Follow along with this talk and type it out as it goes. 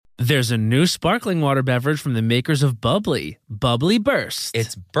There's a new sparkling water beverage from the makers of Bubbly, Bubbly Burst.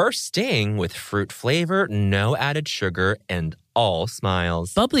 It's bursting with fruit flavor, no added sugar, and all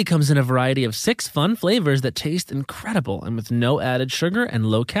smiles. Bubbly comes in a variety of 6 fun flavors that taste incredible, and with no added sugar and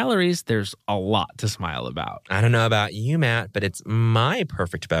low calories, there's a lot to smile about. I don't know about you, Matt, but it's my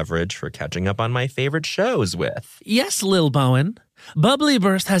perfect beverage for catching up on my favorite shows with. Yes, Lil Bowen. Bubbly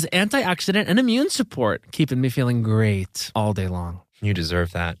Burst has antioxidant and immune support, keeping me feeling great all day long. You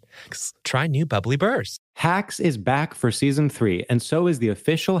deserve that. Try new Bubbly Burst. Hacks is back for season 3, and so is the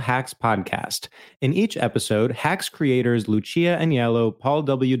official Hacks podcast. In each episode, Hacks creators Lucia Aniello, Paul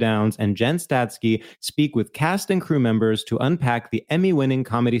W. Downs, and Jen Statsky speak with cast and crew members to unpack the Emmy-winning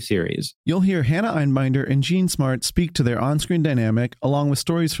comedy series. You'll hear Hannah Einbinder and Jean Smart speak to their on-screen dynamic, along with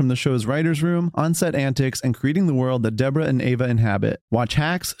stories from the show's writer's room, on-set antics, and creating the world that Deborah and Ava inhabit. Watch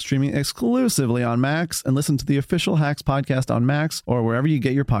Hacks, streaming exclusively on Max, and listen to the official Hacks podcast on Max or wherever you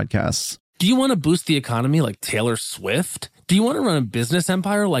get your podcasts. Do you want to boost the economy like Taylor Swift? Do you want to run a business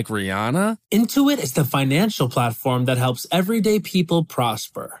empire like Rihanna? Intuit is the financial platform that helps everyday people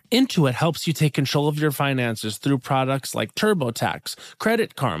prosper. Intuit helps you take control of your finances through products like TurboTax,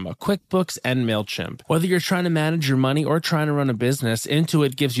 Credit Karma, QuickBooks, and MailChimp. Whether you're trying to manage your money or trying to run a business,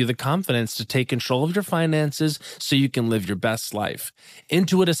 Intuit gives you the confidence to take control of your finances so you can live your best life.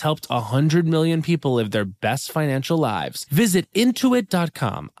 Intuit has helped 100 million people live their best financial lives. Visit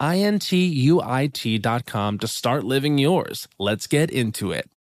Intuit.com, INTUIT.com to start living yours. Let's get into it.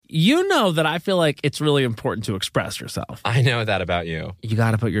 You know that I feel like it's really important to express yourself. I know that about you. You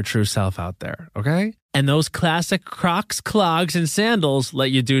got to put your true self out there, okay? And those classic Crocs, clogs, and sandals let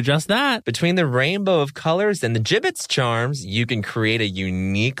you do just that. Between the rainbow of colors and the Jibbitz charms, you can create a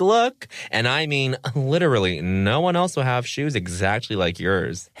unique look. And I mean, literally, no one else will have shoes exactly like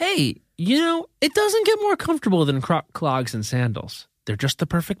yours. Hey, you know, it doesn't get more comfortable than clogs and sandals. They're just the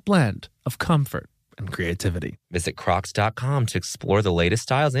perfect blend of comfort and creativity. Visit Crocs.com to explore the latest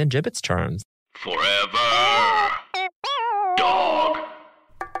styles and Jibbitz charms. Forever. Dog.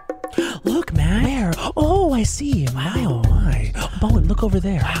 Look, man. Where? Oh, I see. My, oh, my. Bowen, look over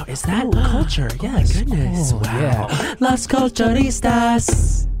there. Wow, is that culture? Yes. Oh, my goodness. Oh, Wow. Yeah. Las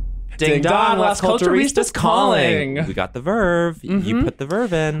Culturistas. Ding dong, Las Culturistas calling. calling. We got the verve. You put the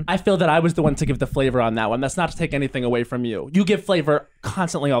verve in. I feel that I was the one to give the flavor on that one. That's not to take anything away from you. You give flavor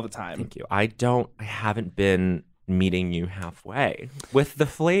constantly all the time. Thank you. I haven't been meeting you halfway with the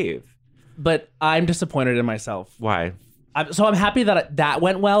flav. But I'm disappointed in myself. Why? So I'm happy that that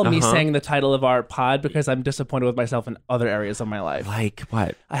went well, me saying the title of our pod, because I'm disappointed with myself in other areas of my life. Like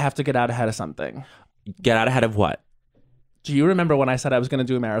what? I have to get out ahead of something. Get out ahead of what? Do you remember when I said I was going to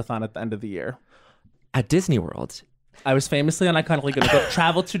do a marathon at the end of the year? At Disney World. I was famously and iconically going to go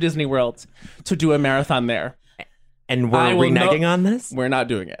travel to Disney World to do a marathon there. And we're reneging on this? We're not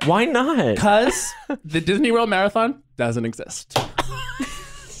doing it. Why not? Because the Disney World Marathon doesn't exist.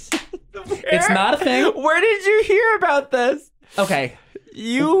 It's not a thing. Where did you hear about this? Okay.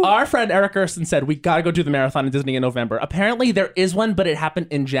 Our friend Eric Gersten said we got to go do the marathon in Disney in November. Apparently there is one, but it happened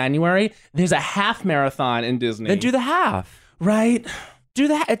in January. There's a half marathon in Disney. Then do the half. Right? Do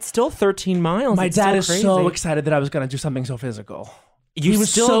that. It's still 13 miles. My It's dad still is crazy. so excited that I was going to do something so physical. You He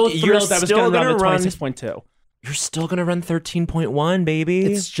was still- so you're thrilled that I was still going to gonna run run- the 26.2. You're still going to run 13.1, baby.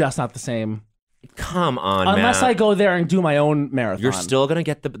 It's just not the same. Come on, Unless Matt. I go there and do my own marathon. You're still going to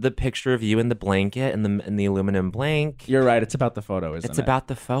get the picture of you in the blanket and the aluminum blank. You're right. It's about the photo, isn't it? It's about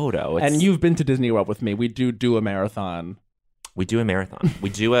the photo. It's, And you've been to Disney World with me. We do a marathon. We do a marathon.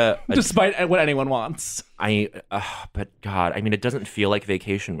 We do a Despite what anyone wants. but God, I mean, it doesn't feel like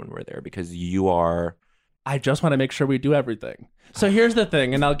vacation when we're there because you are. I just want to make sure we do everything. So here's the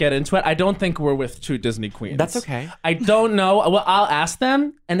thing, and I'll get into it. I don't think we're with two Disney queens. That's okay. I don't know. Well, I'll ask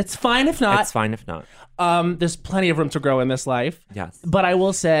them, and it's fine if not. It's fine if not. There's plenty of room to grow in this life. Yes. But I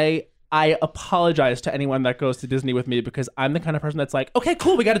will say, I apologize to anyone that goes to Disney with me because I'm the kind of person that's like, okay,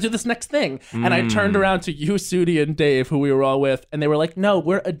 cool, we got to do this next thing. And I turned around to you, Sudi, and Dave, who we were all with, and they were like, no,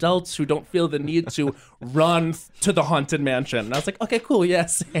 we're adults who don't feel the need to run to the Haunted Mansion. And I was like, okay, cool, yeah,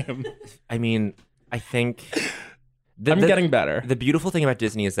 same. I mean, I think I'm getting better. The beautiful thing about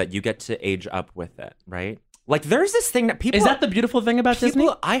Disney is that you get to age up with it, right? Like, there's this thing that people... Is that the beautiful thing about Disney?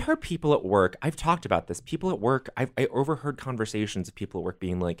 I heard people at work, I've talked about this, people at work, I overheard conversations of people at work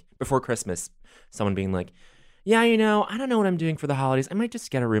being like, before Christmas, someone being like, yeah, you know, I don't know what I'm doing for the holidays. I might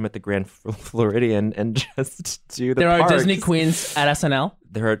just get a room at the Grand Floridian and just do the There parks. are Disney queens at SNL?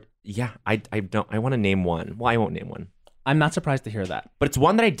 There are, yeah, I want to name one. Well, I won't name one. I'm not surprised to hear that. But it's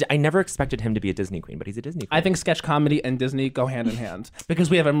one that I never expected him to be a Disney queen, but he's a Disney queen. I think sketch comedy and Disney go hand in hand because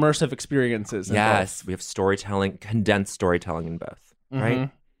we have immersive experiences in yes, both. we have storytelling, condensed storytelling in both,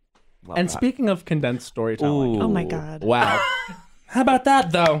 right? Love And that. speaking of condensed storytelling, Ooh. Oh my God. wow. How about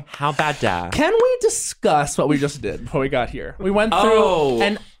that though? How about that? Can we discuss what we just did before we got here? We went through, Oh.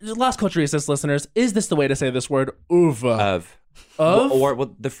 and Las Culturistas listeners, is this the way to say this word? Oeuvre. Of. Of? Or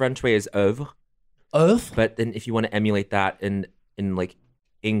well, the French way is of. Of? But then if you want to emulate that in like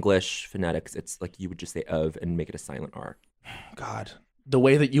English phonetics, it's like you would just say of and make it a silent R. God. The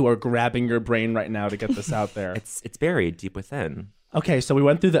way that you are grabbing your brain right now to get this out there. It's buried deep within. Okay, so we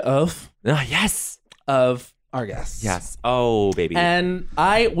went through the oath Ah, yes. of our guests. Yes. Oh, baby. And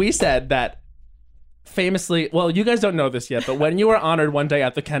we said that famously, well, you guys don't know this yet, but when you were honored one day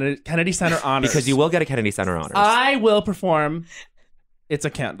at the Kennedy Center Honors. because you will get a Kennedy Center honors. I will perform It's a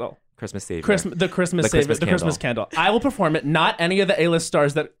Candle. Christmas Savior. The Christmas candle. I will perform it. Not any of the A-list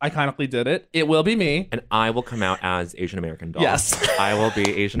stars that iconically did it. It will be me. And I will come out as Asian American doll. Yes. I will be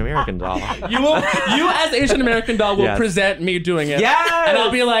Asian American doll. You as Asian American doll will Yes. present me doing it. Yes! And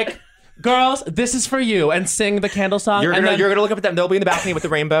I'll be like, girls, this is for you, and sing the candle song. You're and gonna look up at them. They'll be in the balcony with the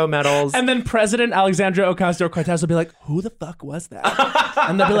rainbow medals. And then President Alexandria Ocasio-Cortez will be like, who the fuck was that?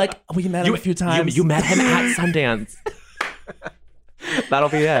 And they'll be like, we met him a few times. You met him at Sundance. That'll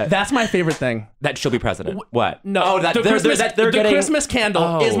be it. That's my favorite thing. That she'll be president. What? No, Oh, that the they're getting. Christmas candle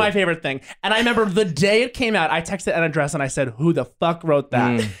Oh. is my favorite thing. And I remember the day it came out, I texted Anna Dress and I said, who the fuck wrote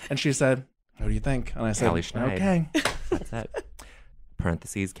that? And she said, what do you think? And I said, Kelly Schneid. okay. That's it.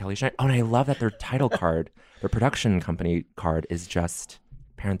 Parentheses, Kelly Schneid. Oh, and I love that their title card, their production company card is just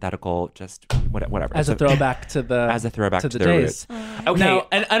parenthetical, just whatever. As a throwback to the to the their days. roots. Okay. Now,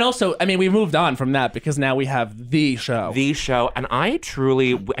 and also, I mean, we moved on from that because now we have the show. The show, and I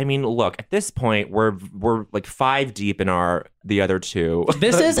mean, look, at this point, we're like 5 deep in the other two.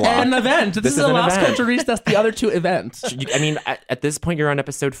 This is block. an event. This is a an Las event. Culturistas, the other two events. I mean, at this point, you're on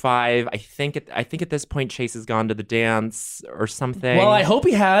episode 5. I think at this point, Chase has gone to the dance or something. Well, I hope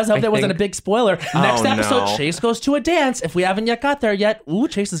he has. I hope that wasn't a big spoiler. Next episode, no. Chase goes to a dance. If we haven't yet got there yet,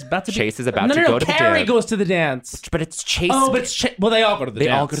 Chase is about to Chase is about no, to no, go to the Carrie dance. goes to the dance. But it's Chase. Oh, but it's well, they all go to the They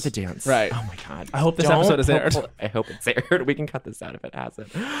dance. all go to the dance. Right. Oh my god. I hope this episode is aired. I hope it's aired. We can cut this out if it hasn't.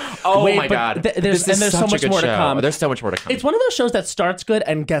 Oh Wait, my but god. there's This is so such a much good more to show. come. There's so much more to come. It's one of those shows that starts good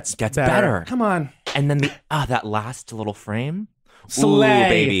and gets better. Come on. And then that last little frame. Slay. Ooh,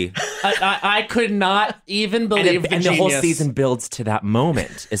 baby. I could not even believe And the whole genius. season builds to that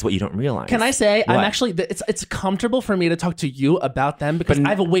moment is what you don't realize. Can I say I'm What? actually it's comfortable for me to talk to you about them because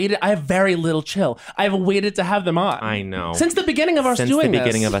I have very little chill. I've waited to have them on. I know. Since the beginning of us Since doing the this.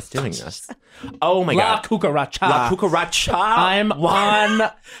 beginning of us doing this. Oh my La god. cucaracha. La cucaracha. I'm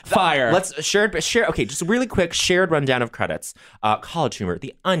on fire. Let's share. Okay, just a really quick shared rundown of credits. College Humor,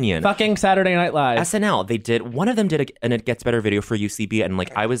 The Onion, fucking Saturday Night Live. SNL. They did one of them did an It Gets Better video for UCB, and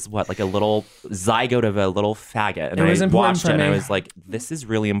like I was like a little zygote of a little faggot, and It was I important watched for it, and I me. was like, this is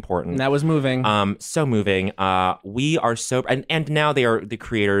really important. That was moving. So moving. We are so and now they are the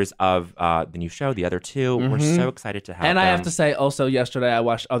creators of the new show, The Other Two. We're so excited to have and them. I have to say, also yesterday I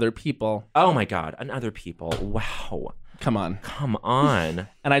watched Other People. Oh my god, and Other People. Wow. Come on. Come on.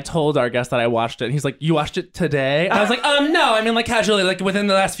 And I told our guest that I watched it. And he's like, "You watched it today?" And I was like, no. I mean, like casually, like within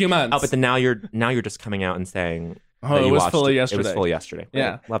the last few months." Oh, but then now you're just coming out and saying Oh, that it you was watched fully It yesterday. was fully yesterday.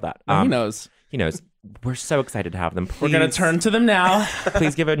 Yeah. Right. Love that. Well, he knows. He knows. We're so excited to have them. Please, We're gonna turn to them now.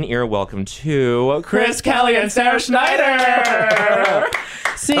 Please give an ear welcome to Chris Kelly and Sarah Schneider.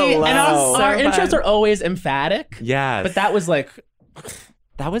 See, Hello. and our So intros fun. are always emphatic. Yes. But that was like,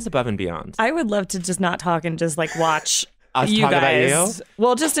 that was above and beyond. I would love to just not talk and just like watch Us you talk about guys. you?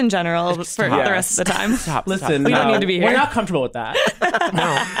 Well, just in general for the rest of the time. Stop. listen, We don't no, need to be We're here. not comfortable with that.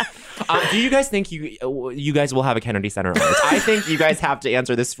 No. Do you guys think you guys will have a Kennedy Center honors? I think you guys have to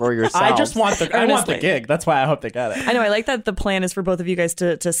answer this for yourselves. I just want the Honestly. gig. That's why I hope they get it. I know. I like that the plan is for both of you guys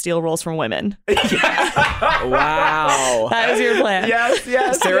to steal roles from women. Wow. That is your plan. yes.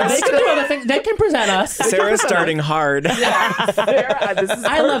 They can do other things. They can present us. Sarah's starting hard.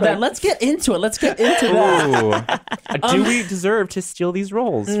 I love that. Let's get into it. Let's get into that. Ooh. Do we deserve to steal these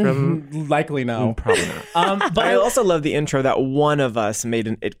roles from? Likely no. Probably not. But I also love the intro that one of us made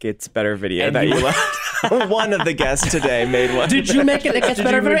an It Gets Better video And that you- you left. One of the guests today made one. did you make it? It gets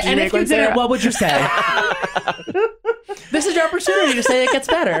better. you And make if you one, didn't, Sarah? what would you say? This is your opportunity to say it gets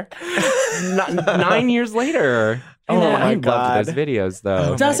better. 9 years later. Oh know. I God. loved those videos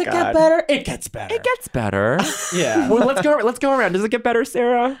though. Does my it get God. better? It gets better. It gets better. Yeah. Well, let's go around. Does it get better,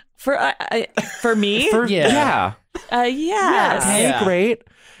 Sarah? For me, Yeah. yes. Okay, Yeah. great.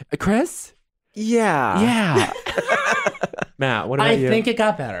 Chris? Yeah. Yeah. Matt, what about I you? think it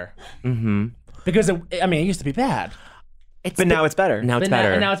got better Mm-hmm. because it used to be bad. But now it's better. Now it's But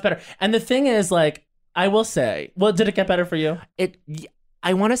better. Now it's better. And the thing is, like, I will say, well, did it get better for you? It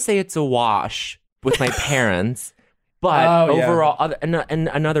I want to say it's a wash with my parents, but Oh, yeah. overall,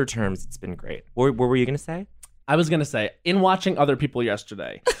 in other terms, it's been great. What were you gonna say? I was gonna say, in watching other people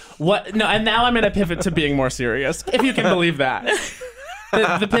yesterday, what? No, and now I'm gonna pivot to being more serious, if you can believe that.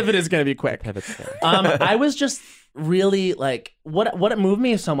 The pivot is gonna be quick. Pivot's there. I was just really like, what moved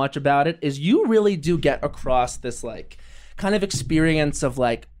me so much about it is you really do get across this like kind of experience of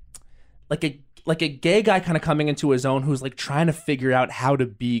like a gay guy kind of coming into his own who's like trying to figure out how to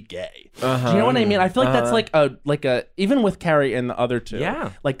be gay. Do you know what I mean? I feel like that's like a even with Carrie and the other two.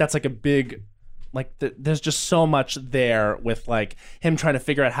 Yeah. Like that's like a big like there's just so much there with like him trying to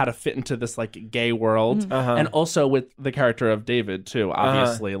figure out how to fit into this like gay world, and also with the character of David too.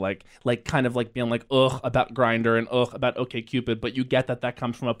 Obviously, like kind of like being like ugh about Grindr and ugh about OkCupid, but you get that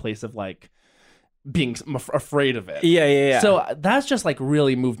comes from a place of like being afraid of it. Yeah. So that's just like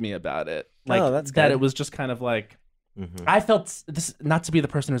really moved me about it. Like that's that good. it was just kind of like. I felt this not to be the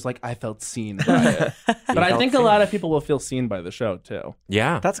person who's like I felt seen by it, but I think a lot of people will feel seen by the show too.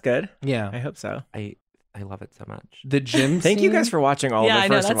 Yeah, That's good. Yeah, I hope so. I love it so much. the gym. Thank you scene guys for watching all Yeah, of I it,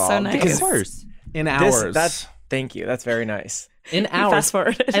 know, first of that's all. so nice. Because Of course. in hours. Thank you. That's very nice. In hours. Fast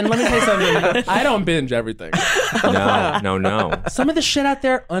forward. And let me tell you something. I don't binge everything. No. Some of the shit out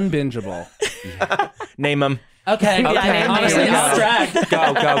there unbingeable. Name them. Okay. Okay. Honestly, Yeah. I'll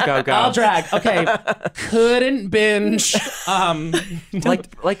drag. Go. I'll drag. Okay. Couldn't binge.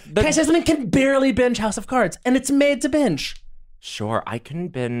 like Can I say something? Can barely binge House of Cards, and it's made to binge. Sure, I couldn't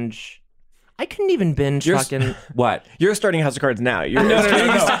binge. I couldn't even binge You're fucking what? You're starting House of Cards now. You're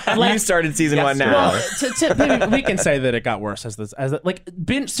No. You started season one now. Well, maybe we can say that it got worse as like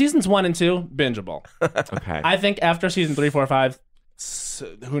binge seasons 1 and 2 bingeable. Okay. I think after season 3, 4, 5,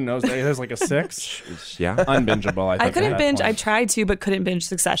 who knows? There's like a 6. Yeah. Unbingeable. I think I at couldn't that binge. I point. tried to, but couldn't binge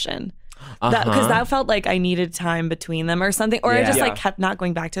Succession. Because that felt like I needed time between them or something, or I just like kept not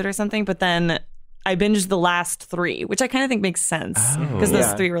going back to it or something. But then I binged the last 3, which I kind of think makes sense because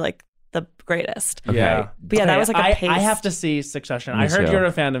those 3 were like the greatest. Yeah. But yeah, that was like a pace. I have to see Succession. Me I heard too. you're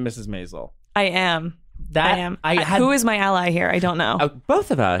a fan of Mrs. Maisel. I am. That I am. I had, Who is my ally here? I don't know.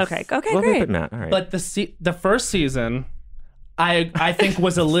 Both of us. Okay, Well, great. But Matt. All right. but the first season, I think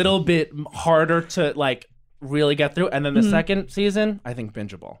was a little bit harder to like really get through, and then the second season, I think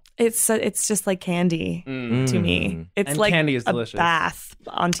bingeable. It's just like candy to me. It's And like candy is a delicious. bath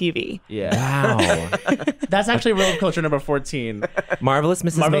on TV. Yeah, Wow. that's actually Roller Culture number 14. Marvelous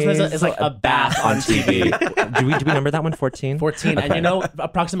Mrs. Marvelous Maisel Maisel is like a bath on TV. do we remember that one? 14. 14, and you know,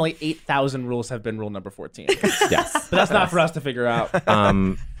 approximately 8,000 rules have been rule number 14. Yes. But that's not for us to figure out.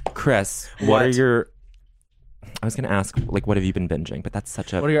 Chris, what are your? I was gonna ask, like, what have you been binging? But that's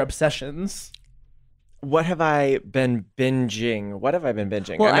such a. What are your obsessions? What have I been binging? Well,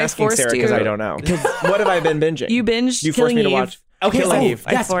 I'm I asking forced Sarah because you- I don't know. What have I been binging? You binged You forced Killing me to Eve. watch. Killing Eve.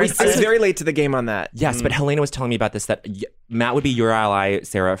 I forced I was you. very late to the game on that. Yes, but Helena was telling me about this, that Matt would be your ally,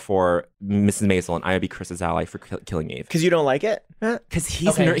 Sarah, for Mrs. Maisel, and I would be Chris's ally for Killing Eve. Because you don't like it, Matt? Because he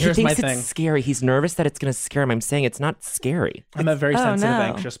here's thinks my it's thing. scary. He's nervous that it's going to scare him. I'm saying it's not scary. I'm a very Oh, sensitive, no.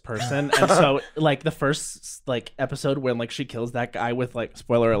 anxious person, and so like the first like episode when like she kills that guy with like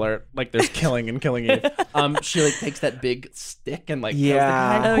spoiler alert, like there's killing and Killing Eve. She like takes that big stick and like kills the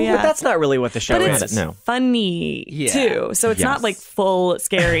guy. Oh, yeah. But that's not really what the show But is. it's No. funny Yeah. too, so it's not Yes. like full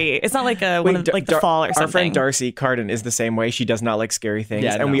scary. It's not like one of like the Fall or something. Our friend Darcy Carden is the same way. She does not like scary things.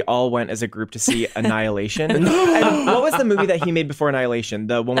 Yeah, and no. we all went as a group to see Annihilation. And what was the movie that he made before Annihilation?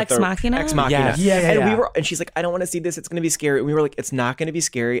 The one with Ex the Machina? Ex Machina. Yes. Yeah. And she's like, I don't want to see this. It's going to be scary. And we were like, it's not going to be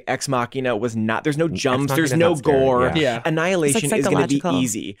scary. Ex Machina was not. There's no jumps. There's Machina's no not scary, gore. yeah. Yeah. Annihilation It's like is going to be psychological.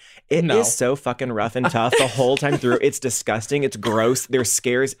 easy. It is No. so fucking rough and tough the whole time through. It's disgusting. It's gross. There's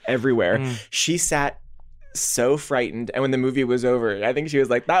scares everywhere. She sat so frightened, and when the movie was over, I think she was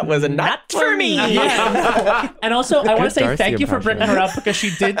like, that was a not for me. And also, I want to say Darcy thank you for impression. bringing her up because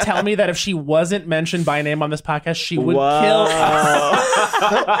she did tell me that if she wasn't mentioned by name on this podcast, she would Whoa. kill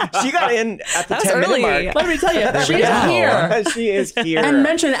us. She got in at the That was 10-minute early. mark. Let me tell you, she's we go. here. She is here. And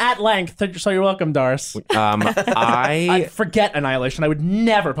mentioned at length, so you're welcome, Darce. I I forget Annihilation. I would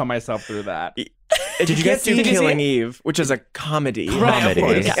never put myself through that. Did you guys see Did you see Killing it? Eve, which is a comedy? Right, of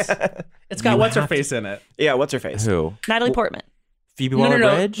Comedy. course. It's got what's her face in it. Yeah, what's her face? who? Natalie Portman. Phoebe No,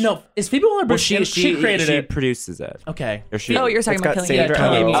 Waller-Bridge? no. Is Phoebe Waller-Bridge? Well, she created she it. produces it. Okay. Or she, Oh, you're talking It's about got Killing Eve. Sandra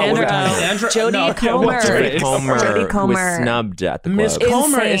Killing Eve. Oh. Sandra Sandra- Oh. Jodie no, yeah, Comer. what's her face? Comer, Jodie Comer. was snubbed at the Miss Globes.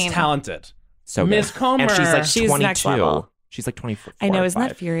 Comer is Insane. talented. So good. Miss Comer. And she's like She's 22. next level. She's like 24. I know, isn't 5.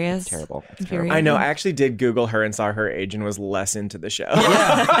 that furious? It's terrible. It's Infuriating. terrible. I know. I actually did Google her and saw her age and was less into the show.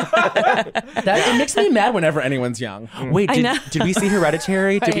 It makes me mad whenever anyone's young. Wait, I know. did we see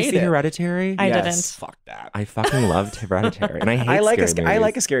Hereditary? Did we hate see it. Hereditary? I Yes. didn't. Fuck that. I fucking loved Hereditary, and I hate I like scary movies. I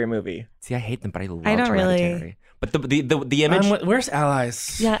like a scary movie. See, I hate them, but I love don't really. Hereditary. But the image. Where's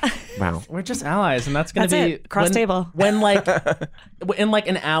allies? Yeah. Wow. We're just allies, and that's gonna That's be it. Cross when, table. When like in like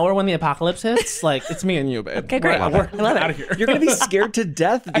an hour when the apocalypse hits, like it's me and you, babe. Okay, great. We're I love it. out of here. You're gonna be scared to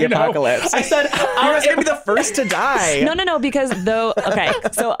death of the I know. apocalypse. I said You're gonna be the first to die. No, because though, okay,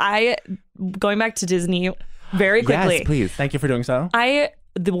 so going back to Disney very quickly. Yes, please. Thank you for doing so.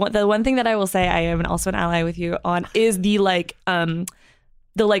 The one thing that I will say I am also an ally with you on is the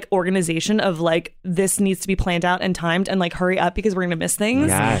organization of like, this needs to be planned out and timed and like hurry up because we're gonna miss things.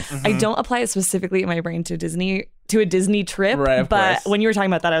 Yes. I don't apply it specifically in my brain to a Disney trip, Right, of but course. when you were talking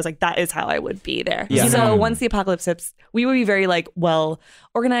about that, I was like, that is how I would be there. Yeah. So once the apocalypse hits, we would be very like well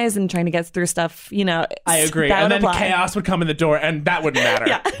organized and trying to get through stuff. You know, I agree. that And would then apply. chaos would come in the door, and that wouldn't matter.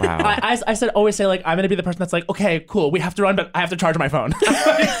 Yeah. Wow. I said always say like I'm gonna be the person that's like, okay, cool, we have to run, but I have to charge my phone.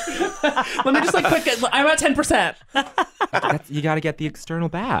 Let me just like quick. I'm at 10%. You got to get the external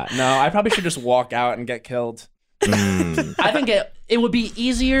bat. No, I probably should just walk out and get killed. Mm. I think it would be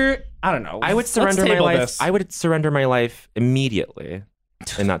easier. I don't know. I would Let's surrender my table life. this. I would surrender my life immediately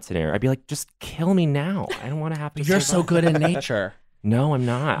in that scenario. I'd be like, just kill me now. I don't want to have to. You're so survive. good in nature. No, I'm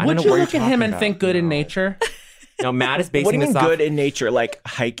not. I Would don't you know what look you're at him talking and about. think good in No. nature? No, Matt is basing What do you this mean off. good in nature? Like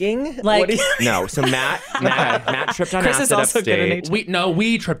hiking? Like- What do you- No, so Matt tripped on Chris is acid also good in upstate. nature.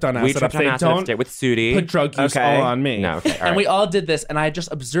 We tripped on acid. We tripped on upstate. acid Don't upstate with Sudi. put drug use Okay. all on me. No, okay, all And right. we all did this, and I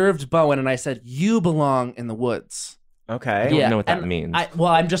just observed Bowen, and I said, "You belong in the woods." Okay. don't know what that and means.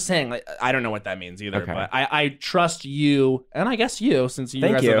 I'm just saying, like, I don't know what that means either. Okay. But I trust you, and I guess you, since you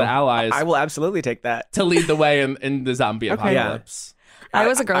Thank guys you. are the allies, I will absolutely take that. to lead the way in the zombie apocalypse. I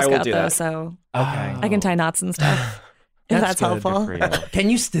was a Girl I will Scout do though, that. so Okay. I can tie knots and stuff. If that's good. helpful. Good for you. Can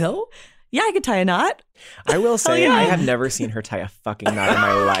you still? Yeah, I could tie a knot. I will say, yeah. I have never seen her tie a fucking knot in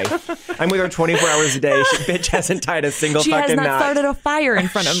my life. I'm with her 24 hours a day. She bitch hasn't tied a single She has fucking not knot. started a fire in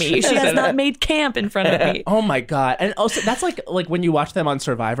front of me. She has not made camp in front of me. Oh my god! And also, that's like when you watch them on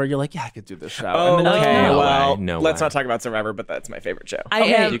Survivor, you're like, yeah, I could do this show. Oh, and then you're like, okay. no well, way, no let's way. not talk about Survivor, but that's my favorite show. I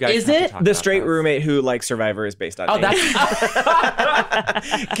Okay, am. You guys Is have to it talk The about straight this. roommate who likes Survivor is based on Oh, me. that's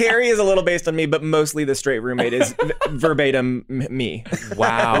Carrie is a little based on me, but mostly the straight roommate is verbatim me.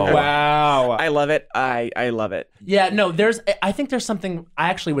 Wow. wow. I love it. I love it. Yeah, no, I think there's something. I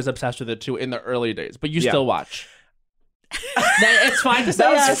actually was obsessed with it too in the early days, but you Yeah. still watch. It's fine to say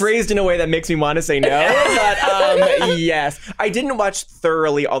That was yes. phrased in a way that makes me want to say no, but yes. I didn't watch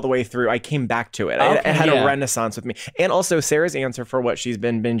thoroughly all the way through. I came back to it. It Okay, had yeah. a renaissance with me. And also, Sarah's answer for what she's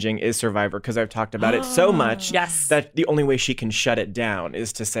been binging is Survivor, because I've talked about it so much Yes. that the only way she can shut it down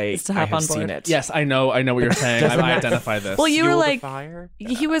is to say, Is to I hop have on seen board. it. Yes, I know what you're saying. I identify this. Well, you were Fuel the like, fire?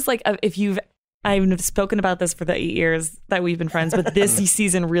 he was like, I've spoken about this for the 8 years that we've been friends, but this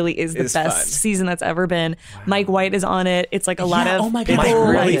season really is the It's best fun. season that's ever been. Mike White is on it. It's like a lot Yeah, of oh my God, people. It's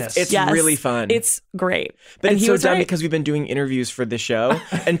I really, like it's Yes. really fun. It's great. But And it's he so was dumb right. because we've been doing interviews for the show,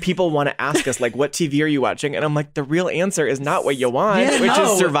 and people want to ask us, like, what TV are you watching? And I'm like, the real answer is not what you want, Yeah, which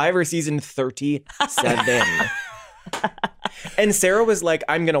no. is Survivor season 37. And Sarah was like,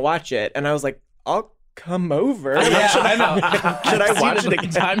 I'm going to watch it. And I was like, I'll come over. Yeah, I know. Should I I've seen watch it it many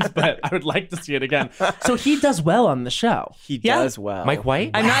again? times, but I would like to see it again. So he does well on the show. He Yeah. does well. Mike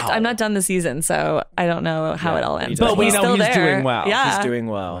White? I'm not done the season, so I don't know how it all ends. does But we he's know still he's there. doing well. Yeah. He's doing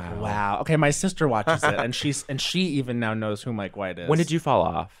well. Wow. Okay, my sister watches it, and she even now knows who Mike White is. When did you fall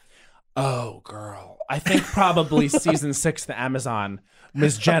off? Oh, girl. I think probably season 6, the Amazon.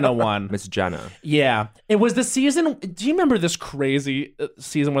 Miss Jenna won. Miss Jenna. Yeah. It was the season. Do you remember this crazy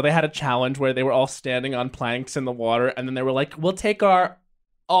season where they had a challenge where they were all standing on planks in the water, and then they were like, we'll take all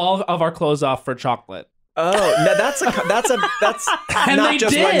of our clothes off for chocolate. Oh, no, that's And not they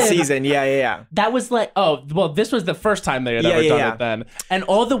just one did. season. Yeah. That was like, oh, well, this was the first time they had Yeah, ever yeah, done yeah. it then. And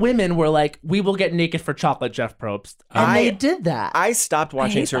all the women were like, we will get naked for chocolate, Jeff Probst. And they did that. I stopped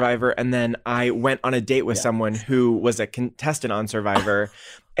watching hate that. Survivor, and then I went on a date with someone who was a contestant on Survivor.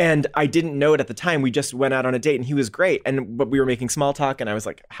 And I didn't know it at the time. We just went out on a date, and he was great. But we were making small talk, and I was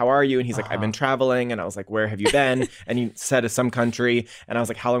like, "How are you?" And he's like, "I've been traveling." And I was like, "Where have you been?" And he said, "Some country." And I was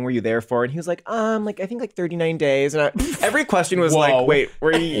like, "How long were you there for?" And he was like, I think like 39 days." And every question was Whoa. like, "Wait,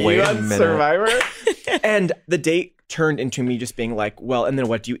 were you Wait a on minute. Survivor?" And the date turned into me just being like, well, and then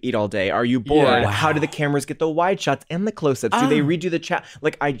what do you eat all day? Are you bored? Yeah. How do the cameras get the wide shots and the close-ups? Do they redo the chat?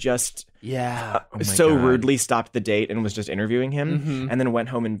 Like, I just so rudely stopped the date and was just interviewing him, and then went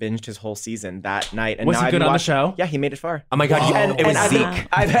home and binged his whole season that night. And Was now he I've good been on the show? Yeah, he made it far. Oh my God, it was I've Zeke.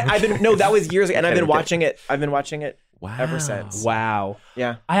 I've been no, that was years ago, and I've been watching it. I've been watching it ever since. Wow.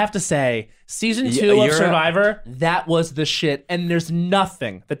 Yeah. I have to say, season 2 of you're Survivor, that was the shit. And there's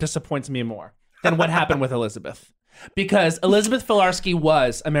nothing that disappoints me more than what happened with Elizabeth. Because Elizabeth Filarski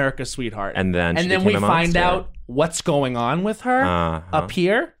was America's sweetheart. And then she we became a find monster. out what's going on with her up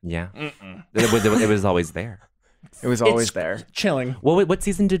here. Yeah. It was always there. It was always there. Chilling. What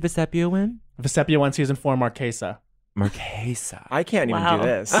season did Vesepia win? Vesepia won season 4, Marquesa. Marquesa. I can't even Wow. do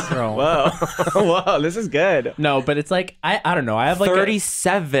this. Girl. Whoa. Whoa, this is good. No, but it's like, I don't know. I have like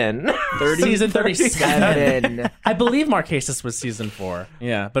 37. season 37. 37. I believe Marquesas was season 4.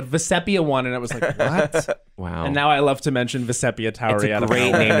 Yeah, but Vesepia won, and it was like, what? Wow. And now I love to mention Vesepia Towery. it's a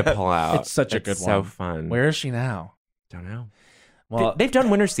great name to pull out. It's such a good one. So fun. Where is she now? Don't know. Well, They've done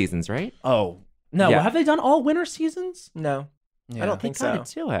winter seasons, right? no. Yeah. Have they done all winter seasons? No, I don't think They so. kinda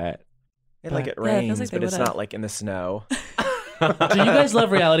do it. It like it Yeah, it feels rains, like they but it's would've. not like in the snow. Do you guys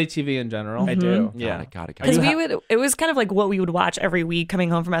love reality TV in general? I do. Yeah. Got it. Because it was kind of like what we would watch every week coming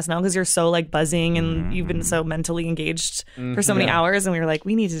home from SNL because you're so like buzzing and you've been so mentally engaged for so many hours, and we were like,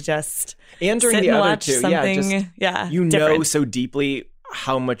 we need to just And during sit the and other watch two, something. you know different. so deeply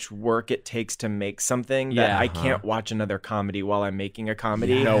how much work it takes to make something that Yeah. I can't watch another comedy while I'm making a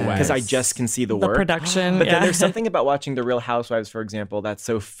comedy No way. because I just can see the the work. production. But yeah. then there's something about watching The Real Housewives, for example, that's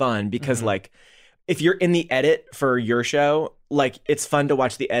so fun because like if you're in the edit for your show, like it's fun to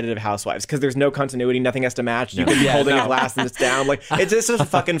watch the edit of Housewives because there's no continuity, nothing has to match. You can be holding a glass and it's down. Like it's just a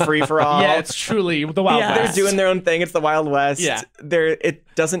fucking free for all. Yeah, it's truly the Wild Yeah. They're West. doing their own thing. It's the Wild West. Yeah. It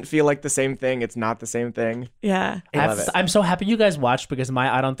doesn't feel like the same thing. It's not the same thing. yeah. I love it. I'm so happy you guys watched because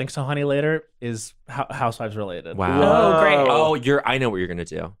my I Don't Think So Honey Later is Housewives related. Wow. Oh, great. Oh, I know what you're gonna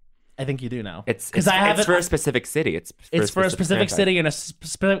do. I think you do know. It's it's for a specific city. It's for a specific franchise. city and a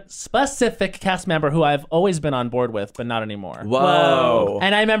specific cast member who I've always been on board with, but not anymore. Whoa.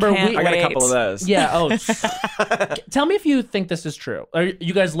 And I remember Can't I got a wait. couple of those. Yeah. Oh, tell me if you think this is true. Or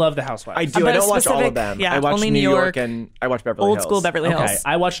you guys love the Housewives? I do. But I don't a watch all of specific- them. yeah, I watch only New New York York, and I watch Beverly Old Hills. school Beverly Hills. Okay,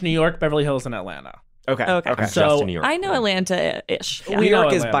 I watch New York, Beverly Hills, and Atlanta. Okay. Okay. Okay. So- Just in New York. I know Atlanta-ish. Yeah. New know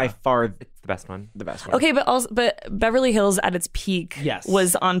York is Atlanta. by far It's the best one. the best one. Okay, but Beverly Hills at its peak Yes.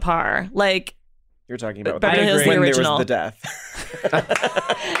 was on par. Like You're talking about Beverly Hills, the when original. there was the death.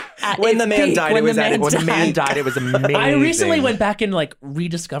 at When its the man peak, died, when it was the at man its When the man died. died, it was amazing. I recently went back and like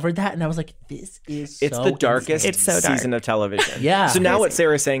rediscovered that, and I was like, "This is It's so the darkest It's so dark. season of television. Yeah. So now what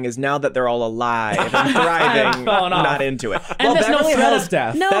Sarah's saying is now that they're all alive and thriving, fallen off. not into it. And there's no threat of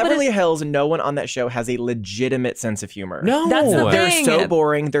death. No, but Beverly Hills, no one on that show has a legitimate sense of humor. No, That's the They're thing. so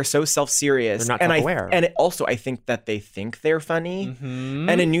boring. They're so self-serious. They're not and self-aware. And it also, I think that they think they're funny. Mm-hmm.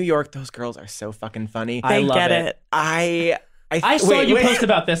 And in New York, those girls are so fucking funny. I They love get it. it. I saw you post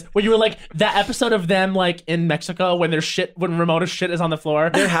about this where you were like that episode of them like in Mexico when when Ramona's shit is on the floor.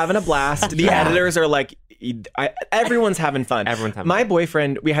 They're having a blast. The editors are like, everyone's having fun. Everyone's having My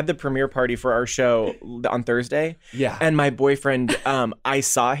boyfriend, we had the premiere party for our show on Thursday. Yeah. And my boyfriend, I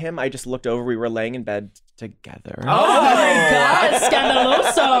saw him. I just looked over. We were laying in bed together. Oh my God,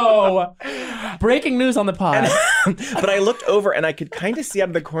 scandaloso! Breaking news on the pod. But I looked over and I could kind of see out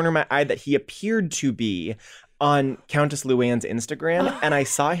of the corner of my eye that he appeared to be on Countess Luann's Instagram. And I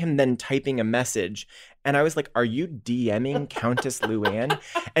saw him then typing a message. And I was like, are you DMing Countess Luann?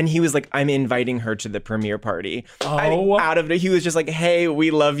 And he was like, I'm inviting her to the premiere party. Oh. Out of it, he was just like, hey,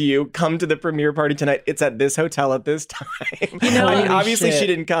 we love you. Come to the premiere party tonight. It's at this hotel at this time. know, I mean, holy obviously shit. she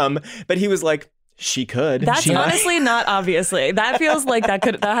didn't come, but he was like, she could. That's She might. honestly not obviously. That feels like that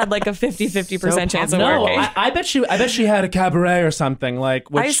had like a 50% chance of No, working. I bet she had a cabaret or something like.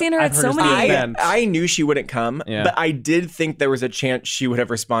 Which I've seen her at heard so is the many- event. I knew she wouldn't come, Yeah. but I did think there was a chance she would have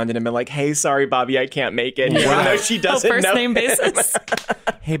responded and been like, hey, sorry, Bobby, I can't make it. Even though she doesn't first know name him. basis.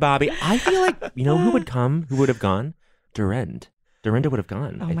 Hey, Bobby, I feel like, you know who would come? Who would have gone? Dorinda would have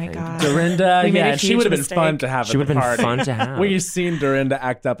gone. Oh I my think. God. Dorinda, We made yeah, a and she huge would have been mistake. fun to have. She at would the have been party. fun to have. We've seen Dorinda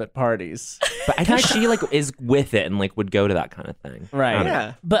act up at parties. But I think she like is with it and like would go to that kind of thing. Right. I don't know.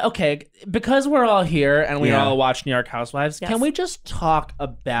 Yeah. But okay, because we're all here and we Yeah. all watch New York Housewives, Yes. can we just talk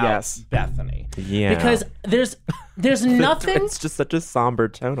about Yes. Bethany? Yeah. Because there's nothing. It's just such a somber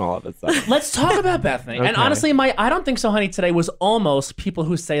tone all of a sudden. Let's talk about Bethany. And Okay. honestly, my I Don't Think So Honey today was almost people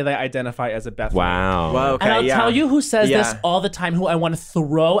who say they identify as a Bethany. Wow. Well, okay, And I'll yeah. tell you who says this Yeah. all the time time who I want to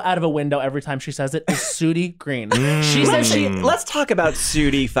throw out of a window every time she says it is Sudi Green. She says Let's talk about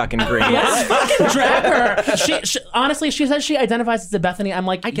Sudi fucking Green. Let's fucking drag her. She honestly, she says she identifies as a Bethany. I'm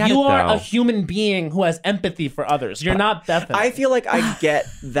like, you are a human being who has empathy for others. You're not Bethany. I feel like I get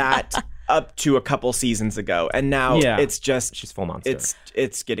that up to a couple seasons ago, and now it's just she's full monster.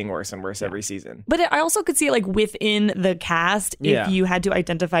 It's getting worse and worse every season. But I also could see it like within the cast, if you had to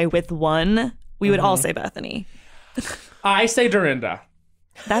identify with one, we would all say Bethany. I say Dorinda.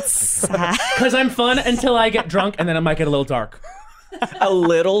 That's sad. Because I'm fun until I get drunk, and then it might get a little dark. A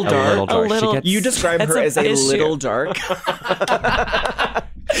little dark. A little. You describe her as a little dark.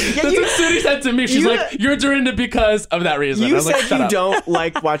 That's what Sudi said to me. She's like, "You're Dorinda because of that reason." You I was said like, Shut you up. don't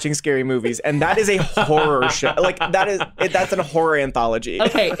like watching scary movies, and that is a horror show. Like that's a horror anthology.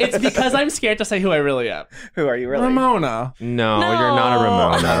 Okay, it's because I'm scared to say who I really am. Who are you really? Ramona. No, you're not a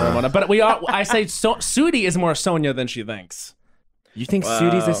Ramona. I'm not a Ramona. But I say Sudi is more Sonia than she thinks. You think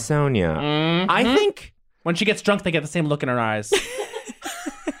Sudi's a Sonia? Mm-hmm. I think when she gets drunk, they get the same look in her eyes.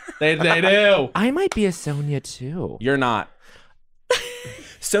 They do. I might be a Sonia too. You're not.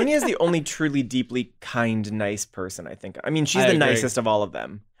 Sonia is the only truly deeply kind, nice person, I think. I mean, she's the nicest of all of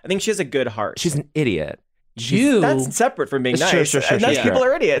them. I think she has a good heart. She's an idiot. That's separate from being nice. Sure. Nice people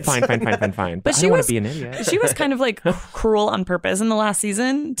are idiots. Fine. But she I don't want was- to be an idiot. She was kind of like cruel on purpose in the last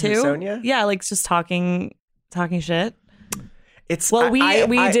season too. Sonia? Yeah, like just talking shit. It's Well, we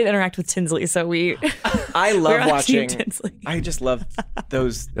did interact with Tinsley, so I love we're on watching. Team Tinsley. I just love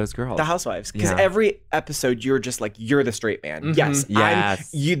those girls, the housewives, because Yeah. every episode you're just like, you're the straight man. Yes,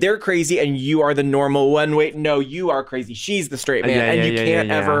 Yes. they're crazy and you are the normal one. Wait, no, you are crazy. She's the straight man, you can't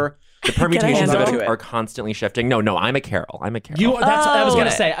ever. The permutations of handle it it. are constantly shifting. No, I'm a Carol. That's That's what I was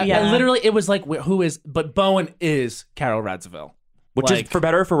gonna say. yeah. Literally, it was like, who is? But Bowen is Carol Radziwill, which is for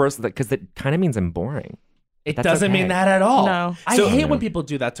better or for worse, because that kind of means I'm boring. It That's doesn't okay. mean that at all. No. I hate when people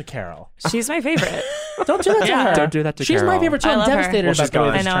do that to Carol. She's my favorite. Don't do that to her. Don't do that to She's Carol. my favorite too. I I'm love her. devastated Well, about she's the way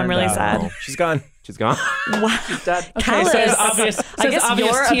gone. this I know, I'm turned really out. sad. She's gone. She's gone. She's dead. Okay, Callous. says obvious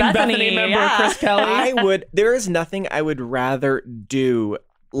you're a Team Bethany, Bethany member yeah. Chris Kelly. There is nothing I would rather do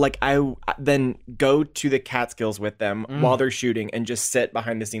than go to the Catskills with them while they're shooting and just sit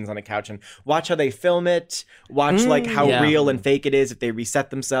behind the scenes on a couch and watch how they film it, watch like how real and fake it is, if they reset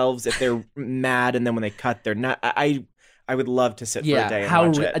themselves, if they're mad and then when they cut they're not. I would love to sit for a day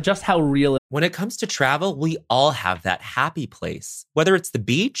and watch it. Just how real. When it comes to travel, we all have that happy place. Whether it's the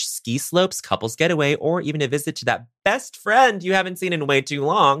beach, ski slopes, couples getaway, or even a visit to that best friend you haven't seen in way too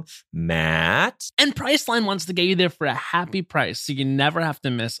long, Matt. And Priceline wants to get you there for a happy price so you never have to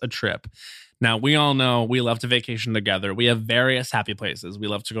miss a trip. Now, we all know we love to vacation together. We have various happy places. We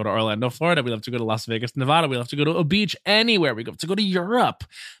love to go to Orlando, Florida. We love to go to Las Vegas, Nevada. We love to go to a beach anywhere. We love to go to Europe.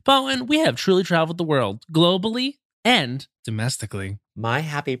 But when we have truly traveled the world globally and domestically. My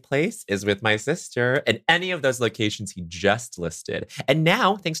happy place is with my sister in any of those locations he just listed. And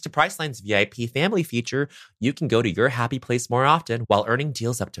now, thanks to Priceline's VIP family feature, you can go to your happy place more often while earning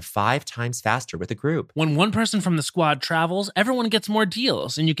deals up to 5 times faster with a group. When one person from the squad travels, everyone gets more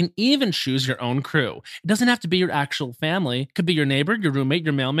deals, and you can even choose your own crew. It doesn't have to be your actual family. It could be your neighbor, your roommate,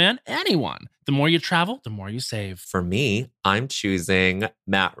 your mailman, anyone. The more you travel, the more you save. For me, I'm choosing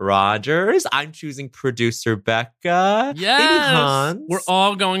Matt Rogers. I'm choosing producer Becca. Yes! Baby Hans. We're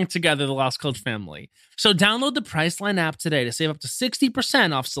all going together, the Lost Coach family. So download the Priceline app today to save up to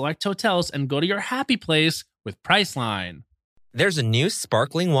 60% off select hotels and go to your happy place with Priceline. There's a new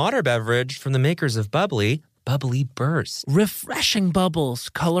sparkling water beverage from the makers of Bubbly, Bubbly Burst. Refreshing bubbles,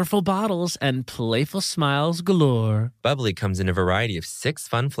 colorful bottles, and playful smiles galore. Bubbly comes in a variety of 6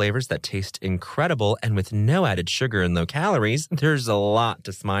 fun flavors that taste incredible, and with no added sugar and low calories, there's a lot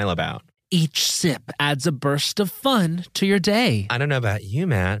to smile about. Each sip adds a burst of fun to your day. I don't know about you,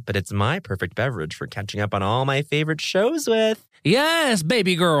 Matt, but it's my perfect beverage for catching up on all my favorite shows with. Yes,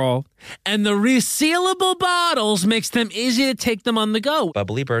 baby girl. And the resealable bottles makes them easy to take them on the go.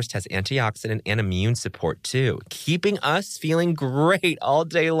 Bubbly Burst has antioxidant and immune support, too, keeping us feeling great all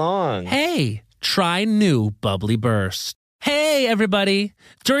day long. Hey, try new Bubbly Burst. Hey, everybody.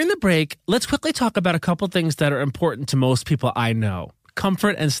 During the break, let's quickly talk about a couple things that are important to most people I know.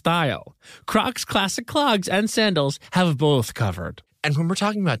 Comfort and style. Crocs classic clogs and sandals have both covered. And when we're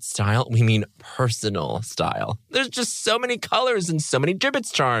talking about style, we mean personal style. There's just so many colors and so many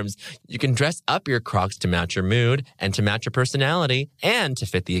Jibbitz charms. You can dress up your Crocs to match your mood and to match your personality and to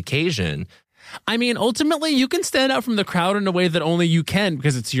fit the occasion. I mean, ultimately, you can stand out from the crowd in a way that only you can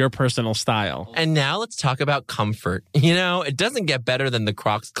because it's your personal style. And now let's talk about comfort. You know, it doesn't get better than the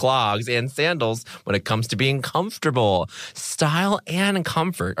Crocs clogs and sandals when it comes to being comfortable. Style and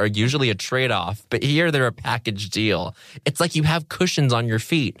comfort are usually a trade-off, but here they're a package deal. It's like you have cushions on your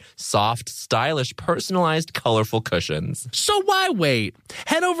feet. Soft, stylish, personalized, colorful cushions. So why wait?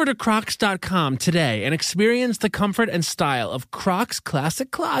 Head over to Crocs.com today and experience the comfort and style of Crocs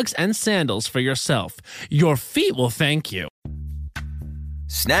classic clogs and sandals for yourself. Your feet will thank you.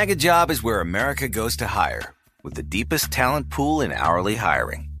 Snag a Job is where America goes to hire, with the deepest talent pool in hourly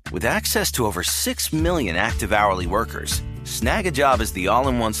hiring. With access to over 6 million active hourly workers, Snag a Job is the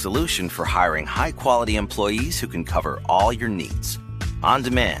all-in-one solution for hiring high-quality employees who can cover all your needs. On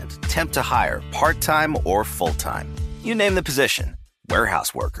demand, temp to hire, part-time or full-time. You name the position.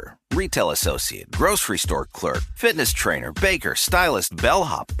 Warehouse worker, retail associate, grocery store clerk, fitness trainer, baker, stylist,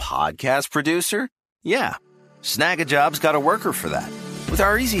 bellhop, podcast producer. Yeah, Snag a Job's got a worker for that. With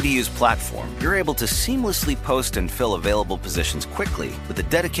our easy-to-use platform, you're able to seamlessly post and fill available positions quickly with a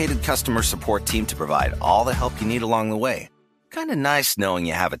dedicated customer support team to provide all the help you need along the way. Kind of nice knowing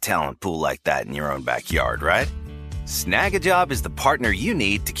you have a talent pool like that in your own backyard, right? Snag a Job is the partner you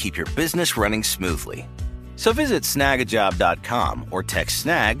need to keep your business running smoothly. So visit snagajob.com or text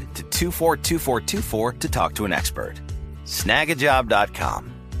snag to 242424 to talk to an expert.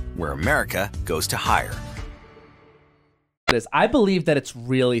 Snagajob.com, where America goes to hire. I believe that it's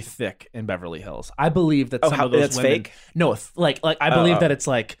really thick in Beverly Hills. I believe that some of those women. Fake? No, I believe that it's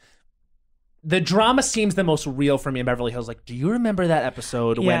like. The drama seems the most real for me in Beverly Hills. Like, do you remember that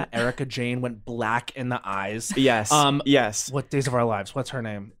episode when Erika Jayne went black in the eyes? Yes. Yes. What Days of Our Lives? What's her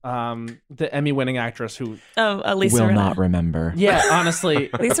name? The Emmy-winning actress who Lisa Rinna. not remember. Yeah, honestly.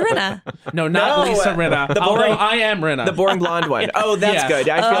 Lisa Rinna. No, not Lisa Rinna. Although I am Rinna. The boring blonde one. Oh, that's good.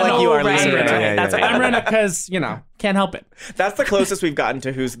 I feel like you are Lisa Rinna. That's right. I'm Rinna because, can't help it. That's the closest we've gotten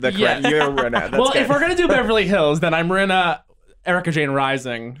to who's the correct. You're Rinna. That's good. If we're going to do Beverly Hills, then I'm Rinna, Erika Jayne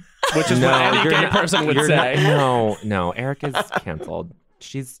Rising. Which is what any gay person would say. No, Erica's canceled.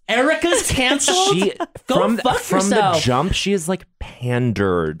 Erica's canceled? Go fuck from yourself. The jump, she is like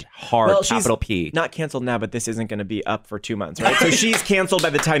pandered hard, well, capital P. Not canceled now, but this isn't going to be up for 2 months, right? So she's canceled by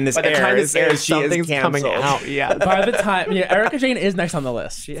the time this airs. She something's is coming out. Yeah. By the time, Erika Jayne is next on the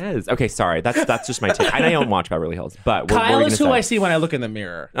list. She is. Okay, sorry. That's just my take. I don't watch Beverly Hills, but Kyle is who I see when I look in the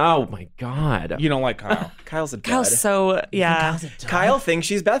mirror. Oh my god. You don't like Kyle. Kyle's a dud. Kyle's so Kyle thinks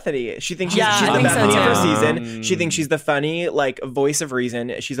she's Bethany. She thinks she's I the think Bethany so of her too. season. She thinks she's the funny, voice of reason.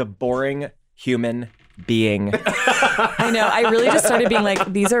 She's a boring human being. I know. I really just started being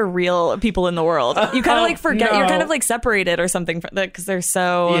like, these are real people in the world. You kind of forget. No. You're kind of separated or something because they're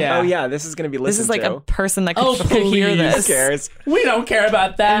so. Yeah. Oh yeah, this is going to be listened This is to. a person that could hear please. this. Who cares? We don't care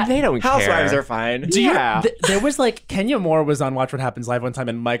about that. They don't care. Housewives are fine. There was Kenya Moore was on Watch What Happens Live one time,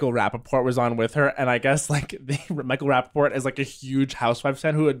 and Michael Rappaport was on with her, and I guess Michael Rappaport is a huge Housewives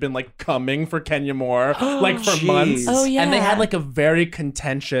fan who had been coming for Kenya Moore for months. Oh yeah, and they had a very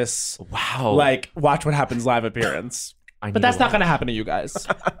contentious Watch What Happens Live appearance. But that's not going to happen to you guys.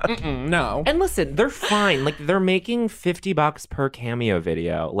 No. And listen, they're fine. They're making $50 per cameo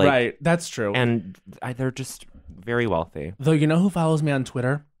video. Right, that's true. And they're just very wealthy. Though, you know who follows me on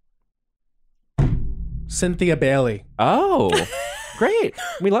Twitter? Cynthia Bailey. Oh, great.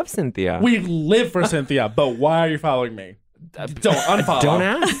 We love Cynthia. We live for Cynthia, but why are you following me? Don't unfollow. Don't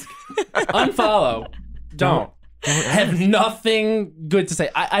ask. Unfollow. Don't. Have nothing good to say.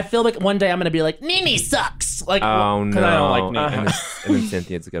 I feel like one day I'm gonna be like, Nene sucks. Oh no, because I don't like Nene. And then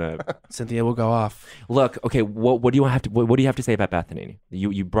Cynthia's gonna. Cynthia will go off. Look, okay. What do you have to? What do you have to say about Bethany?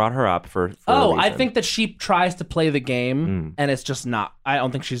 You brought her up for Oh, a reason. I think that she tries to play the game, and it's just not. I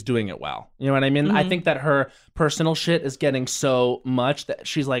don't think she's doing it well. You know what I mean? Mm-hmm. I think that her personal shit is getting so much that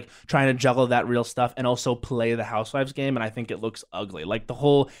she's trying to juggle that real stuff and also play the Housewives game, and I think it looks ugly. The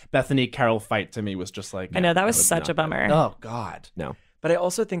whole Bethany Carol fight to me was just I know that was such a bummer. Oh God, no. But I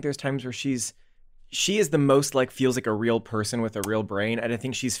also think there's times where she is the most feels like a real person with a real brain, and I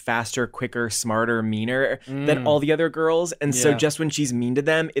think she's faster, quicker, smarter, meaner than all the other girls. And so just when she's mean to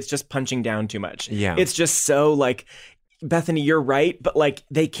them, it's just punching down too much. Yeah, it's just so Bethany, you're right, but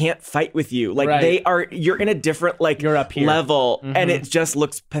they can't fight with you. You're in a different you're up here. level, and it just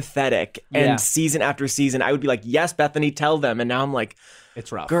looks pathetic. And season after season, I would be like, yes, Bethany, tell them. And now I'm like,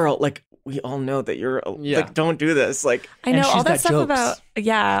 it's rough, girl. We all know that you're don't do this. I know all that stuff jokes. about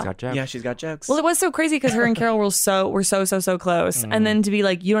Yeah. She's got jokes. Yeah, she's got jokes. Well, it was so crazy because her and Carol were so close, and then to be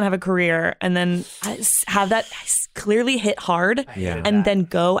like, you don't have a career, and then have that clearly hit hard, and then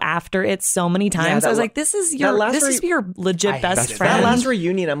go after it so many times. I was like, this is your legit best friend. That last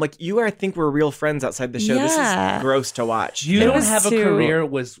reunion, I'm like, I think we're real friends outside the show. This is gross to watch. You don't have a career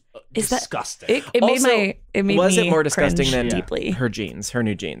was disgusting. It made was me it more disgusting than deeply her jeans, her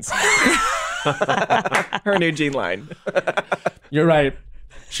new jeans, her new jean line? You're right.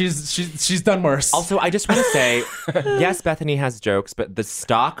 She's done worse. Also, I just want to say, yes, Bethany has jokes, but the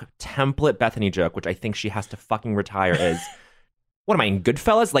stock template Bethany joke, which I think she has to fucking retire, is, what am I in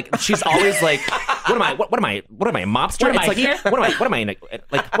Goodfellas? Like, she's always like, what am I, a mobster? What am it's I like, here? What am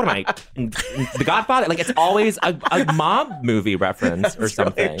I in The Godfather? Like, it's always a mob movie reference or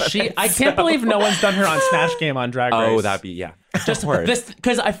something. I can't believe no one's done her on Smash Game on Drag Race. Oh, that'd be, just this,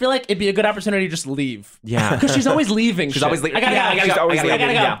 because I feel like it'd be a good opportunity to just leave. Yeah. Because she's always leaving. She's always leaving. I gotta go. I gotta go.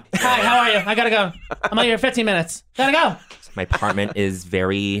 Yeah. Hi, how are you? I gotta go. I'm out here 15 minutes. Gotta go. My apartment is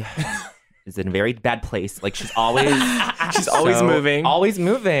in a very bad place. Like, she's always moving. Always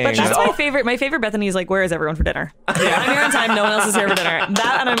moving. But that's my favorite. My favorite Bethany is like, where is everyone for dinner? I'm here on time. No one else is here for dinner.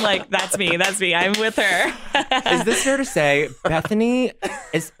 That, and I'm like, that's me. I'm with her. Is this fair to say Bethany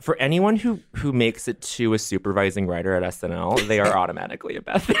is, for anyone who makes it to a supervising writer at SNL, they are automatically a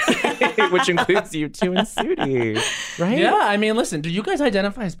Bethany, which includes you two and Sudi, right? Yeah, I mean, listen, do you guys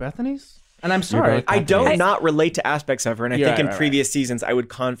identify as Bethany's? And I'm sorry. I don't not relate to aspects of her, and I think in right. previous seasons I would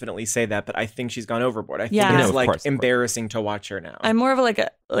confidently say that, but I think she's gone overboard. I think it's like embarrassing to watch her now. I'm more of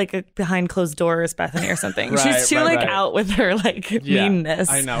a behind closed doors Bethany or something. Right, she's too out with her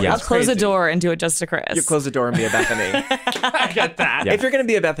meanness. I know. I'll close the door and do it just to Chris. You close the door and be a Bethany. I get that. If you're gonna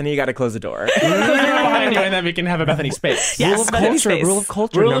be a Bethany, you got to close the door. Behind you, and then we can have a Bethany space. Yes, Rule of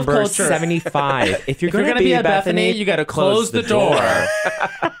culture. Rule of number culture. 75. If you're gonna be a Bethany, you got to close the door.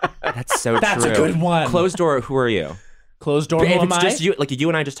 That's so true. That's a good one. Closed door. Who are you? Closed door. If Who am it's I? just you, like you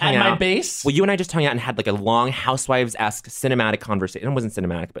and I just hung At out. my base? Well, you and I just hung out and had like a long Housewives-esque cinematic conversation. It wasn't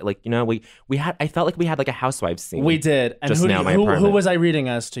cinematic, but like, you know, we had. I felt like we had like a Housewives scene. We did. And just now, my who apartment. was I reading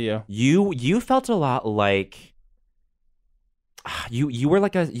as to you? You felt a lot like you were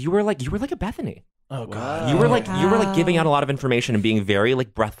like a Bethany. Oh God. You were like giving out a lot of information and being very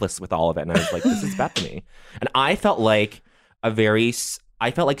like breathless with all of it. And I was like, this is Bethany. And I felt like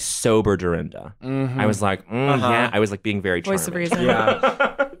sober Dorinda. Mm-hmm. I was like, yeah. I was like being very charming. Voice of reason.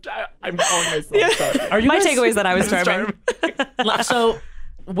 Yeah. I'm calling myself. Are you My guys- takeaway is that I was charming. So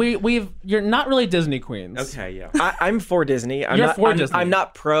you're not really Disney queens. Okay, yeah. I'm for Disney. Disney. I'm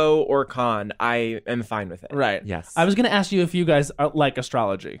not pro or con. I am fine with it. Right. Yes. I was going to ask you if you guys like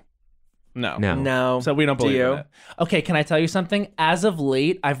astrology. No. No. So we don't believe in it. Okay, can I tell you something? As of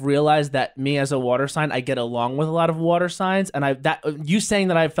late, I've realized that me as a water sign, I get along with a lot of water signs, and you saying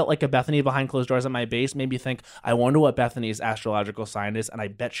that I felt like a Bethany behind closed doors at my base made me think, I wonder what Bethany's astrological sign is, and I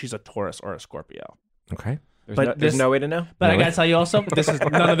bet she's a Taurus or a Scorpio. Okay. There's no way to know. But I gotta tell you also,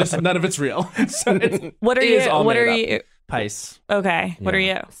 none of it's real. So What are you? What are you? Pisces. Okay. What are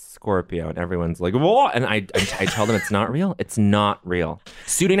you? Scorpio, and everyone's like, "What?" And I tell them it's not real. It's not real.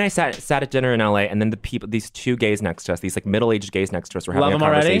 Sudi and I sat at dinner in LA, and then these two gays next to us, these like middle-aged gays next to us, were having a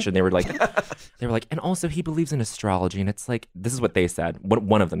conversation. They were like, and also he believes in astrology, and it's like, this is what they said. What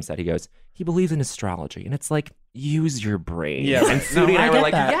one of them said, he goes, he believes in astrology, and it's like, use your brain. Yeah. And Sudi and I were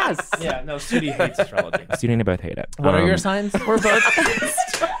like, that. yes. Yeah. No, Sudi hates astrology. Sudi and I both hate it. What are your signs? We're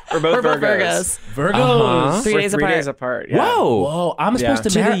both Virgos. Virgos. 3 days We're 3 apart. days apart. Yeah. Whoa. I'm supposed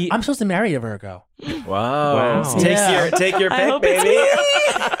to marry. I'm supposed to marry a Virgo. Wow. Wow. Take your I pick, hope it's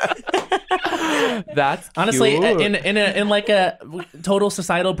baby. That's Honestly, cute. in like a total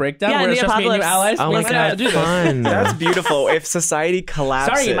societal breakdown Yeah, where in it's the just me and you apocalypse. allies. Oh my we're gonna God, do this. fun. That's beautiful. If society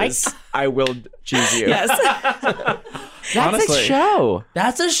collapses, Sorry, Mike. I will choose you. Yes. That's Honestly. a show.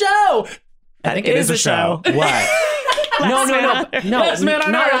 That's a show. I think it is a show. What? No. Last Man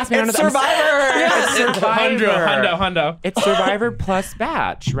on not Earth. Last Man on It's Earth. Survivor. It's Survivor. Hundo. It's Survivor plus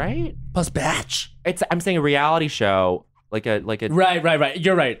Batch, right? Plus Batch. I'm saying a reality show, like a Right.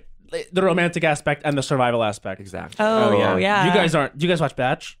 You're right. The romantic aspect and the survival aspect. exactly. Oh, yeah. You guys watch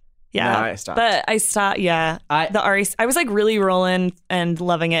Batch? Yeah. No, I stopped. But I stopped. Yeah. The Ari. I was like really rolling and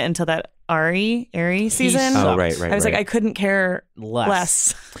loving it until that Ari season. sucked. Oh, right. I was like, I couldn't care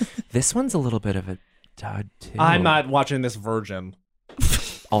less. This one's a little bit of a dud too. I'm not watching this virgin.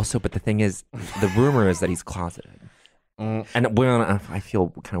 Also, but the thing is, the rumor is that he's closeted. And I feel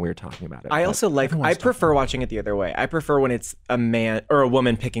kind of weird talking about it. I but- also I prefer watching it the other way. I prefer when it's a man or a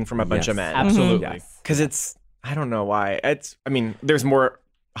woman picking from a bunch of men. Absolutely. Yes. Because I don't know why. There's more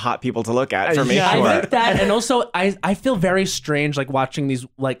hot people to look at for me. Yeah, Sure. I think that, and also I feel very strange like watching these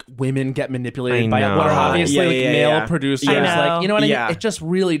like women get manipulated by what are obviously male producers. Like, you know what I mean? It just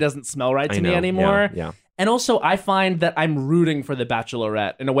really doesn't smell right to me anymore. Yeah. And also, I find that I'm rooting for the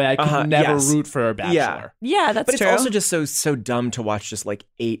Bachelorette in a way I could never root for a Bachelor. Yeah, that's but true. It's also just so dumb to watch just like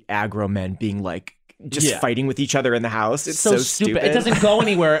 8 aggro men being like just fighting with each other in the house. It's so stupid. It doesn't go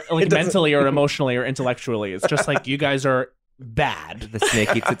anywhere like mentally or emotionally or intellectually. It's just like you guys are bad. The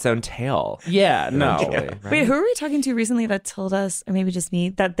snake eats its own tail. Yeah, no. Right? Wait, who were we talking to recently that told us, or maybe just me,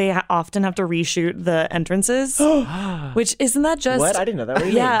 that they often have to reshoot the entrances? Which isn't that just what? I didn't know that. What do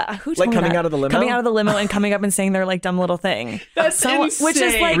you mean? Who told like me coming that? out of the limo? Coming out of the limo and coming up and saying their like dumb little thing. That's insane. Which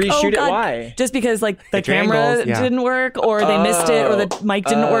is like, reshoot oh God, it. Why? just because like the Picture camera angles, yeah. didn't work, or they missed it, or the mic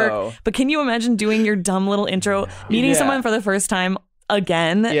didn't work. But can you imagine doing your dumb little intro, meeting someone for the first time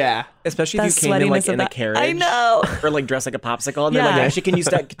again? Yeah. Especially if you came in like in a carriage. I know. Or like dressed like a popsicle. And they're like, actually, can you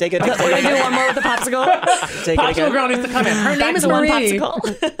take it? We're gonna do one more with the popsicle. Popsicle Girl needs to come in. Her name is one Marie.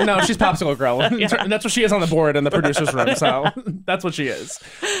 popsicle. No, she's Popsicle Girl. That's what she is on the board in the producer's room. So that's what she is.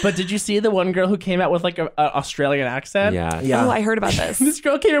 But did you see the one girl who came out with like an Australian accent? Yeah. Oh, I heard about this. This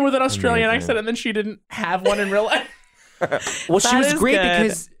girl came in with an Australian accent and then she didn't have one in real life. Well, she was great good.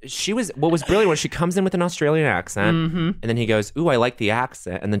 because what was brilliant was she comes in with an Australian accent and then he goes, "Ooh, I like the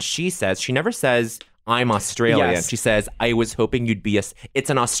accent." And then she never says, "I'm Australian." Yes. She says, "I was hoping you'd be it's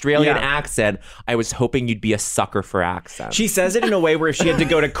an Australian accent. I was hoping you'd be a sucker for accents." She says it in a way where if she had to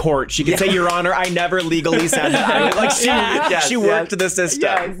go to court, she could say, "Your Honor, I never legally said that." Like she worked the system.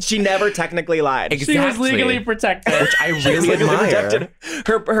 Yes. She never technically lied. Exactly. She was legally protected. Which I really admire.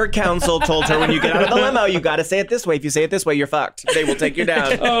 Her counsel told her, when you get out of the limo, you got to say it this way. If you say it this way, you're fucked. They will take you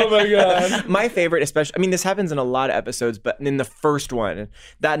down. Oh my God. My favorite, especially, I mean, this happens in a lot of episodes, but in the first one,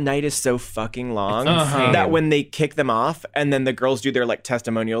 that night is so fucking long that when they kick them off and then the girls do their like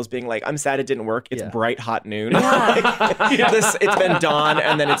testimonials being like, "I'm sad it didn't work. It's bright, hot noon." It's been dawn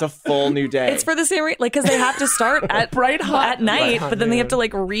and then it's a full new day. It's for the same reason, like, because they have to start at bright, hot at night, hot but then they have noon. to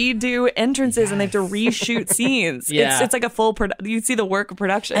like redo entrances and they have to reshoot scenes. Yeah. It's like a full you see the work of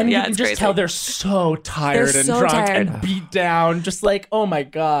production. And you yeah, can it's just crazy. tell they're so tired They're and so drunk tired. and beat down. Just like, oh my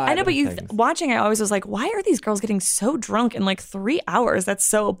God. I know, but watching, I always was like, why are these girls getting so drunk in like 3 hours? That's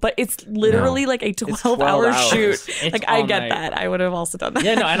so, but it's literally like a 12-hour hours. shoot. It's Like, I all get night. that. I would have also done that.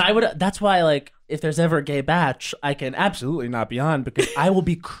 Yeah, no, and I would. That's why, like, if there's ever a gay batch, I can absolutely not be on because I will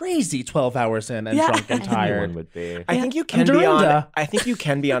be crazy 12 hours in and drunk and Anyone tired. would be. I think you can be on. I think you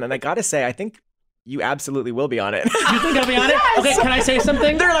can be on, and I gotta say, I think you absolutely will be on it. You think I'll be on it? Okay, can I say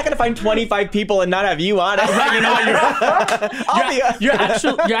something? They're not gonna find 25 people and not have you on it. You know what? You're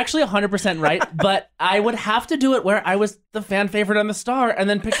You're actually 100% right, but I would have to do it where I was the fan favorite on The Star and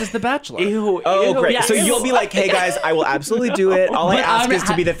then picked as The Bachelor. Oh, great. Yes. So you'll be like, "Hey guys, I will absolutely do it. All I But ask I'm- is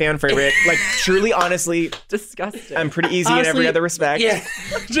to be the fan favorite." Like, truly, honestly, Disgusting. I'm pretty easy in every Honestly, other respect. Yeah,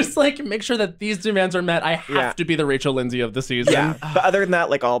 just like make sure that these demands are met. I have to be the Rachel Lindsay of the season. Yeah. But other than that,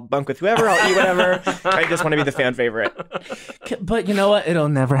 like, I'll bunk with whoever, I'll eat whatever. I just want to be the fan favorite. But you know what? It'll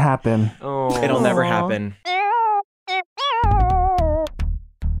never happen. It'll never happen.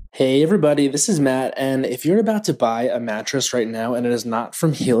 Hey everybody, this is Matt, and if you're about to buy a mattress right now and it is not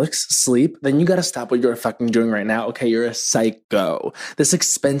from Helix Sleep, then you gotta stop what you're fucking doing right now. Okay, you're a psycho. This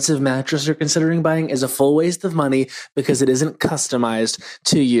expensive mattress you're considering buying is a full waste of money because it isn't customized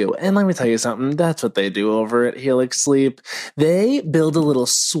to you. And let me tell you something, that's what they do over at Helix Sleep. They build a little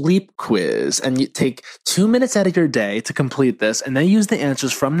sleep quiz, and you take 2 minutes out of your day to complete this, and they use the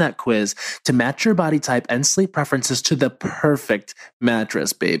answers from that quiz to match your body type and sleep preferences to the perfect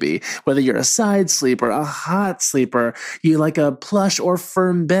mattress, baby. Whether you're a side sleeper, a hot sleeper, you like a plush or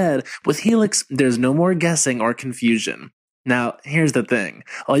firm bed, with Helix, there's no more guessing or confusion. Now, here's the thing.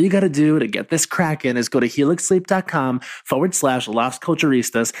 All you got to do to get this crackin' is go to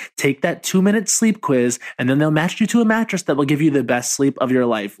helixsleep.com/LosCulturistas, take that 2-minute sleep quiz, and then they'll match you to a mattress that will give you the best sleep of your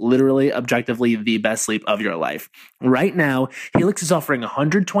life. Literally, objectively, the best sleep of your life. Right now, Helix is offering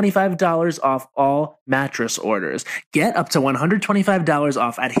 $125 off all mattress orders. Get up to $125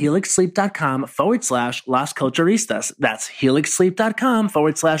 off at helixsleep.com/LosCulturistas. That's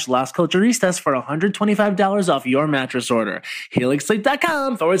helixsleep.com/LosCulturistas for $125 off your mattress order.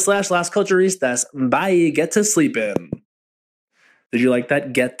 helixsleep.com/LosCulturistas. Bye. Get to sleepin'. Did you like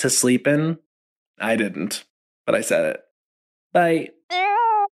that? Get to sleepin'? I didn't, but I said it. Bye.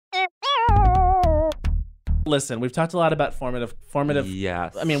 Listen, we've talked a lot about formative.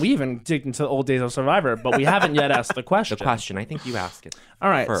 Yes. I mean, we even digged into the old days of Survivor, but we haven't yet asked the question. The question. I think you ask it. All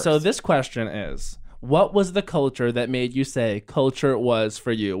right. first. So this question is: What was the culture that made you say culture was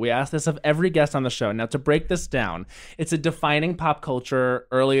for you? We ask this of every guest on the show. Now, to break this down, it's a defining pop culture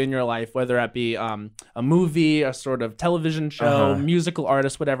early in your life, whether that be a movie, a sort of television show, musical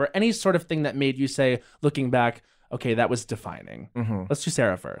artist, whatever, any sort of thing that made you say, looking back, okay, that was defining. Let's do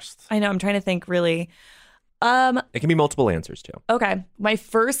Sarah first. I know. I'm trying to think really. It can be multiple answers too. Okay. My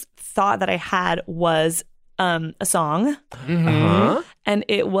first thought that I had was a song. And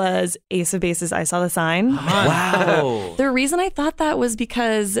it was Ace of Base's I Saw the Sign. Wow. The reason I thought that was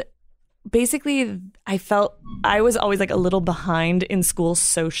because basically I felt I was always like a little behind in school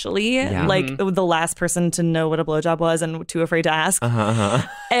socially, like the last person to know what a blowjob was and too afraid to ask.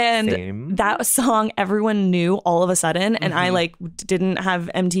 And Same. that song everyone knew all of a sudden, and I like didn't have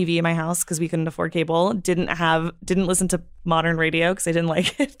MTV in my house because we couldn't afford cable. Didn't listen to modern radio because I didn't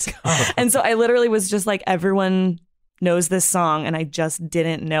like it. And so I literally was just like, everyone knows this song and I just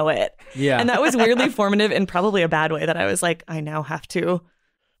didn't know it. Yeah. And that was weirdly formative in probably a bad way, that I was like, I now have to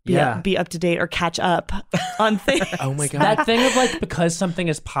be up to date or catch up on things. Oh my God. That thing of like, because something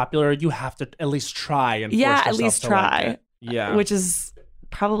is popular, you have to at least try and force at yourself least to try. like it. Yeah. Which is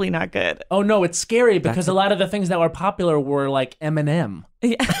probably not good. Oh no, it's scary because a lot of the things that were popular were like Eminem.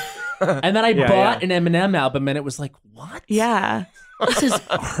 Yeah. And then I bought an Eminem album and it was like, what? Yeah. This is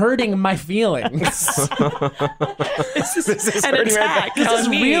hurting my feelings. This is an hurting attack This is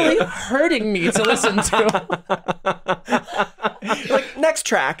on me. really hurting me to listen to. Like, next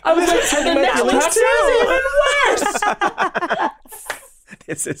track. I was like, and the next track is even worse.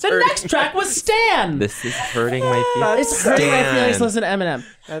 This is The hurting. next track was Stan. This is hurting my feelings. It's hurting my feelings to listen to Eminem.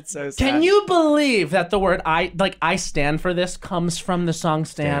 That's so sad. Can you believe that the word I stand for this comes from the song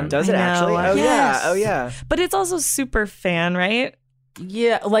Stan? Does it I know. actually? Oh Yes. yeah. Oh yeah. But it's also super fan, right?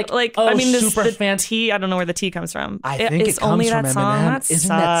 Yeah, like I mean, super the fan. T. I don't know where the T comes from. I think it's it comes only from that song. Eminem. That Isn't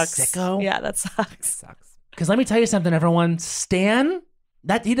that sucks. sicko? Yeah, that sucks. Because let me tell you something, everyone. Stan,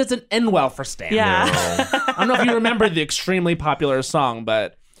 that he doesn't end well for Stan. Yeah. I don't know if you remember the extremely popular song,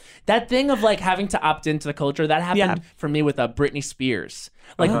 but that thing of like having to opt into the culture, that happened for me with Britney Spears.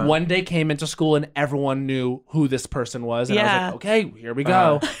 Like one day came into school and everyone knew who this person was. And I was like, okay, here we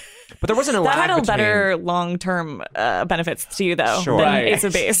go. But there wasn't a That lag had a between... better long-term benefits to you, though, Sure. than Right. Ace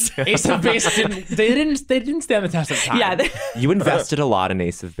of Base. Ace of Base didn't stand the test of time. Yeah. You invested a lot in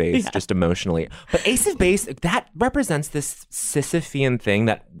Ace of Base, just emotionally. But Ace of Base, that represents this Sisyphean thing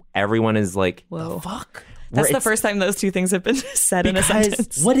that everyone is like, Whoa. the fuck? That's Where the it's- first time those two things have been said in a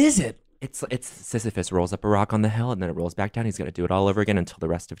sentence. What is it? It's Sisyphus rolls up a rock on the hill and then it rolls back down. He's going to do it all over again until the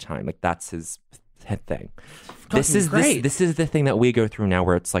rest of time. Like, that's his thing. This is the thing that we go through now,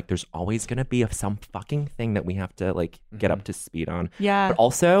 where it's like there's always going to be some fucking thing that we have to like get up to speed on. Yeah. But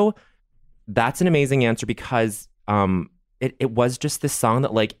also, that's an amazing answer because it was just this song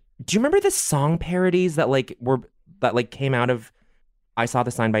that like, do you remember the song parodies that came out of I Saw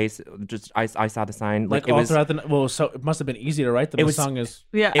the Sign by I Saw the Sign, Like it all was throughout the so it must have been easy to write them. The song is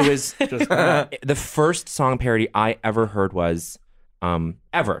Yeah. it was just the first song parody I ever heard was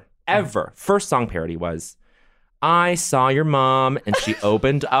first song parody was I saw your mom and she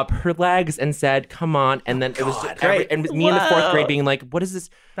opened up her legs and said, "Come on," and then it was and me in the fourth grade being like, "What is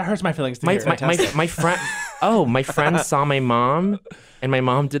this?" that hurts my feelings to My hear. my friend, my friend saw my mom, and my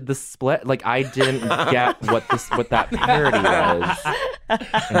mom did the split. Like, I didn't get what that parody was.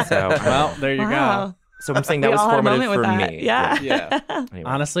 And so, Well, there you Wow. go. so I'm saying that We was all had a formative moment for with that. me. Yeah. Yeah. Anyway.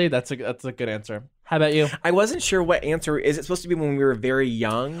 Honestly, that's a good answer. How about you? I wasn't sure what answer. Is it supposed to be when we were very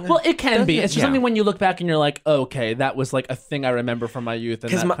young? Well, it can be. It's just Yeah. something when you look back and you're like, okay, that was like a thing I remember from my youth, and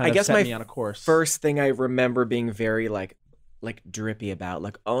because that kind I of guess set my me on a course. first thing I remember being very like drippy about,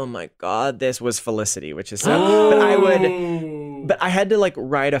 like, oh my god, this was Felicity, which is so. But I had to like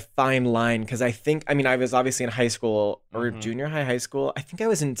write a fine line because I was obviously in high school or junior high school. I think I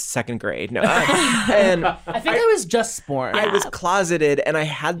was in second grade. No, and I think I was just born. I was closeted, and I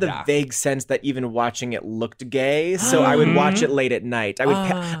had the vague sense that even watching it looked gay. So I would watch it late at night.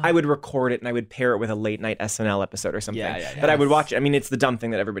 I would record it and I would pair it with a late night SNL episode or something. But I would watch it. I mean, it's the dumb thing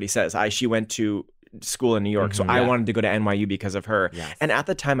that everybody says. She went to school in New York, so I wanted to go to NYU because of her. Yes. And at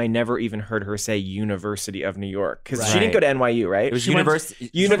the time, I never even heard her say University of New York because she didn't go to NYU, right? It was She went to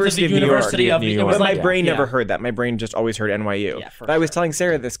University of New York. University of New York. But my like- brain yeah. never heard that. My brain just always heard NYU. Yeah, for but I was telling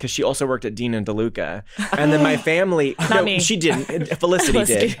Sarah this because she also worked at Dean and DeLuca. And then my family... Not me. She didn't. Felicity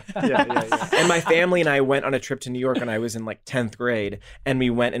did. And my family and I went on a trip to New York when I was in like 10th grade. And we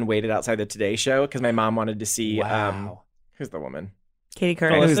went and waited outside the Today Show because my mom wanted to see... Wow. who's the woman? Katie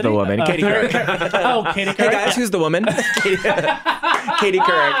Couric. Who's the woman? Katie Couric. Oh, Katie Couric. Hey guys, who's the woman? Katie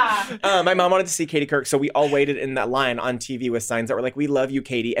Couric. My mom wanted to see Katie Couric, so we all waited in that line on TV with signs that were like, "We love you,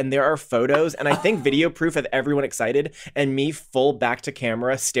 Katie." And there are photos, and I think video proof of everyone excited, and me full back to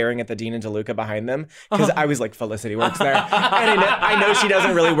camera staring at the Dean and DeLuca behind them because I was like, Felicity works there, and I know she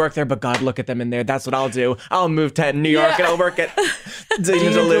doesn't really work there, but God, look at them in there. That's what I'll do. I'll move to New York and I'll work at Dean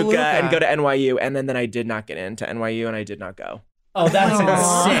and DeLuca and go to NYU. And then I did not get into NYU, and I did not go. Oh, that's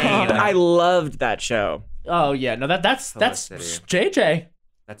insane. I loved that show. Oh yeah, no, that's JJ. That's That's JJ. JJ.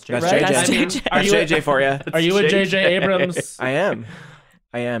 That's JJ. Are you JJ for you? Are you a JJ Abrams? I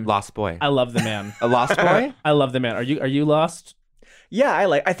am. Lost Boy. I love the man. A Lost Boy? I love the man. Are you lost? Yeah,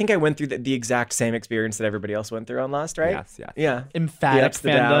 I think I went through the exact same experience that everybody else went through on Lost, right? Yes. Yeah. Emphatic ups, the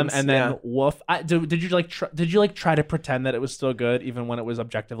fandom, downs, and then yeah. woof. Did you try to pretend that it was still good even when it was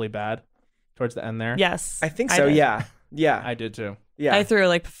objectively bad towards the end there? Yes. I think so. did. Yeah. Yeah. I did too. Yeah. I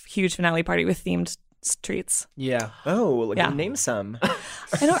threw a huge finale party with themed treats. Yeah. Oh, Yeah. name some.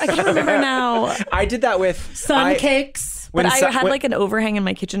 I can't remember now. I did that with Sun cakes. But I had an overhang in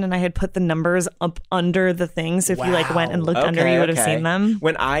my kitchen, and I had put the numbers up under the thing. So if you went and looked under, you would have seen them.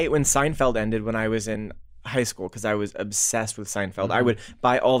 When Seinfeld ended, when I was in high school, because I was obsessed with Seinfeld, I would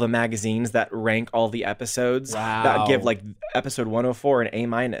buy all the magazines that rank all the episodes that give like episode 104 an A-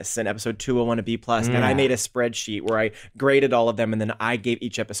 and episode 201 a B+. And I made a spreadsheet where I graded all of them, and then I gave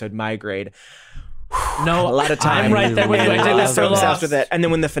each episode my grade. No, a lot of time. I'm right there with you. I did was that so for obsessed Lost. with it. And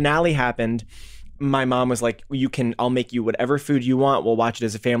then when the finale happened, my mom was like, I'll make you whatever food you want. We'll watch it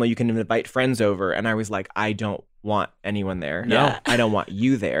as a family. You can invite friends over. And I was like, I don't want anyone there. No. I don't want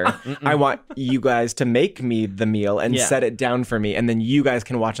you there. I want you guys to make me the meal and set it down for me. And then you guys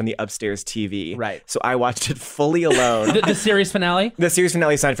can watch on the upstairs TV. Right. So I watched it fully alone. The series finale? The series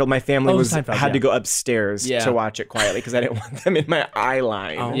finale of Seinfeld, my family Seinfeld, had to go upstairs Yeah. to watch it quietly because I didn't want them in my eye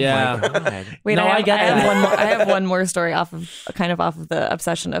line. Oh Yeah. my God. Wait, No, I get I have that. one more. I have one more story off of the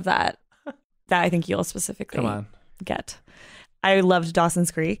obsession of that I think you'll specifically Come on. get. I loved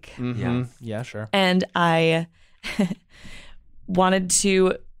Dawson's Creek, Mm-hmm. Yeah, sure. and I wanted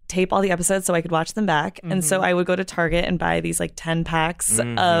to tape all the episodes so I could watch them back. And so I would go to Target and buy these 10 packs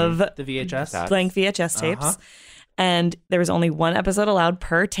of The VHS. blank VHS tapes. And there was only one episode allowed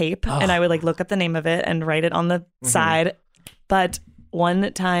per tape. And I would look up the name of it and write it on the side. But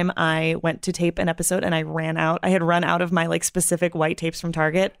one time I went to tape an episode and I ran out. I had run out of my specific white tapes from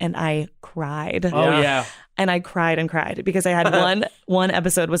Target, and I cried. Oh yeah. And I cried and cried because I had one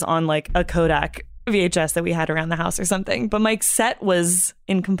episode was on a Kodak VHS that we had around the house or something, but my set was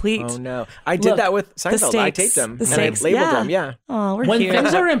incomplete. Oh no! I did that with Seinfeld. I taped them and I labeled them. Yeah. Oh, we're When here.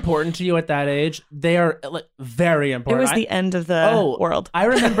 things are important to you at that age, they are very It important. was the end of the world. I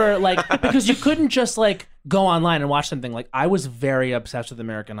remember because you couldn't just go online and watch something. I was very obsessed with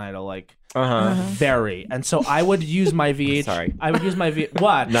American Idol, very, and so I would use my VH. Sorry. I would use my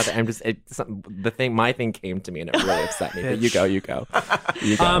what? Nothing. I'm just my thing came to me and it really upset me. But you go. You go.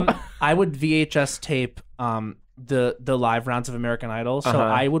 I would VHS tape the live rounds of American Idol. So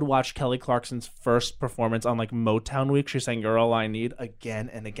I would watch Kelly Clarkson's first performance on Motown Week. She sang "You're All I Need" again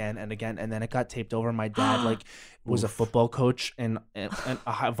and again and again, and then it got taped over. My dad was a football coach and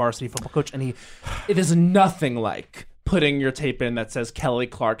a varsity football coach, and it is nothing like putting your tape in that says Kelly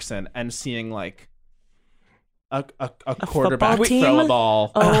Clarkson and seeing a quarterback football team? throw a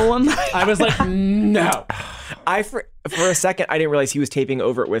ball. Oh my! I was like, no. For a second I didn't realize he was taping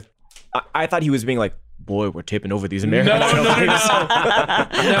over it with. I thought he was being like, boy, we're taping over these American Idol tapes.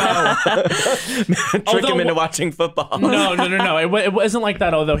 Trick him into watching football. No. It wasn't like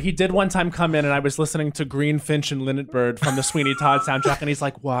that, although he did one time come in and I was listening to Green Finch and Linnet Bird from the Sweeney Todd soundtrack, and he's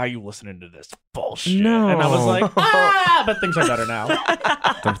like, why are you listening to this bullshit? No. And I was like, but things are better now.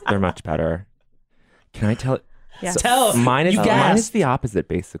 They're much better. Can I tell? Yeah. Tell. Mine is You mine is gasped. the opposite,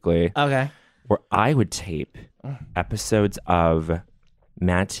 basically. Okay. Where I would tape episodes of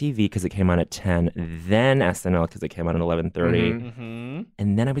Mad TV because it came on at 10, then SNL because it came on at 11:30,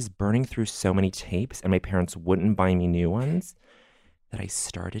 and then I was burning through so many tapes, and my parents wouldn't buy me new ones that I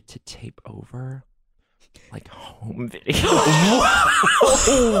started to tape over home videos.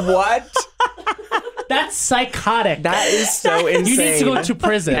 What? That's psychotic. That is so insane. You need to go to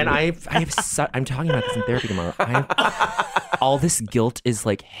prison. And I'm talking about this in therapy tomorrow. All this guilt is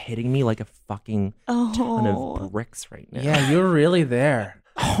hitting me like a fucking ton of bricks right now. yeah, you're really there.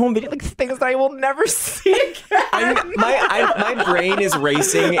 Home video, things that I will never see again. My brain is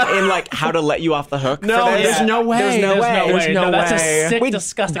racing in how to let you off the hook. No, for this. there's no way. There's no way. There's no That's way. a sick, Wait,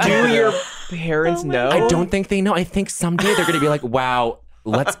 disgusting. Do your parents know? I don't think they know. I think someday they're going to be like, wow,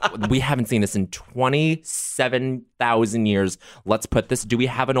 we haven't seen this in 27,000 years. Let's put this. Do we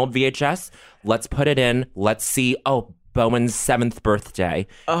have an old VHS? Let's put it in. Let's see. Oh, Bowen's 7th birthday.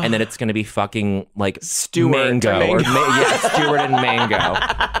 And then it's going to be fucking like Stewart Mango. Stewart and Mango.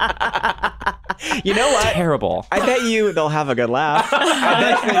 You know what? Terrible. I bet you they'll have a good laugh.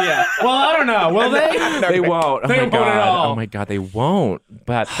 Yeah. Well, I don't know. Will they? They won't. They won't at all. Oh my god, they won't.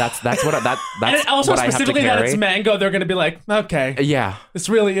 But that's what And that's also what I have to specifically that carry. it's Mango, they're going to be like, okay, Yeah, this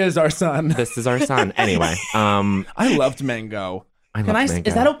really is our son. this is our son. Anyway, I loved Mango. I Can love I? Mango.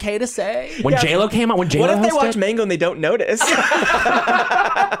 Is that okay to say? When J-Lo came out, when J-Lo What if they hosted? watch Mango and they don't notice?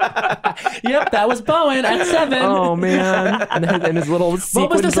 Yep, that was Bowen at 7. Oh man, and his little What was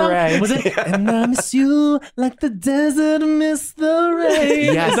sequin the song? beret. Was it? And I miss you like the desert miss the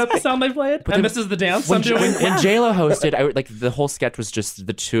rain. Yes. Is that the sound they played? And this is the dance I'm doing. When J-Lo hosted, the whole sketch was just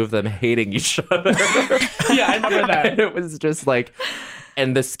the two of them hating each other. Yeah, I remember that. And it was just like,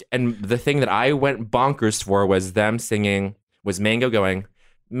 and the thing that I went bonkers for was them singing, was Mango going,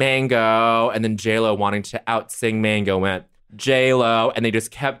 Mango, and then J-Lo wanting to out-sing Mango went, J-Lo, and they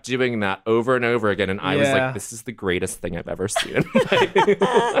just kept doing that over and over again, and I was Yeah. like, this is the greatest thing I've ever seen in my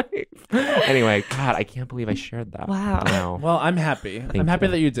life. Anyway, God, I can't believe I shared that. Wow. Well, I'm happy. I'm happy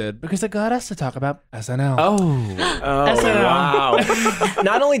that you did because it got us to talk about SNL. Oh, SNL. Wow.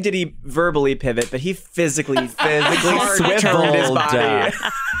 Not only did he verbally pivot, but he physically turned his swiveled. body.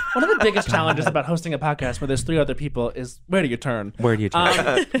 One of the biggest challenges about hosting a podcast where there's 3 other people is where do you turn? Where do you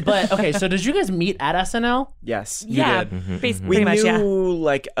turn? But okay, so did you guys meet at SNL? Yes. Yeah. did. Pretty We much, knew yeah.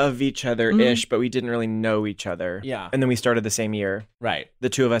 like of each other-ish, but we didn't really know each other. Yeah. And then we started the same year. Right. The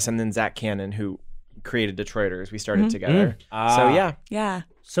two of us and then Zach Cannon, who created Detroiters. We started together. So yeah. Yeah.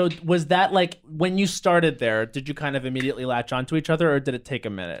 So was that like when you started there, did you kind of immediately latch onto each other or did it take a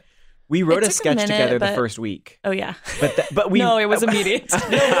minute? We wrote It a took a sketch minute, together the but- first week. Oh, yeah. But we No, it was immediate.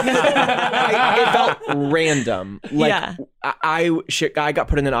 it felt random. Like Yeah. I got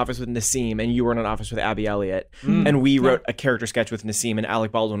put in an office with Nassim, and you were in an office with Abby Elliott, and we wrote a character sketch with Nassim, and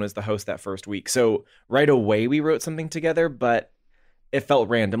Alec Baldwin was the host that first week. So right away we wrote something together, but it felt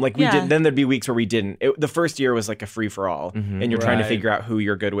random. Like we Yeah. did. Then there'd be weeks where we didn't. The first year was like a free for all, and you're trying to Right. figure out who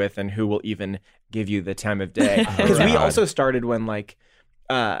you're good with and who will even give you the time of day. Because we God. also started when like.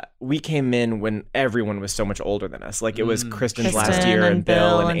 We came in when everyone was so much older than us. Like it was Kristen's last Kristen year, and and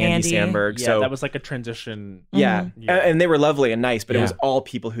Bill Bill and and Andy Andy. Samberg. Yeah, so that was like a transition. yeah. Yeah. And they were lovely and nice, but it Yeah. was all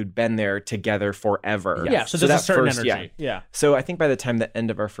people who'd been there together forever. Yeah, so there's a that certain first- energy. Yeah. So I think by the time the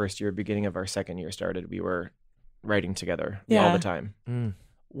end of our first year, beginning of our second year started, we were writing together all Yeah. the time.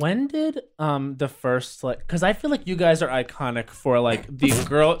 When did the first like because I feel like you guys are iconic for like the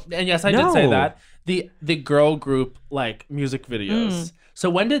girl and yes I did say No. that the girl group like music videos. So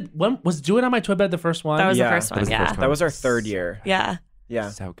when was Do It on My Twin Bed the first one? That was Yeah, the first that one. was the Yeah. first That was our third year. Yeah. Yeah.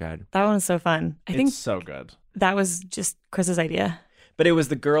 So good. That one was so fun. I It's think so good. that was just Chris's idea. But it was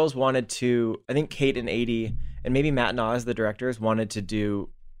the girls wanted to, I think Kate and Adie and maybe Matt and Oz, the directors, wanted to do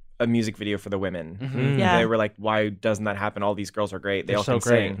a music video for the women. Yeah. They were like, why doesn't that happen? All these girls are great. They They're all so can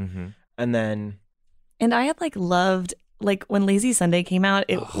great. sing. And then And I had like loved, like when Lazy Sunday came out,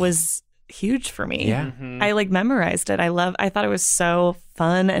 it was huge for me. Yeah. I like memorized it. I thought it was so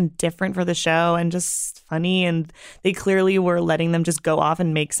fun and different for the show and just funny. And they clearly were letting them just go off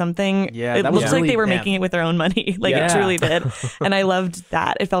and make something. Yeah, it that was looked like really they were them. making it with their own money. Like Yeah. it truly did. And I loved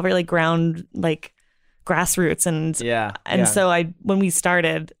that. It felt very like grassroots and Yeah. so when we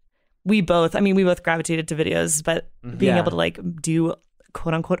started, we both gravitated to videos, but being Yeah. able to like do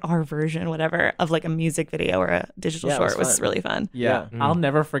quote unquote our version, whatever, of like a music video or a digital Yeah, it short was was fun. really fun. Yeah, I'll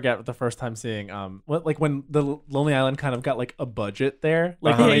never forget the first time seeing when the Lonely Island kind of got like a budget there,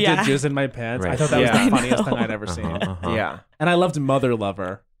 like when they Yeah. did Jizz in My Pants. I Right. thought that was Yeah. the funniest thing I'd ever seen. yeah. And I loved Mother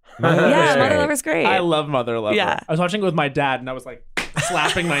Lover. Yeah, Mother Lover's great. I love Mother Lover. Yeah. I was watching it with my dad, and I was like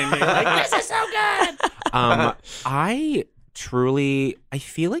slapping my knee, like this is so good. I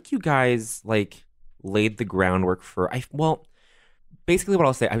feel like you guys like laid the groundwork for basically what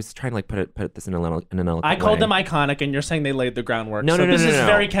I'll say, I was trying to like put this in an eloquent I called way. them iconic, and you're saying they laid the groundwork. No, so no, this is no.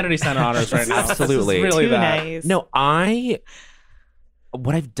 very Kennedy Center honors right now. Absolutely. This is really Too that. nice. No,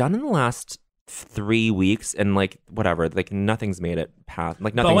 what I've done in the last 3 weeks and like whatever, like nothing's made it past,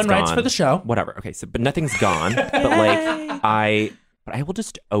 like nothing's Bowen gone. writes for the show. Whatever. Okay, so but nothing's gone. But like I will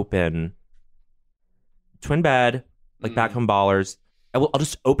just open Twin Bed, like Back Home Ballers. I'll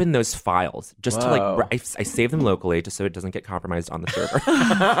just open those files just to Whoa. like I save them locally just so it doesn't get compromised on the server.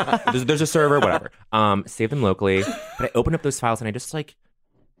 there's a server, whatever. Save them locally, but I open up those files and I just like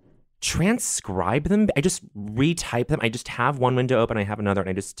transcribe them. I just retype them. I just have one window open, I have another, and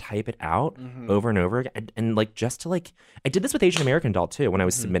I just type it out over and over again. And like just to like, I did this with Asian American Doll too when I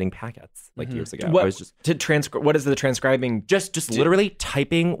was submitting packets like years ago. I was just what is the transcribing? Just literally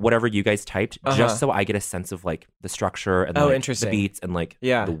typing whatever you guys typed, just so I get a sense of like the structure and like, the beats and like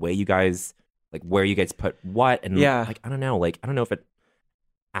the way you guys like where you guys put what and like I don't know if it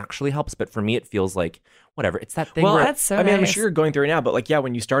actually helps, but for me it feels like whatever. It's that thing where that's so I mean, I'm nice. sure you're going through it now, but like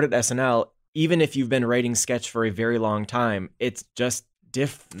when you started SNL, even if you've been writing sketch for a very long time, it's just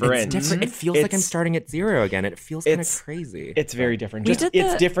different. It's different. It feels like I'm starting at zero again. It feels kind of crazy. It's very different.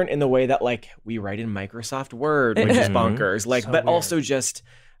 It's different in the way that like we write in Microsoft Word, which is bonkers. Like, but also just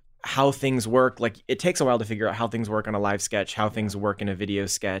how things work. Like, it takes a while to figure out how things work on a live sketch, how things work in a video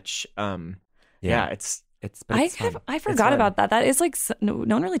sketch. I forgot about that. That is like no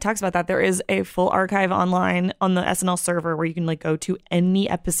one really talks about that. There is a full archive online on the SNL server where you can like go to any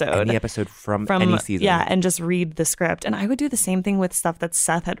episode from any season, and just read the script. And I would do the same thing with stuff that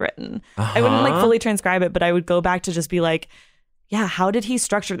Seth had written. I wouldn't like fully transcribe it, but I would go back to just be like, how did he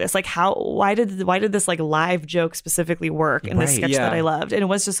structure this? Like why did this like live joke specifically work in this sketch that I loved? And it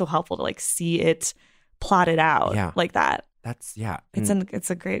was just so helpful to like see it plotted out like that. It's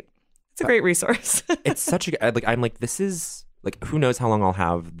a great resource. It's such a like I'm like this is like who knows how long I'll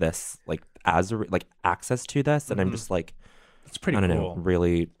have this like as a like access to this, and I'm just like it's pretty I don't cool. know,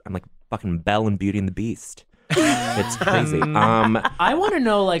 really I'm like fucking Belle and Beauty and the Beast. It's crazy. I want to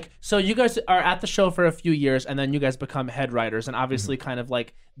know, like, so you guys are at the show for a few years, and then you guys become head writers, and obviously, kind of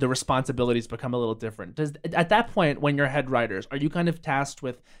like the responsibilities become a little different. At that point, when you're head writers, are you kind of tasked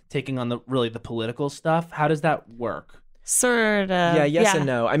with taking on the political stuff? How does that work? Sort of. Yeah, yes and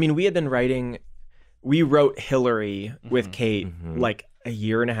no. I mean, we wrote Hillary with Kate like a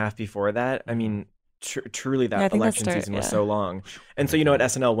year and a half before that. I mean, truly that election season was so long. And so, at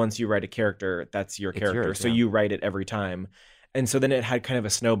SNL, once you write a character, that's your character. Yours, so you write it every time. And so then it had kind of a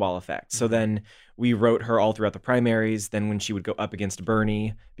snowball effect. So then we wrote her all throughout the primaries. Then when she would go up against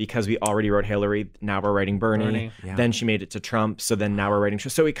Bernie, because we already wrote Hillary, now we're writing Bernie. Yeah. Then she made it to Trump. So then now we're writing.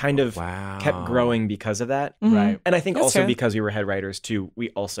 So it kind of kept growing because of that. Right. And I think also because we were head writers too, we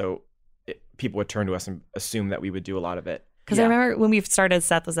also, people would turn to us and assume that we would do a lot of it. Because I remember when we started,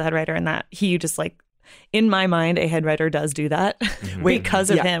 Seth was the head writer, and that he just like, in my mind, a head writer does do that because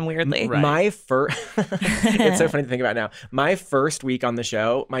of him, weirdly. Right. My first, it's so funny to think about now. My first week on the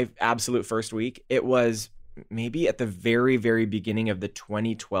show, my absolute first week, it was maybe at the very, very beginning of the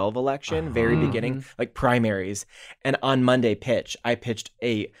 2012 election, very beginning, like primaries. And on Monday pitch, I pitched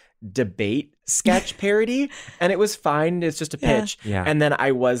a debate sketch parody, and it was fine. It's just a pitch. Yeah. And then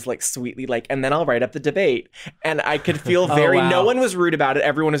I was like sweetly like, and then I'll write up the debate. And I could feel no one was rude about it.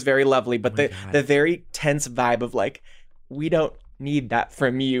 Everyone was very lovely, but the very tense vibe of like, we don't need that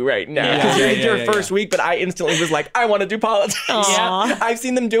from you right now. You did your first week, but I instantly was like, I want to do politics. I've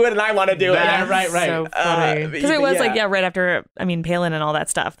seen them do it, and I want to do it. Right. So funny. Because it was like, right after, Palin and all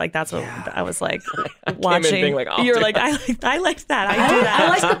that stuff. Like, that's what I was like watching. Being like, you're like, I liked that. I do that. I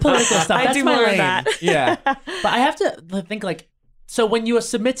like the political stuff. I That's do my more of lane. that. Yeah. But I have to think like, so when you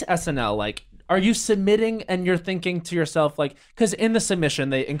submit to SNL, like, are you submitting and you're thinking to yourself, like, because in the submission,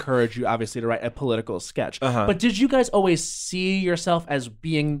 they encourage you, obviously, to write a political sketch. But did you guys always see yourself as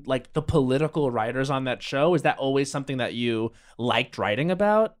being, like, the political writers on that show? Is that always something that you liked writing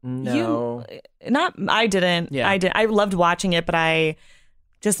about? No. I didn't. Yeah. I did. I loved watching it, but I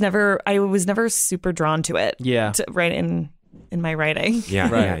was never super drawn to it. Yeah. To write in my writing.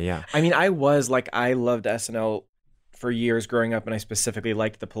 Yeah. I mean, I loved SNL for years growing up, and I specifically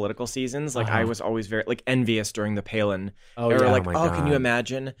liked the political seasons. Like, I was always very like envious during the Palin era. Like, can you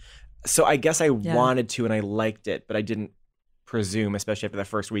imagine? So I guess I wanted to, and I liked it, but I didn't presume, especially after the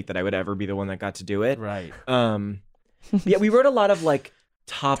first week, that I would ever be the one that got to do it. Right. We wrote a lot of like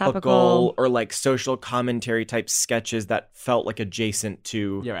topical or like social commentary type sketches that felt like adjacent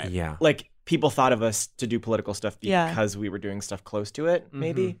to. You're right. Yeah. Like, people thought of us to do political stuff because we were doing stuff close to it.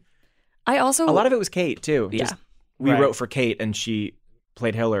 Maybe. I also A lot of it was Kate too. Yeah. We wrote for Kate, and she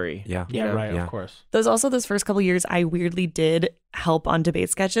played Hillary. Yeah, of course. those first couple years, I weirdly did help on debate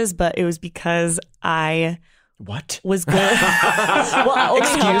sketches, but it was because I was good. Well,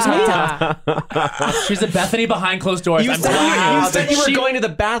 excuse me? She's a Bethany behind closed doors. You said you were going to the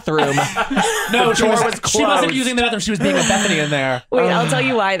bathroom. No, she wasn't using the bathroom. She was being a Bethany in there. Wait, I'll tell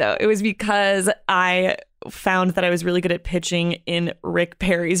you why, though. It was because I found that I was really good at pitching in Rick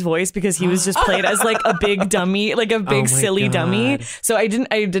Perry's voice because he was just played as like a big dummy, like a big silly dummy. So I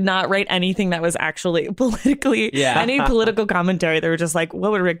did not write anything that was actually politically, any political commentary. They were just like,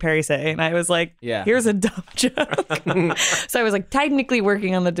 what would Rick Perry say? And I was like, here's a dumb joke. So I was like technically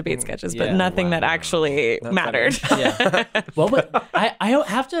working on the debate sketches, but nothing that actually mattered. Well, but I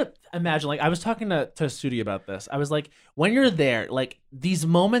have to imagine, like I was talking to Sudi about this. I was like, when you're there, like these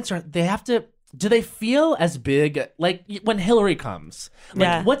moments do they feel as big? Like when Hillary comes,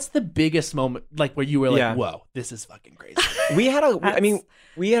 like what's the biggest moment like where you were like, whoa, this is fucking crazy?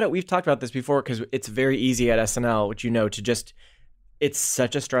 We've talked about this before because it's very easy at SNL, which to just, it's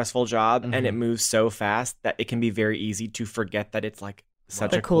such a stressful job and it moves so fast that it can be very easy to forget that it's like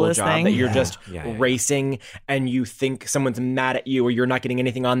such a cool job thing. That you're just racing and you think someone's mad at you or you're not getting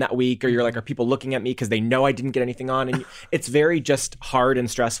anything on that week or you're like, are people looking at me because they know I didn't get anything on? And it's very just hard and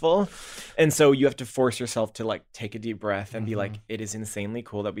stressful. And so you have to force yourself to like take a deep breath and be like, it is insanely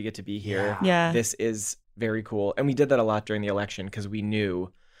cool that we get to be here. This is very cool. And we did that a lot during the election because we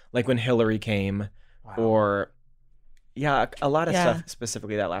knew like when Hillary came or a lot of stuff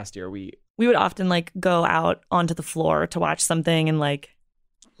specifically that last year we would often like go out onto the floor to watch something and like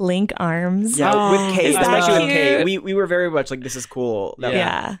link arms. With Kate, especially with Kate, we were very much like, this is cool.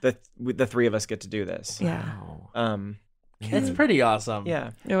 That the three of us get to do this. It's pretty awesome.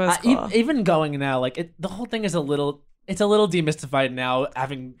 It was cool. Even going now, like the whole thing is a little demystified now,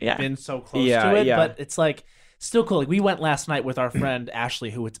 having been so close to it. But it's like still cool. Like we went last night with our friend Ashley,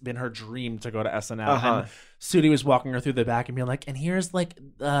 who it's been her dream to go to SNL. And Sudi was walking her through the back and being like, and here's like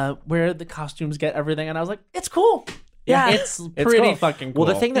where the costumes get everything. And I was like, it's cool. It's pretty cool. Fucking cool.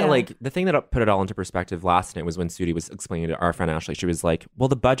 Well, the thing that put it all into perspective last night was when Sudi was explaining to our friend Ashley. She was like, well,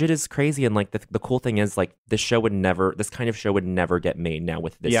 the budget is crazy. And like the cool thing is like this kind of show would never get made now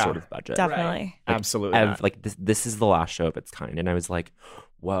with this sort of budget. Definitely. Like, absolutely. Like this is the last show of its kind. And I was like,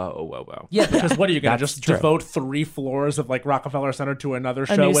 whoa. Yeah, because what are you going to just devote 3 floors of like Rockefeller Center to another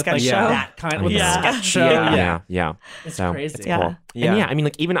show with like that kind of sketch show? Yeah. It's crazy. It's cool. And I mean,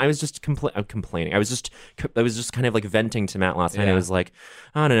 like even I was just complaining. I was just kind of like venting to Matt last night. I was like,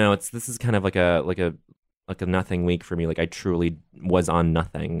 I don't know. This is kind of like a nothing week for me. Like I truly was on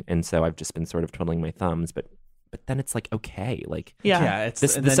nothing, and so I've just been sort of twiddling my thumbs. But then it's like okay, like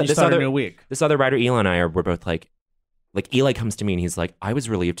it's and then you start a new week. This other writer, Eli and I we're both like Eli comes to me and he's like, I was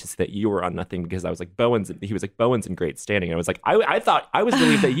relieved to see that you were on nothing because I was like, Bowen's in great standing. And I was like, I thought I was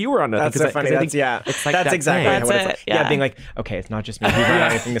relieved that you were on nothing. That's so funny. It's like that's exactly what it's like. Yeah, being like, okay, it's not just me who's not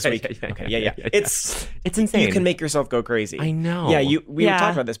on anything this week. It's insane. You can make yourself go crazy. I know. Yeah, we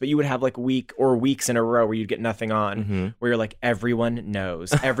talked about this, but you would have like weeks in a row where you'd get nothing on, where you're like, everyone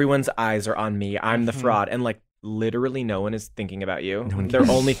knows, everyone's eyes are on me. I'm the fraud, and like. Literally no one is thinking about you. They're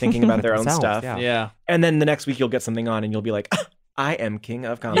only thinking about their own stuff. And then the next week you'll get something on and you'll be like, I am king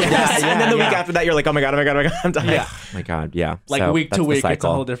of comedy. And then the week after that you're like, oh my god, I'm dying. Oh my god, Like so week to week, it's a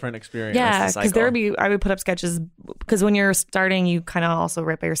whole different experience. Yeah, because I would put up sketches because when you're starting, you kind of also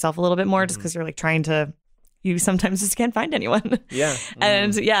write by yourself a little bit more just because you're like trying to. You sometimes just can't find anyone.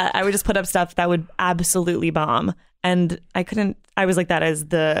 And I would just put up stuff that would absolutely bomb. And I was like, that's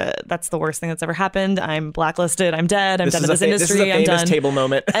the worst thing that's ever happened. I'm blacklisted. I'm dead. I'm done in this industry. This is a famous I'm done. table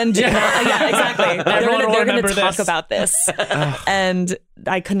moment. And exactly. They're going to talk about this. And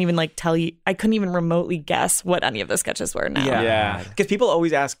I couldn't even like tell you, I couldn't even remotely guess what any of the sketches were now. Yeah. Because people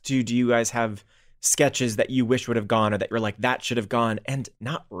always ask, do you guys have sketches that you wish would have gone or that you're like, that should have gone? And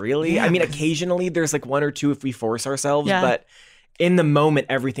not really. I mean, occasionally there's like 1 or 2 if we force ourselves, but in the moment,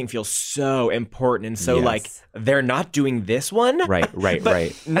 everything feels so important and so like they're not doing this one.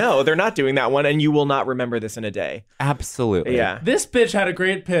 Right. No, they're not doing that one, and you will not remember this in a day. Absolutely. Yeah. This pitch had a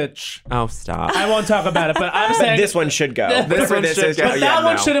great pitch. Oh, stop. I won't talk about it, but I'm saying this one should go. This one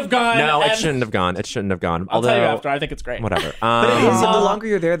should have gone. No, it shouldn't have gone. I'll tell you after. I think it's great. Whatever. But the longer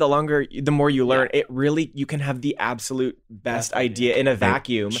you're there, the more you learn. It really, you can have the absolute best idea in a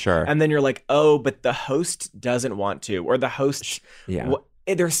vacuum. Sure. And then you're like, oh, but the host doesn't want to, or the host. Yeah.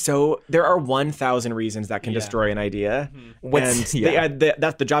 There are 1,000 reasons that can destroy an idea. That's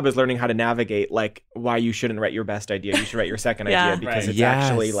the job, is learning how to navigate like why you shouldn't write your best idea. You should write your second idea because it's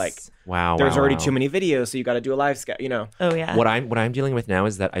actually like there's already too many videos, so you got to do a live sketch. Oh yeah. What I'm dealing with now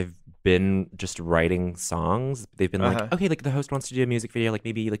is that I've been just writing songs. They've been like, okay, like the host wants to do a music video, like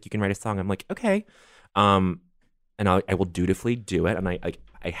maybe like you can write a song. I'm like, okay, and I will dutifully do it, and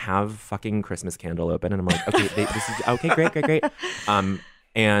I have fucking Christmas Candle open, and I'm like, okay, this is okay, great.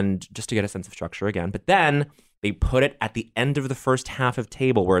 And just to get a sense of structure again. But then they put it at the end of the first half of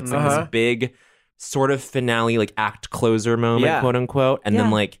Table, where it's like this big sort of finale, like act closer moment, quote unquote. And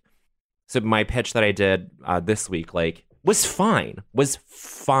then like So my pitch that I did this week, like, was fine.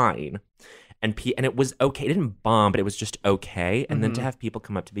 And it was okay. It didn't bomb, but it was just okay. And then to have people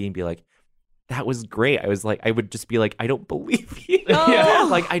come up to me and be like, that was great. I was like, I would just be like, I don't believe you. Oh.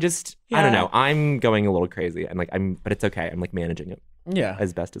 Like, I don't know. I'm going a little crazy, and like, but it's okay. I'm like managing it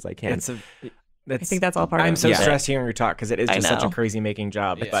as best as I can. I think that's all part of it. I'm so stressed hearing you talk because it is just such a crazy making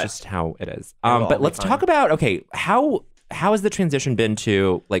job. It's but just how it is. But let's talk about, okay, how has the transition been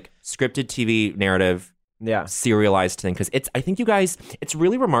to like scripted TV narrative, serialized thing? Because I think you guys, it's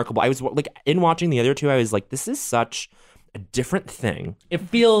really remarkable. I was like, in watching the other two, I was like, this is such a different thing. It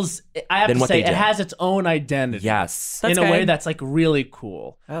feels, I have to say, it has its own identity. Yes. In a way that's like really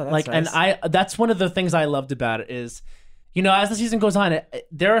cool. Oh, that's like, nice. and that's one of the things I loved about it is, you know, as the season goes on,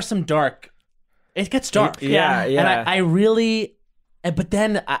 there are some it gets dark. Yeah. And I really, but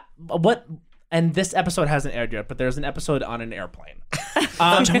then and this episode hasn't aired yet, but there's an episode on an airplane.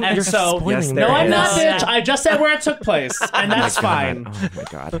 And so, yes, no, I'm not, is. bitch. I just said where it took place, and that's fine. Oh my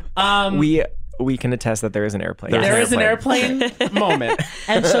God. We can attest that there is an airplane. There is an airplane moment.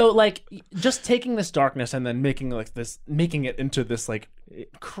 And so like just taking this darkness and then making it into this like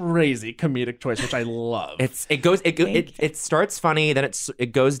crazy comedic choice, which I love. It starts funny, then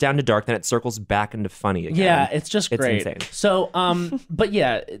it goes down to dark, then it circles back into funny again. Yeah, it's just great. It's insane. So but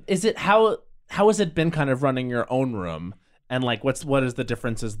yeah, is it how has it been kind of running your own room? And like what is the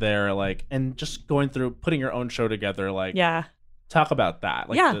differences there, like, and just going through putting your own show together, like talk about that.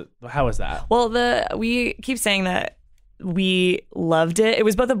 Like how is that? Well, we keep saying that we loved it. It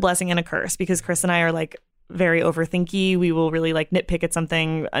was both a blessing and a curse because Chris and I are like very overthinky. We will really like nitpick at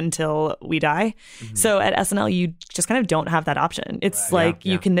something until we die. Mm-hmm. So at SNL, you just kind of don't have that option. It's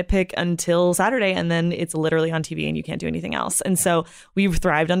you can nitpick until Saturday and then it's literally on TV and you can't do anything else. And so we've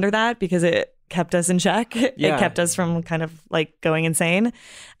thrived under that because it kept us in check. It kept us from kind of like going insane.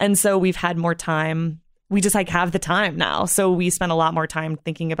 And so we've had more time. We just like have the time now. So we spent a lot more time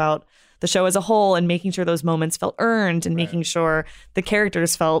thinking about the show as a whole and making sure those moments felt earned and making sure the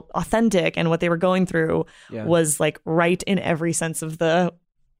characters felt authentic and what they were going through was like right in every sense of the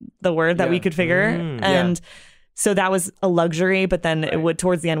word that we could figure. And so that was a luxury, but then it would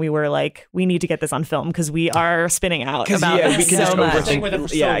towards the end we were like, we need to get this on film because we are spinning out about we can so just much.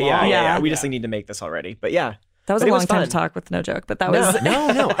 overthink. We just need to make this already. But that was a long time to talk with no joke, but that was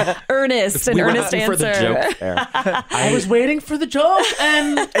earnest, an earnest answer. For the joke there. I was waiting for the joke,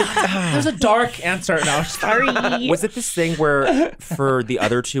 and there's a dark answer. No, sorry. Was it this thing where for the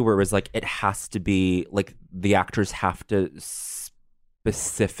other two, where it was like it has to be like the actors have to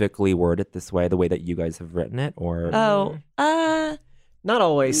specifically word it this way, the way that you guys have written it, or not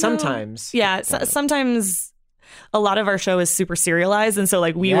always. Sometimes, sometimes. A lot of our show is super serialized, and so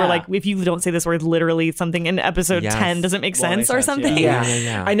like we were like, if you don't say this word literally, something in episode 10 doesn't make sense or something.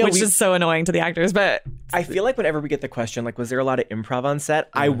 Yeah. I know, which is so annoying to the actors. But I feel like whenever we get the question, like, was there a lot of improv on set?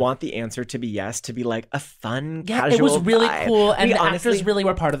 I want the answer to be yes, to be like a fun, casual. It was really vibe. cool, and the actors really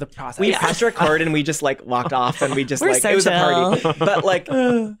were part of the process. We pressed record and we just like walked off, and we just We're like so it was chill. a party, but like.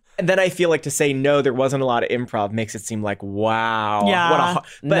 And then I feel like to say no, there wasn't a lot of improv makes it seem like, wow.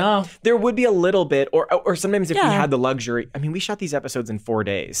 But there would be a little bit, or sometimes if we had the luxury. I mean, we shot these episodes in 4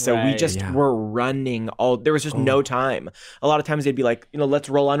 days. So we just were running there was just no time. A lot of times they'd be like, let's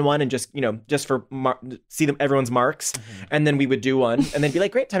roll on one and just, just for see everyone's marks. Mm-hmm. And then we would do one and then be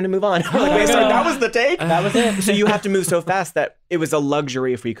like, great, time to move on. We're like, wait, sorry, that was the take? That was it. So you have to move so fast that it was a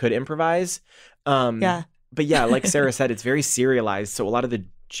luxury if we could improvise. But yeah, like Sarah said, it's very serialized. So a lot of the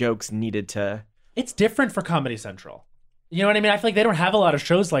jokes needed to. It's different for Comedy Central. You know what I mean? I feel like they don't have a lot of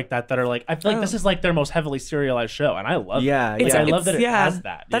shows like that are like. I feel like this is like their most heavily serialized show, and I love it. I love that it has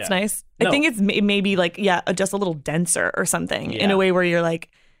that. That's nice. I think it's maybe like just a little denser or something in a way where you're like,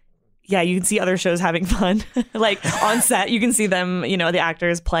 you can see other shows having fun. Like on set, you can see them, the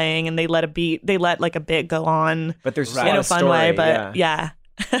actors playing, and they let like a bit go on, but there's in a fun way. But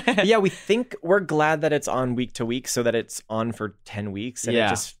we think we're glad that it's on week to week so that it's on for 10 weeks and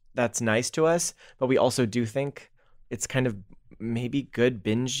that's nice to us, but we also do think it's kind of maybe good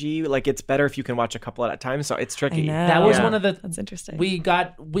bingey, like it's better if you can watch a couple at a time, so it's tricky. That was one of the that's interesting. We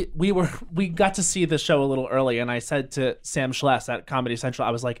got to see the show a little early, and I said to Sam Schless at Comedy Central,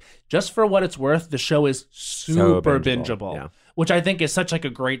 I was like, just for what it's worth, the show is super bingeable. Which I think is such like a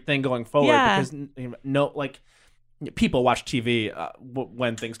great thing going forward because people watch TV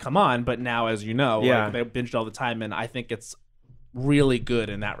when things come on, but now, as you know, like, they binged all the time, and I think it's really good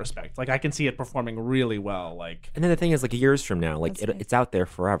in that respect. Like I can see it performing really well. Like, and then the thing is, like years from now, like it's out there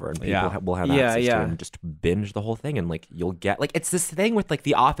forever, and people will have access to it and just binge the whole thing, and like you'll get like it's this thing with like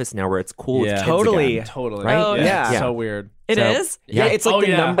The Office now where it's cool. With kids Totally. again, totally, right? Oh, yeah. So weird. It is? Yeah, it's like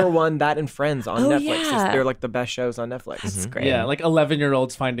the yeah. number one, that and Friends on Netflix. Yeah. They're like the best shows on Netflix. That's great. Yeah, like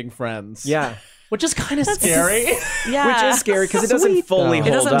 11-year-olds finding friends. Yeah. Which is kind of scary. Yeah. Which is scary because it doesn't fully hold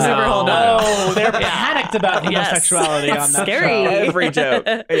It doesn't up. super hold up. Oh, they're panicked about homosexuality on that scary. show. Every joke.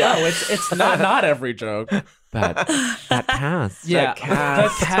 No, it's not every joke. But that cast. Yeah,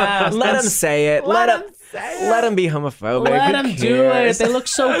 cast. the cast. Let them say it. Let them be homophobic. Let Who them do it. cares? They look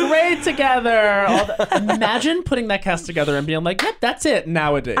so great together. Imagine putting that cast together and being like, "Yep, that's it."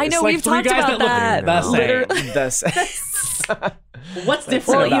 Nowadays, I know, like we've three talked guys about that that. look the same. The What's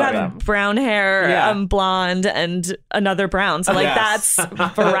different Well, you about have them? brown hair, Yeah. blonde, and another brown. So, like, Yes.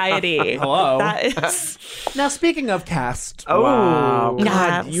 that's variety. Hello. That is. Now, speaking of cast, Oh, wow,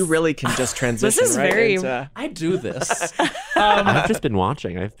 God, Yes. you really can just transition is right very- into... I do this. I've just been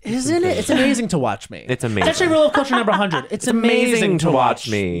watching. Isn't it? It's amazing to watch me. It's amazing. It's actually Rule of Culture number 100. It's amazing to watch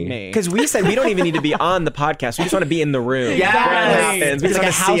me. Because we said we don't even need to be on the podcast. We just want to be in the room. Yes. Where it happens. We It's just like want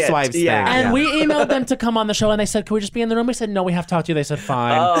a to see it. Housewives Yeah. thing. And we emailed them to come on the show, and they said, "Can we just be in the room?" We said, "No, we have to talk to you." They said,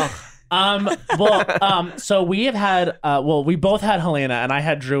 "Fine." So we have had, we both had Helena, and I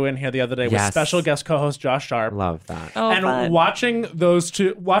had Drew in here the other day with Yes. special guest co-host Josh Sharp. Love that. Oh, And fun.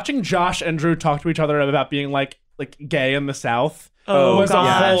 watching Josh and Drew talk to each other about being like gay in the South Oh, was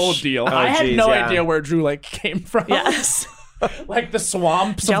gosh. a whole deal. Oh, I had geez, no yeah. idea where Drew came from. Yes. Like the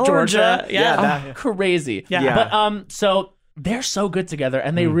swamps of Georgia. Georgia. Yeah. Oh, crazy. Yeah. But so they're so good together,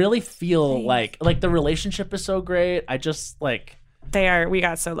 and they really feel like the relationship is so great. I just like. They are. We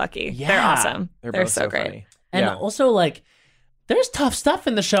got so lucky. Yeah. They're awesome. They're both so great. funny. And Yeah. also, like, there's tough stuff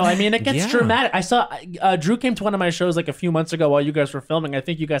in the show. I mean, it gets Yeah. dramatic. I saw Drew came to one of my shows like a few months ago while you guys were filming. I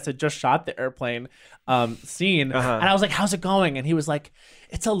think you guys had just shot the airplane scene. Uh-huh. And I was like, "How's it going?" And he was like,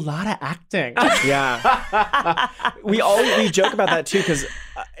 "It's a lot of acting." Yeah. we joke about that too because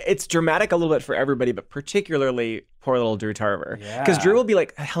it's dramatic a little bit for everybody, but particularly poor little Drew Tarver. Because Drew will be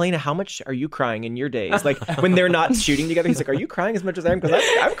like, "Helena, how much are you crying in your days?" Like when they're not shooting together, he's like, "Are you crying as much as I am?" Because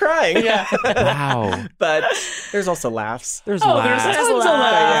I'm crying. Yeah. Wow. But there's also laughs. There's Oh, laughs. there's There's tons of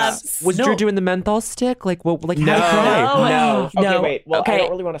laughs. Was Drew doing the menthol stick? Like what? Like No, how to cry? no. Okay, No. wait. Well, Okay. I don't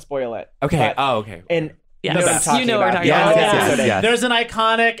really want to spoil it. Okay. But- Oh, okay. And Yes. you know what I'm talking You know what we're about. talking Yes, about. yes, Yeah. yes, yes. There's an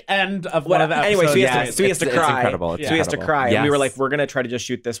iconic end of one of the Anyway, so he has episodes. to, so he has to It's cry. incredible. It's So he has to incredible. cry. And we were Yes. like, we're going to try to just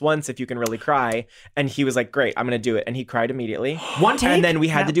shoot this once if you can really cry. And he was like, great, I'm going to do it. And he cried immediately. One take? And then we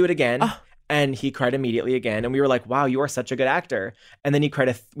had to do it again. And he cried immediately again. And we were like, wow, you are such a good actor. And then he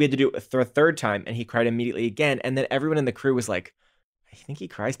cried, we had to do it a third time. And he cried immediately again. And then everyone in the crew was like, I think he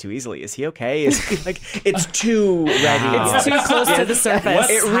cries too easily. Is he okay? Is he like, it's too ready. It's too close to the surface. What's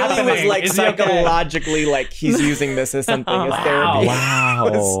It really was happening? like Is he okay? psychologically like he's using this as something as therapy.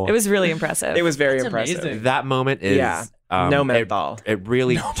 Wow. It was really impressive. It was very That's impressive. amazing. That moment is Yeah. No it- menthol. It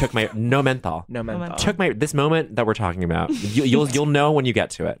really took my no menthol. No menthol. menthol. Took this moment that we're talking about. You'll know when you get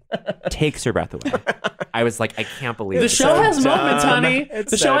to it. Takes your breath away. I was like, I can't believe The this. show has dumb. moments, honey.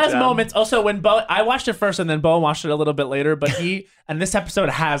 It's The so show has dumb. moments. Also, when I watched it first, and then Bo watched it a little bit later. But and this episode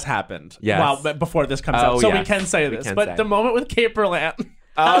has happened. Yes. Well, before this comes Oh, out, so we yes. can say We this. can But say. the moment with Kate Berlant,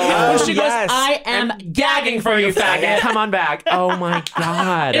 Oh, she yes. goes, "I am gagging for you, faggot." Come on back. Oh my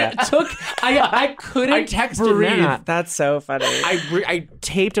god. It took. I couldn't I texted breathe. Matt. That's so funny. I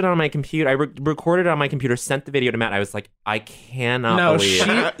taped it on my computer. I recorded it on my computer. Sent the video to Matt. I was like, I cannot No,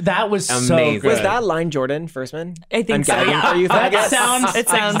 believe. that was so Amazing. good. Was that line Jordan Firstman? I think I'm so. gagging for you, That faggot? sounds. It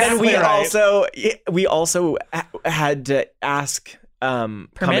sounds- exactly And we right. also had to ask Comedy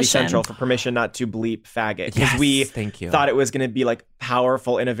Permission. Central for permission not to bleep faggot because Yes, we thank you. thought it was going to be like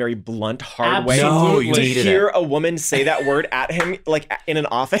powerful in a very blunt, hard way. Absolutely. No, you to needed hear it. a woman say that word at him like in an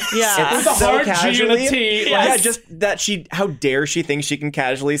office, Yeah. With a so hard G and a casually. T, Yeah, like- just that how dare she think she can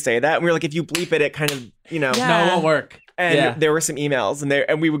casually say that? And we were like, if you bleep it, it kind of Yeah. No, it won't work. And there were some emails,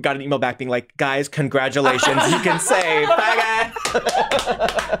 and we got an email back being like, "Guys, congratulations! You can say faggot."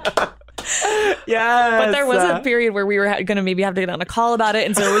 Yeah, But there was a period where we were going to maybe have to get on a call about it,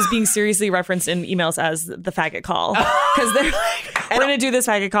 and so it was being seriously referenced in emails as the faggot call because they're like, "We're going to do this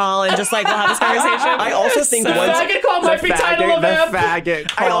faggot call," and just like we'll have this conversation. I also think The once faggot call might be title of it.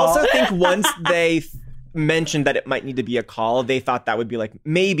 faggot I also think once they mentioned that it might need to be a call, they thought that would be like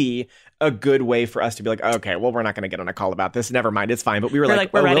maybe a good way for us to be like, okay, well, we're not going to get on a call about this. Never mind, it's fine. But we were We're like,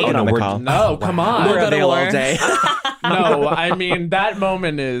 like, we're oh, ready? we'll get on the call. No, come on. We're We'll go to available war. all day. No, I mean that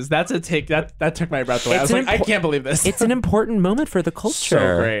moment that's a take that took my breath away. I was It's like, an I can't believe this. It's an important moment for the culture.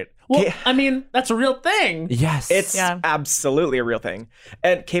 so great. Well, I mean, that's a real thing. Yes. It's absolutely a real thing.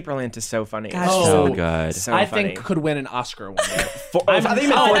 And Kate Berlant is so funny. So good. So I funny. think could win an Oscar one day. I think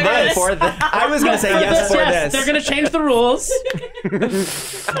even for this. I was going to say yes for this. They're going to change the rules.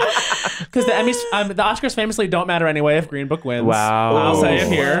 Because the Emmys, the Oscars famously don't matter anyway if Green Book wins. Wow. I'll say it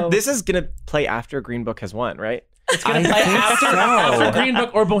here. This is going to play after Green Book has won, right? It's going to play after Green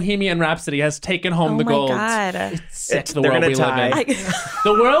Book or Bohemian Rhapsody has taken home the gold. Oh my God. It's sick, the world we live in.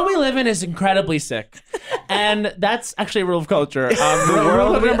 The world we live in is incredibly sick. And that's actually a rule of culture.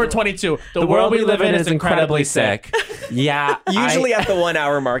 Rule number 22. The world we live in is incredibly sick. Yeah. Usually at the 1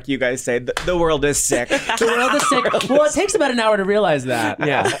 hour mark, you guys say the world is sick. The world is sick. Well, it takes about an hour to realize that.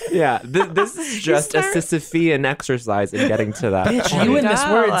 Yeah. This is just a Sisyphean exercise in getting to that. Bitch, you and this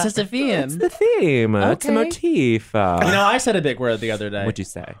word, Sisyphean. It's the theme. It's a motif. I said a big word the other day. What'd you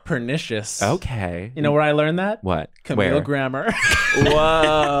say? Pernicious. Okay. You know where I learned that? What? Camille Where? Grammer.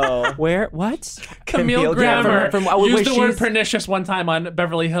 Whoa. Where? What? Camille Grammer used the word she's- pernicious one time on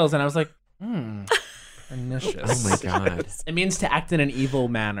Beverly Hills, and I was like, pernicious. Oh my God. It means to act in an evil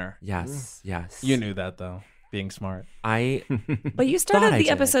manner. Yes. You knew that, though. Being smart. But you started the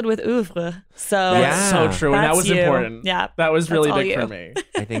episode with oeuvre, so That's so true, and that was important. Yeah, that was really that's big all for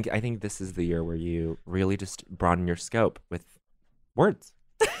me. I think this is the year where you really just broaden your scope with words.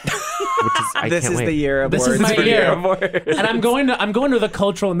 Which is, This can't is wait. the year of This words. is my for year. of words. And I'm going to the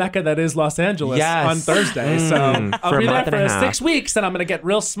cultural mecca that is Los Angeles Yes. on Thursday. So I'll For a be there month and for a half. 6 weeks, and I'm gonna get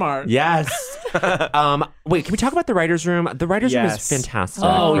real smart. Yes. Wait, can we talk about the writers' room? The writers' room is Yes. fantastic.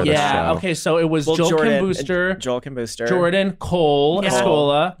 Oh for this yeah. show. Okay, so it was Well, Joel Jordan, Kim Booster, Joel Kim Booster, Jordan, Cole,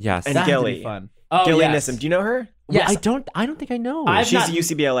 Escola, Yes. and That had to be Gilly. fun. Oh, Gilly yes. Nissim. Do you know her? Yes. I don't think I know. She's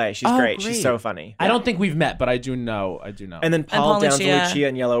UCBLA. She's great. She's so funny. I don't think we've met, but I do know. And then Paul, Paul Downs, Lucia. Lucia,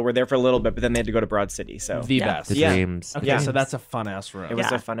 and Yellow were there for a little bit, but then they had to go to Broad City. So the best. The Yeah. Dreams. Okay, Yeah. so that's a fun ass room. it was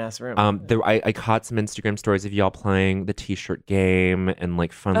Yeah. a fun ass room. I caught some Instagram stories of y'all playing the T-shirt game and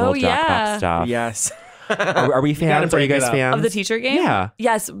like fun little yeah. Jackbox stuff. yes. Are we fans? Are you break it guys up. fans of the teacher game. Yeah.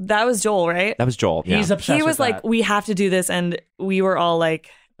 Yes, that was Joel, right? That was Joel. He's yeah. obsessed He was with like, that. we have to do this, and we were all like,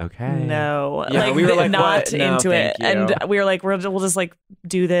 Okay. no, Yeah, like we were like, not what? No, into it, thank you. and we were like, we'll just like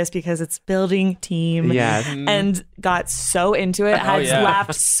do this because it's building team. Yes. And got so into it. Had yeah.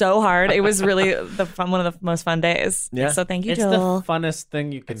 laughed so hard. It was really one of the most fun days. Yeah. So thank you, It's Joel. the funnest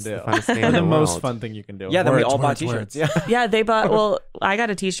thing you can do. the funnest thing or in the the most world. fun thing you can do. Yeah, then we Words, all bought words, T-shirts. words. Yeah. Yeah, they bought. Well, I got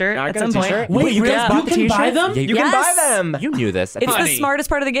a T-shirt I at got a some t-shirt. point. Wait, you really? guys You can buy them? Yeah, You can buy them. You knew this. It's Honey. the smartest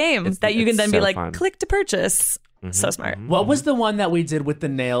part of the game that you can it's then be so like, fun. click to purchase. So smart. What was the one that we did with the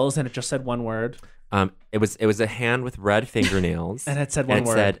nails and it just said one word? It was a hand with red fingernails, And it said one and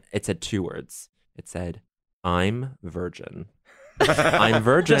word. It said 2 words. It said, "I'm virgin." I'm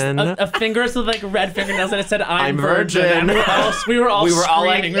virgin. A fingers with like red fingernails and it said I'm I'm virgin. virgin. And we were all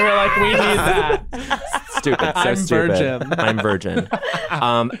like, screaming. We were like, we need that. Stupid. So I'm stupid. virgin. I'm virgin.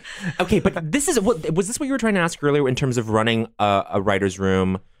 Okay, but this is was this what you were trying to ask earlier in terms of running a writer's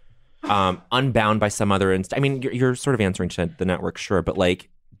room, unbound by some other I mean, you're sort of answering to the network, sure, but like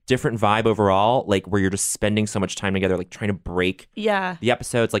different vibe overall, like where you're just spending so much time together, like trying to break Yeah. the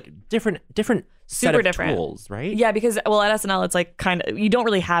episodes, like different set Super of different. tools, right? Yeah, because well, at SNL, it's like kind of you don't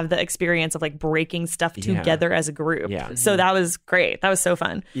really have the experience of like breaking stuff together as a group. Yeah. So that was great. That was so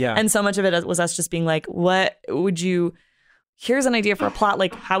fun. Yeah. And so much of it was us just being like, what would you? Here's an idea for a plot.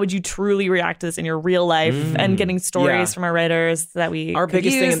 Like, how would you truly react to this in your real life? And getting stories Yeah. from our writers that we Our could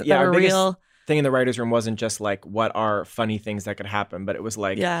biggest use, thing, that our were biggest real. thing in the writers' room wasn't just like what are funny things that could happen, but it was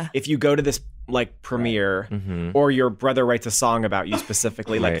like Yeah. if you go to this like premiere Mm-hmm. or your brother writes a song about you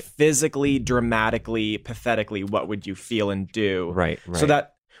specifically, like Right. physically, dramatically, pathetically, what would you feel and do? Right. So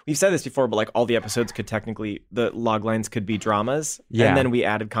that we've said this before, but like all the episodes could technically the log lines could be dramas, Yeah. and then we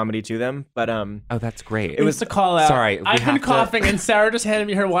added comedy to them. But Oh, that's great. It was to call out. Sorry, we I've have been to- coughing and Sarah just handed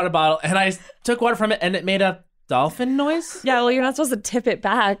me her water bottle and I took water from it and it made a dolphin noise. Yeah, well, you're not supposed to tip it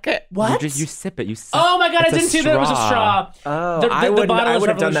back. What? You sip it. You sip. Oh my god, I It's a didn't see that it was a straw. Oh, The I bottle is would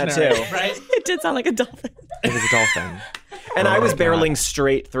have done that too. revolutionary, Right? It did sound like a dolphin. It was a dolphin. And I was my God. barreling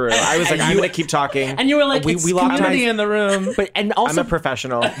straight through. I was like, I'm gonna keep talking. And you were like, We it's locked community eyes. in the room. But and I'm also a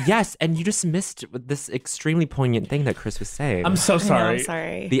professional. yes, and you just missed this extremely poignant thing that Chris was saying. I'm so I know, sorry. I'm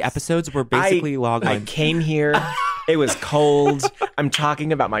sorry. The episodes were basically log I lines. came here. It was cold. I'm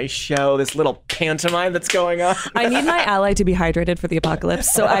talking about my show, this little pantomime that's going on. I need my ally to be hydrated for the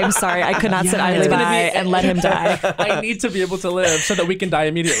apocalypse, so I'm sorry. I could not sit idly It's gonna by be- and let him die. I need to be able to live so that we can die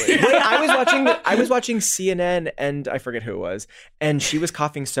immediately. Wait, I was watching CNN and I forget who it was, and she was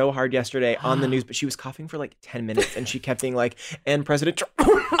coughing so hard yesterday on the news, but she was coughing for like 10 minutes, and she kept being like, "And President Trump."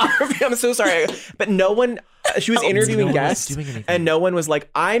 I'm so sorry, but no one. she was interviewing No one was guests, doing anything. and no one was like,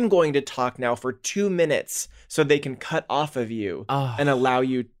 "I'm going to talk now for 2 minutes so they can cut off of you and allow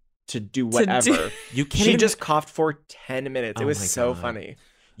you to do whatever." You can't She even- just coughed for 10 minutes. It Oh was my so God. funny.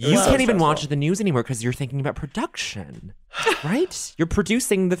 You so can't even watch stressful. the news anymore because you're thinking about production, right? You're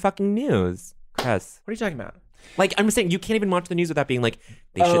producing the fucking news, Chris. What are you talking about? Like, I'm saying you can't even watch the news without being like,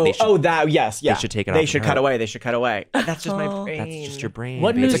 they should. Yes, yeah. They should take it off They of should her. cut away. They should cut away. That's just my brain. That's just your brain.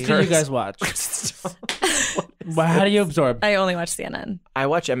 What baby. news do you guys watch? Well, how do you absorb? I only watch CNN. I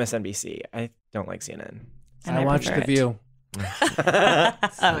watch MSNBC. I don't like CNN. And I watch prefer The it. View. Oh,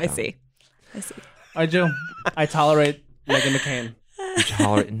 I see. I do. I tolerate Meghan McCain. You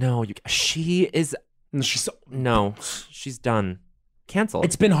tolerate? No, she is. She's No, she's done. Canceled.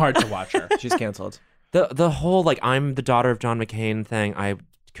 It's been hard to watch her. She's canceled. The whole like I'm the daughter of John McCain thing. I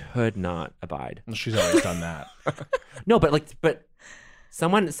could not abide. She's always done that. No, but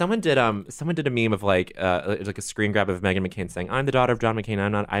someone did a meme of like a screen grab of Meghan McCain saying, "I'm the daughter of John McCain.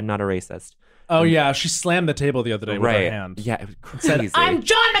 I'm not a racist." Oh yeah, she slammed the table the other day with her hand. Yeah, it was Said, crazy. "I'm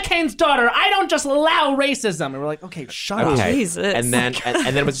John McCain's daughter. I don't just allow racism." And we're like, "Okay, shut up." Okay. Jesus. And then and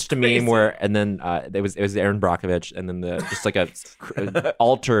then it was just a meme where and then it was Aaron Brockovich and then just like a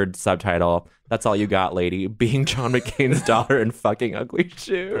altered subtitle. That's all you got, lady. Being John McCain's daughter in fucking ugly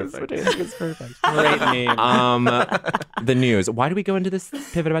shoes. Which I think is perfect. Great meme. The news. Why do we go into this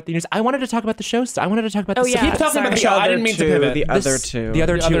pivot about the news? I wanted to talk about the show. I wanted to talk about the yeah. Keep talking about the show. I didn't mean to pivot. The other two. The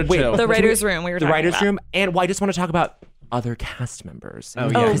other The two. other Wait, two. The writer's room. We were the talking writer's about. room, and I just want to talk about other cast members. Oh,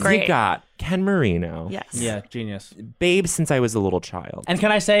 yeah. Oh, 'Cause great. You got Ken Marino. Yes. Yeah, genius. Babe since I was a little child. And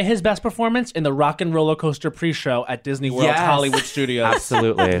can I say his best performance in the Rock and Roller Coaster pre-show at Disney World Yes. Hollywood Studios?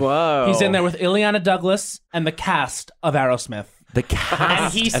 Absolutely. Whoa. He's in there with Ileana Douglas and the cast of Aerosmith. The cast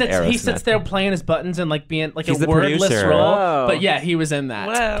And he of sits Aerosmith. there playing his buttons and like being like He's a the wordless producer. role. Whoa. But yeah, he was in that.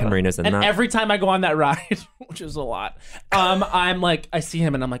 Whoa. Ken Marino's in And that. every time I go on that ride, which is a lot, I'm like, I see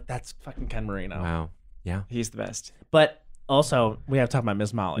him and I'm like, that's fucking Ken Marino. Wow. Yeah. He's the best. But also, we have to talk about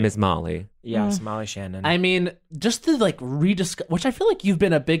Ms. Molly. Ms. Molly. Yes, Molly Shannon. I mean, just the like which I feel like you've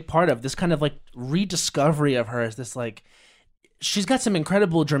been a big part of, this kind of like rediscovery of her as this like, she's got some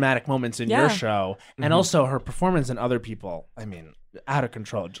incredible dramatic moments in your Yeah. show, and also her performance in Other People. I mean, out of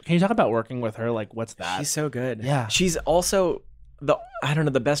control. Can you talk about working with her? Like, what's that? She's so good. Yeah. She's also I don't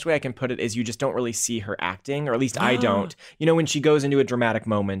know, the best way I can put it is you just don't really see her acting, or at least I don't. You know, when she goes into a dramatic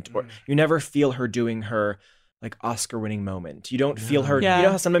moment, or you never feel her doing her like Oscar-winning moment. You don't feel her. Yeah. You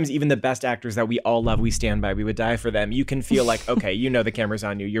know how sometimes even the best actors that we all love, we stand by, we would die for them. You can feel like, okay, you know the camera's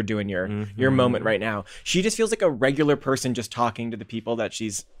on you. You're doing your moment right now. She just feels like a regular person just talking to the people that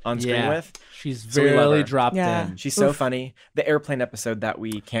she's on screen with. She's So we love really her. dropped Yeah. in. She's so funny. The airplane episode that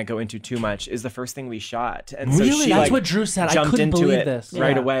we can't go into too much is the first thing we shot, and so Really? she That's like, what Drew said. I jumped couldn't into believe it this.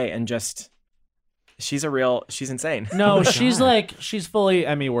 right Yeah. away, and just she's insane. No, she's fully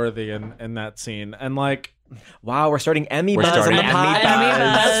Emmy worthy in that scene, and like. Wow, we're starting Emmy We're buzz starting on the Emmy pod. buzz.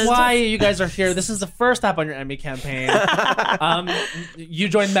 That's why you guys are here. This is the first step on your Emmy campaign. You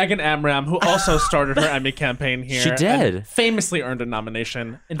joined Megan Amram, who also started her Emmy campaign here. She did. and famously earned a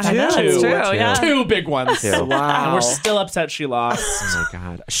nomination. In I know, two, it's true, yeah. two big ones. Two. Wow. And we're still upset she lost. Oh my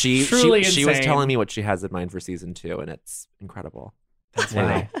god. She Truly she was insane. telling me what she has in mind for season 2, and it's incredible. That's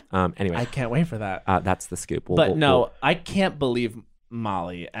Anyway, anyway, I can't wait for that. that's the scoop. But no, I can't believe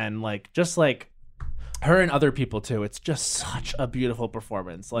Molly, and like just like her and Other People too. It's just such a beautiful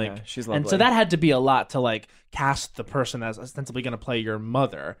performance. Like Yeah, she's and so lovely. that had to be a lot to like cast the person that's ostensibly going to play your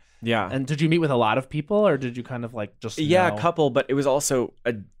mother. Yeah. And did you meet with a lot of people, or did you kind of like just Yeah, know? a couple, but it was also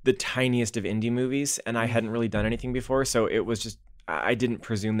the tiniest of indie movies, and I hadn't really done anything before, so it was just I didn't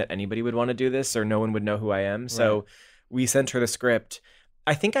presume that anybody would want to do this, or no one would know who I am. So we sent her the script.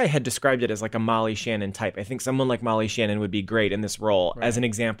 I think I had described it as like a Molly Shannon type. I think someone like Molly Shannon would be great in this role as an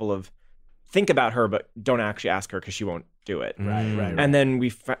example of think about her, but don't actually ask her because she won't do it. Right. And then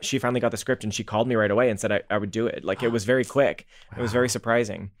she finally got the script, and she called me right away and said I would do it. Like it was very quick. It was very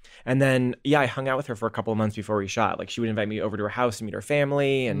surprising. And then I hung out with her for a couple of months before we shot. Like she would invite me over to her house to meet her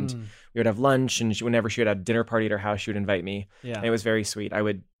family, and we would have lunch. And whenever she would have a dinner party at her house, she would invite me. Yeah. And it was very sweet. I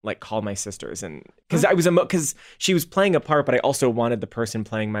would like call my sisters, and because because she was playing a part, but I also wanted the person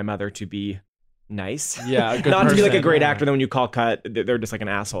playing my mother to be nice. Yeah, a good not to be like a person. great Yeah. actor. Then when you call cut, they're just like an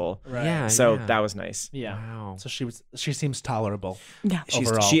asshole. Right. Yeah. So yeah. that was nice. Yeah. Wow. So she seems tolerable. Yeah.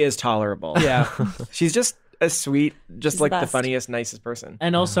 Overall. She is tolerable. Yeah. She's just a sweet, just She's like the the best. funniest, nicest person.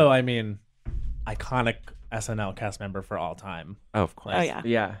 And also, I mean, iconic SNL cast member for all time. Oh, of course. Oh yeah.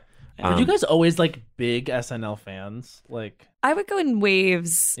 Yeah. Were you guys always like big SNL fans? Like, I would go in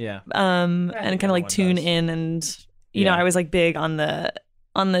waves. yeah. And kind of like everyone tune does. in, and you know, Yeah. I was like big on the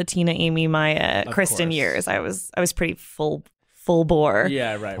on the Tina, Amy, Maya, Kristen course. years. I was pretty full bore.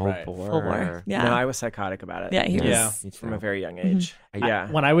 Yeah, right. Full bore. Yeah. No, I was psychotic about it. Yeah, he was. Yeah. From a very young age. Yeah.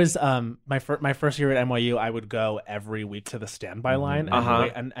 When I was my first year at NYU, I would go every week to the standby line,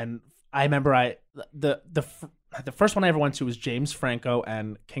 and I remember the first one I ever went to was James Franco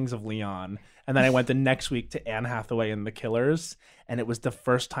and Kings of Leon, and then I went the next week to Anne Hathaway and the Killers, and it was the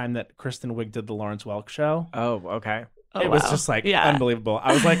first time that Kristen Wiig did the Lawrence Welk show. Oh, okay. It was just like unbelievable.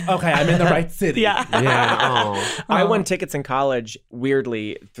 I was like, okay, I'm in the right city. Yeah. I won tickets in college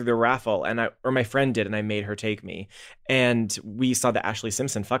weirdly through the raffle, and my friend did, and I made her take me. And we saw the Ashley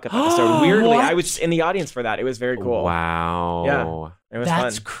Simpson fuck up episode. Weirdly, I was in the audience for that. It was very cool. Wow. Yeah, it was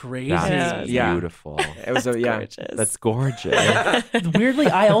That's fun. crazy. That's beautiful. It was gorgeous. That's gorgeous. Weirdly,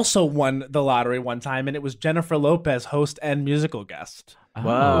 I also won the lottery one time, and it was Jennifer Lopez, host and musical guest.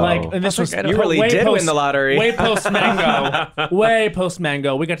 Wow. Like, and this was You really did win the lottery. Way post Mango. Way post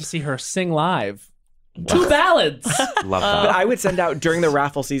Mango. We got to see her sing live. 2 ballads. Love that. But I would send out during the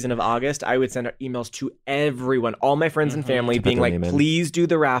raffle season of August, I would send out emails to everyone, all my friends and family, being their like, name in. please do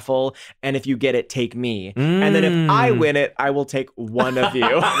the raffle. And if you get it, take me. And then if I win it, I will take one of you.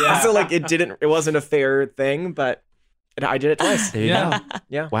 So like it wasn't a fair thing, but I did it twice. There you go.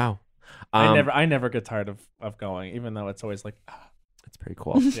 Yeah. Wow. I never get tired of going, even though it's always like, That's pretty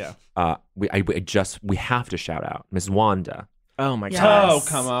cool. yeah. We have to shout out Miss Wanda. Oh my Yes. god. Oh,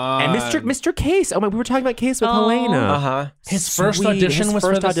 come on. And Mr. Case. Oh my, we were talking about Case with Helena. Uh-huh. His first audition was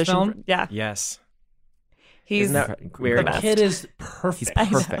for this film? Yeah. Yes. He's Isn't that weird? the The best. kid is perfect. He's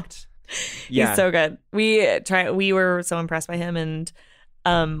perfect. Yeah. He's so good. We were so impressed by him and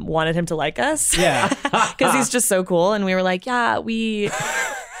wanted him to like us. Yeah. Because he's just so cool. And we were like, yeah, we're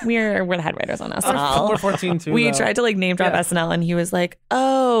the head writers on SNL. We're 14 too. We though. tried to like name drop SNL, and he was like,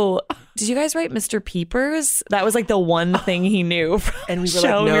 "Oh, did you guys write Mr. Peepers?" That was like the one thing he knew from And we the were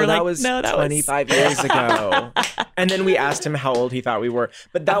show. like, We no, were that like, was no, that 25 years ago. And then we asked him how old he thought we were.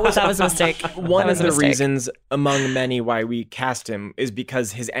 But that was a mistake. One That was of a the mistake. reasons among many why we cast him is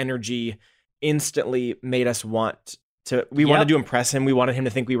because his energy instantly made us want to. We wanted to impress him. We wanted him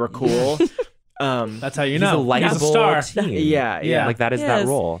to think we were cool. That's how you He's know. a likable He's a star. teen. Yeah. Like that is that Yes.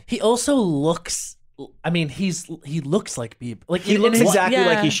 role. He also looks. I mean, he looks like Bieber. Like He in looks his- exactly Yeah.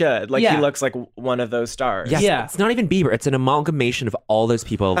 like he should. Like Yeah. he looks like one of those stars. Yes, Yeah. it's not even Bieber. It's an amalgamation of all those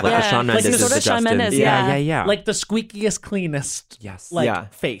people. Like the Yeah. Shawn Like Mendes, sort the of Shawn Justins. Mendes, yeah. yeah. like the squeakiest, cleanest. Yes. Like Yeah.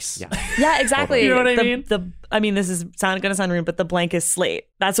 face. Yeah. Yeah, exactly. You know what I mean? I mean, this is gonna sound rude, but the blankest slate.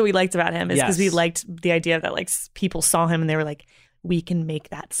 That's what we liked about him, is because we Yes. liked the idea that like people saw him and they were like, we can make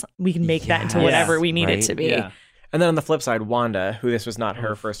that. We can make that into Yes. whatever we need Right? it to be. Yeah. And then on the flip side, Wanda, who this was not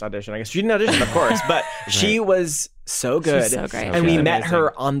her first audition. I guess she didn't audition, of course, but she was so good. She's so great. And we good. met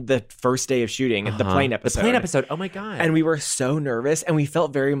her on the first day of shooting at the plane episode. The plane episode. Oh my god. And we were so nervous, and we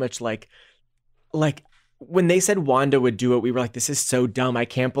felt very much like when they said Wanda would do it, we were like, "This is so dumb! I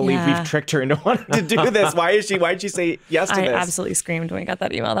can't believe Yeah. we've tricked her into wanting to do this. Why'd she say yes to I this?" absolutely screamed when we got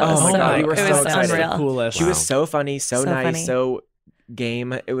that email. That Oh was my so, God, we were it so was excited. unreal. The coolest. She was so funny, so nice, funny. so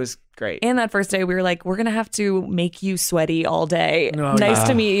game. It was great. And that first day, we were like, we're going to have to make you sweaty all day. Oh, nice yeah.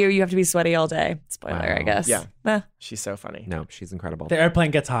 to meet you. You have to be sweaty all day. Spoiler, Wow. I guess. Yeah. Eh, She's so funny. no, she's incredible. The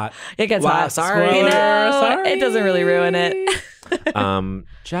airplane gets hot. it gets Wow, hot. sorry. You know, Sorry. it doesn't really ruin it.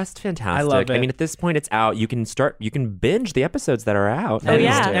 Just fantastic. I love it. I mean, at this point, it's out. You can binge the episodes that are out. Oh,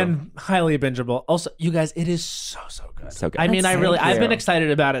 yeah. And highly bingeable. Also, you guys, it is so good. So good. I mean, That's I've been you.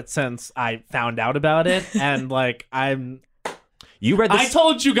 excited about it since I found out about it, and like You read this. I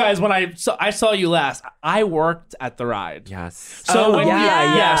told you guys when I saw you last. I worked at the ride. Yes. So Oh, when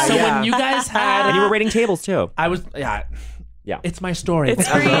yeah. So when you guys had, And you were rating tables too. I was Yeah. It's my story. It's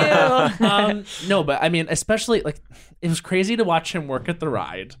for you. No, but I mean, especially like it was crazy to watch him work at the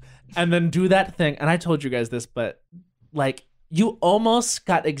ride and then do that thing. And I told you guys this, but like you almost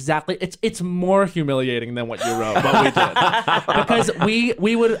got exactly. It's more humiliating than what you wrote. What we did because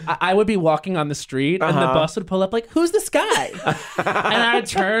I would be walking on the street and the bus would pull up like, who's this guy? And I'd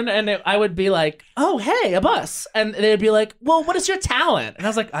turn and I would be like, oh hey, a bus, and they'd be like, well, what is your talent? And I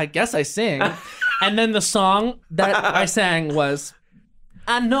was like, I guess I sing. And then the song that I sang was,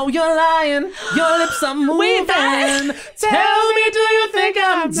 I know you're lying, your lips are moving. Tell me, do you think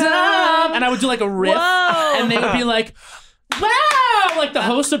I'm dumb? And I would do like a riff, Whoa. and they would be like, wow! Like the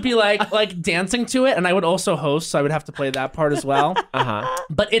host would be like dancing to it, and I would also host, so I would have to play that part as well.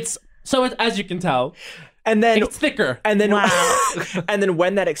 But it's as you can tell, And then it's thicker. And then, and then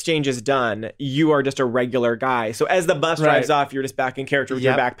when that exchange is done, you are just a regular guy. So as the bus drives off, you're just back in character with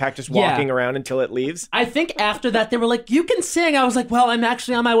your backpack, just walking around until it leaves. I think after that they were like, "You can sing." I was like, "Well, I'm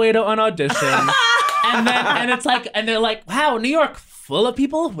actually on my way to an audition." And it's like, and they're like, "Wow, New York, full of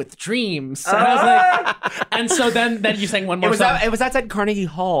people with dreams. And I was like, and so then you sang one more song. It was outside Carnegie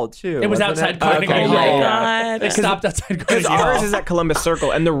Hall too. It was outside Carnegie Hall. Oh my God. They stopped outside Carnegie Hall. Ours is at Columbus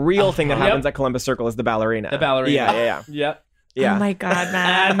Circle, and the real thing that happens at Columbus Circle is the ballerina. The ballerina. Yeah. Yep. Yeah. Oh my God,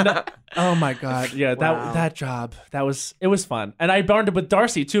 man. And oh my God, yeah, that job, it was fun, and I bonded with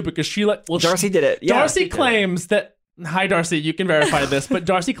Darcy too because Darcy did it. Yeah, Darcy claims that. Hi, Darcy. You can verify this, but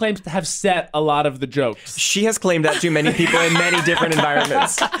Darcy claims to have set a lot of the jokes. She has claimed that to many people in many different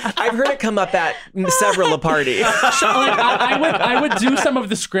environments. I've heard it come up at several a party. I would do some of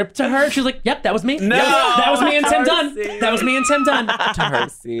the script to her. She's like, "Yep, that was me. No, yep, that was me and Tim Dunn. That was me and Tim Dunn."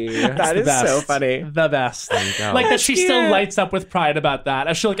 Darcy, that is so funny. The best. There you go. Like that, she still lights up with pride about that.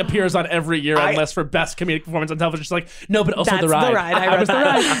 As she appears on every year on lists for best comedic performance on television. She's like, "No, but also That's the ride. the ride. I was the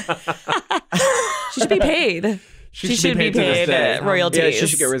ride." She should be paid. She should be paid royalties. Yeah, she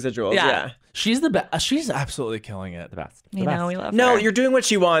should get residuals. Yeah. She's the best. She's absolutely killing it. The best. You know, we love No, her. you're doing what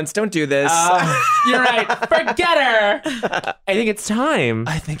she wants. Don't do this. You're right. Forget her. I think it's time.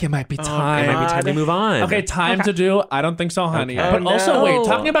 I think it might be time. It might be time to move on. Okay, time to do. I don't think so, honey. Okay. But also, no. wait,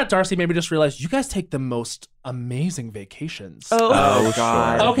 talking about Darcy made me just realize you guys take the most amazing vacations. Oh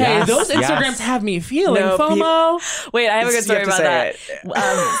God. Okay, Yes, those yes. Instagrams have me feeling No, FOMO. Wait, I have a good You have story to about say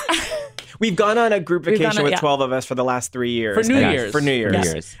that. We've gone on a group We've vacation gone on- with yeah. 12 of us for the last 3 years. For New And- Year's. For New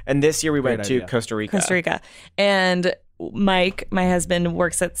Year's. Yes. And this year we went Great to idea. Costa Rica. Costa Rica. And Mike, my husband,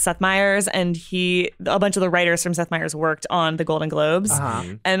 works at Seth Meyers, and a bunch of the writers from Seth Meyers worked on the Golden Globes.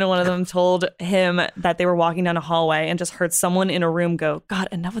 And one of them told him that they were walking down a hallway and just heard someone in a room go, "God,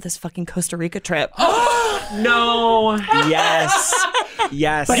 enough of this fucking Costa Rica trip." No. Yes.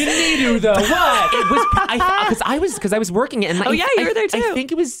 Yes. But you need to though. What? It was because I was working and Oh, yeah, you were there, too. I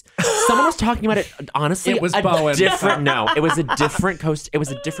think it was someone was talking about it. Honestly, It was a Bowen. different. No, it was a different coast. It was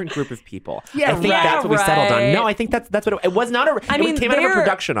a different group of people. Yeah, I think right. that's what we settled on. Right. No, I think that's what it was. Not a. I mean, it came out of a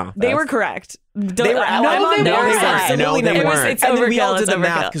production office. They were correct. They were I'm no, on they their weren't. side. No, they It was- weren't. It's And then we overkill. all did It's the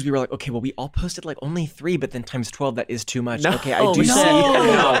math overkill. because we were like, okay, well, we all posted like only 3, but then times 12, that is too much. No. Okay, I Oh, do no.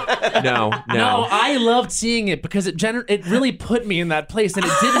 see. No. No, I loved seeing it because it really put me in that place, and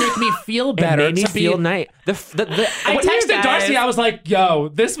it did make me feel better. It made me to be- feel nice. I What do you texted guys- Darcy. I was like, "Yo,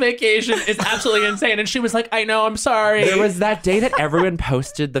 this vacation is absolutely insane," and she was like, "I know. I'm sorry." There was that day that everyone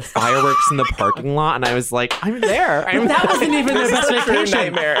posted the fireworks in the parking lot, and I was like, "I'm there." That wasn't even their best This is a true vacation.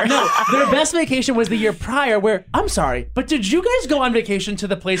 nightmare. No, their best vacation was the year prior. Where I'm sorry, but did you guys go on vacation to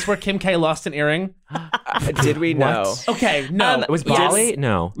the place where Kim K lost an earring? Did we know? Okay, no. It was Bali.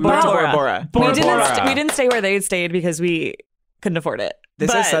 No. We went to Bora Bora We Bora. didn't. We didn't stay where they stayed because we couldn't afford it.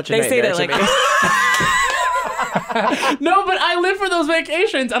 This But is such a they stayed nightmare at to like. No, but I live for those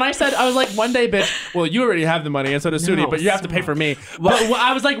vacations, and I was like, one day, bitch. Well, you already have the money, and so does Sudi, No, but you have to pay for me. But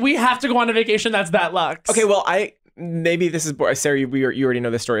I was like, we have to go on a vacation. That's that lux. Okay, well, maybe this is Sarah. You already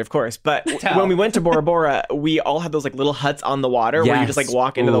know this story, of course. But Tell. when we went to Bora Bora, we all had those like little huts on the water where you just Yes. like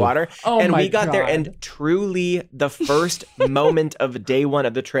walk into the Ooh. water. Oh and my we got there, God. and truly the first moment of day one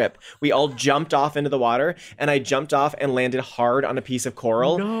of the trip, we all jumped off into the water, and I jumped off and landed hard on a piece of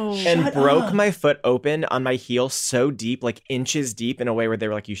coral and broke my foot open on my heel so deep, like inches deep, in a way where they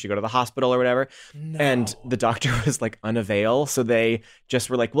were like, "You should go to the hospital" or whatever. And the doctor was like, unavail. So they just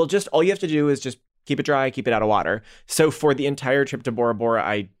were like, "Well, just all you have to do is just keep it dry, keep it out of water." So for the entire trip to Bora Bora,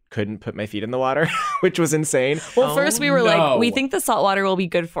 I couldn't put my feet in the water, which was insane. Well, first we were no. like, we think the salt water will be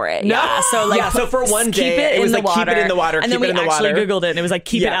good for it. Yeah. So like, Yeah, so for one keep day, it it was in like, the keep water, it in the water, and keep then it in the we actually water. Googled it, and it was like,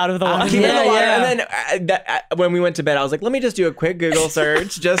 keep it out of the water. Keep it in the water. Yeah. And then when we went to bed, I was like, let me just do a quick Google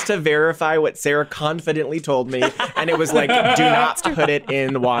search just to verify what Sarah confidently told me. And it was like, do not put it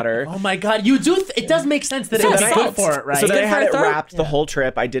in the water. Oh my God, you do. It does make sense that So it's then good for it, right? So then I had for it a third? wrapped the whole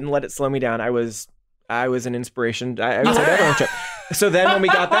trip. I didn't let it slow me down. I was an inspiration. I was on everyone's trip. So then when we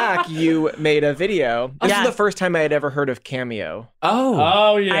got back, you made a video. This Yeah. is the first time I had ever heard of Cameo.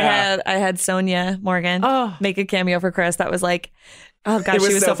 Oh yeah. I had Sonia Morgan make a cameo for Chris. That was like, oh gosh, It was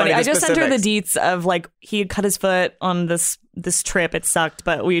she was so so funny. funny, I the just sent her the specifics. deets of like he had cut his foot on this trip. It sucked,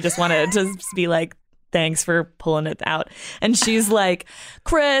 but we just wanted to be like, thanks for pulling it out. And she's like,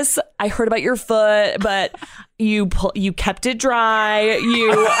 Chris, I heard about your foot, but you kept it dry.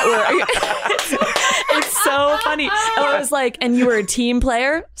 It's so funny. And I was like, and you were a team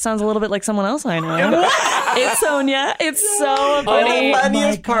player? Sounds a little bit like someone else I know. It's Sonia. It's so funny. The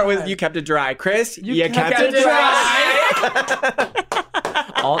funniest part was you kept it dry. Chris, you kept it dry.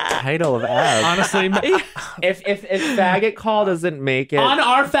 Alt title of ad. Honestly, If faggot call doesn't make it, on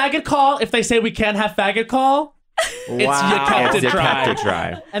our faggot call, if they say we can't have faggot call, You kept it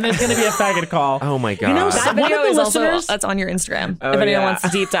dry. And there's going to be a faggot call. Oh my God. You know, that video is also that's on your Instagram. If anyone wants to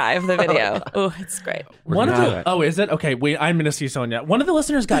deep dive the video. Oh, it's great. Is it? Okay, wait, I'm going to see Sonia. One of the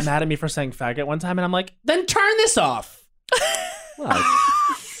listeners got mad at me for saying faggot one time, and I'm like, then turn this off. Well,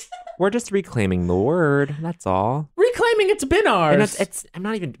 we're just reclaiming the word. That's all. Reclaiming it's been ours. And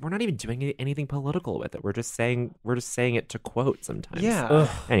we're not even doing anything political with it. We're just saying it to quote sometimes. Yeah. Ugh.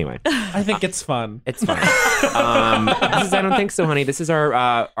 Anyway, I think it's fun. It's fun. This is I Don't Think So, Honey. This is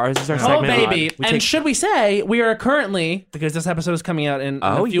our segment. Oh baby. Should we say we are currently, because this episode is coming out in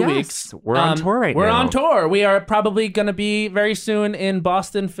a few weeks. We're on tour right now. We're on tour. We are probably going to be very soon in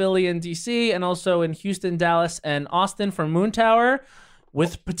Boston, Philly, and DC, and also in Houston, Dallas, and Austin for Moon Tower,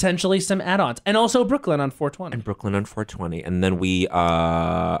 with potentially some add-ons. And also Brooklyn on 420. And then we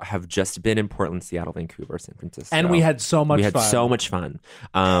have just been in Portland, Seattle, Vancouver, San Francisco. And we had so much fun. We had so much fun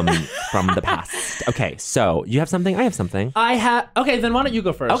from the past. Okay, so you have something? I have something. Okay, then why don't you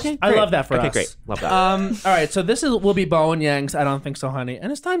go first? Okay, great. I love that for us. Okay, great. Love that. All right, so this will be Bo and Yang's I Don't Think So, Honey. And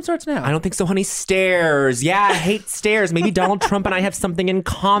his time starts now. I Don't Think So, Honey. Stairs. Yeah, I hate stairs. Maybe Donald Trump and I have something in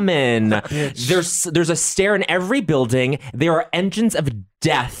common. There's a stair in every building. There are engines of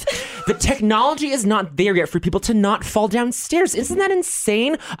death. The technology is not there yet for people to not fall downstairs. Isn't that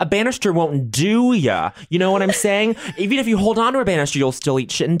insane? A banister won't do ya. You know what I'm saying? Even if you hold on to a banister, you'll still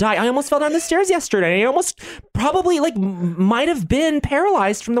eat shit and die. I almost fell down the stairs yesterday. I almost probably might have been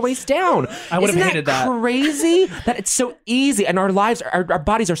paralyzed from the waist down. I would have hated that. Crazy that it's so easy and our lives, our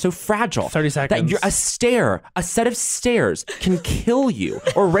bodies are so fragile. 30 seconds. That a set of stairs can kill you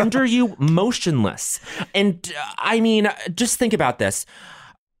or render you motionless. And I mean, just think about this.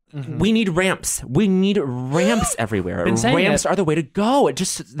 Mm-hmm. We need ramps. We need ramps everywhere. Ramps are the way to go. It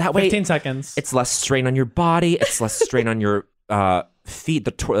just that way. 15 seconds. It's less strain on your body. It's less strain on your feet.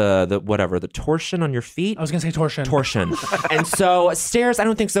 The torsion on your feet. I was gonna say torsion. And so stairs. I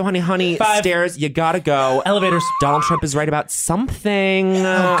don't think so, honey. 5. Stairs. You gotta go. Elevators. Donald Trump is right about something.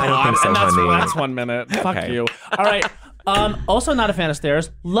 I don't think so, and honey. That's 1 minute. Fuck you. All right. Also not a fan of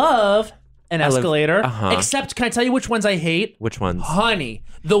stairs. Love an escalator. Except, can I tell you which ones I hate? Which ones? Honey.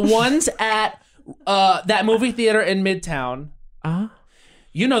 The ones at that movie theater in Midtown.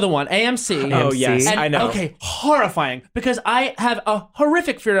 You know the one, AMC. Oh, yes, and, I know. Okay, horrifying. Because I have a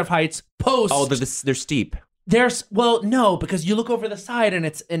horrific fear of heights post. Oh, they're steep. No, because you look over the side and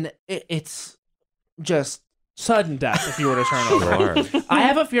it's just sudden death if you were to turn over. Sure. I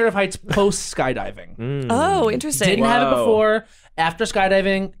have a fear of heights post skydiving. Oh, interesting. Didn't have it before. After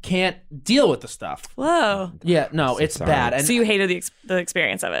skydiving, can't deal with the stuff. Whoa. Yeah, no, it's bad. And so you hated the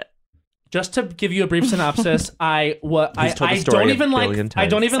experience of it. Just to give you a brief synopsis, I don't even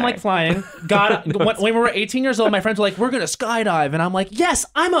like flying. When we were 18 years old, my friends were like, "We're gonna skydive," and I'm like, "Yes,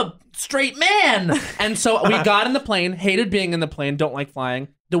 I'm a straight man." And so we got in the plane. Hated being in the plane. Don't like flying.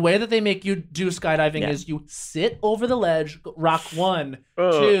 The way that they make you do skydiving is you sit over the ledge, rock 1,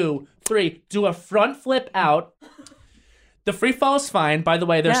 2, 3, do a front flip out. The free fall is fine. By the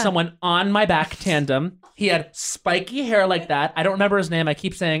way, there's someone on my back tandem. He had spiky hair like that. I don't remember his name. I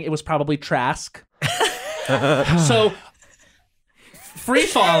keep saying it was probably Trask. So free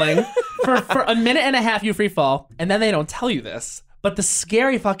falling for a minute and a half, you free fall, and then they don't tell you this. But the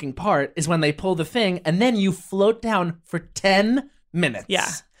scary fucking part is when they pull the thing and then you float down for 10 minutes. Yeah.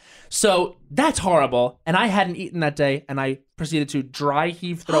 So that's horrible. And I hadn't eaten that day, and I proceeded to dry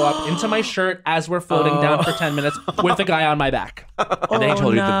heave throw up into my shirt as we're floating down for 10 minutes with a guy on my back. And then he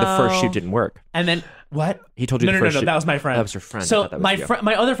told you that the first shoot didn't work. And then what? He told you no, the first shoot. That was my friend. That was your friend. So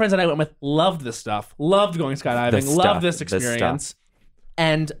my other friends that I went with loved this stuff, loved going skydiving, loved this experience.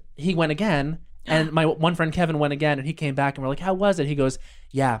 And he went again. And my one friend Kevin went again, and he came back and we're like, "How was it?" He goes,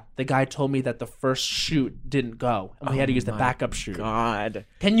 "Yeah, the guy told me that the first shoot didn't go, and we had to use the backup chute." God,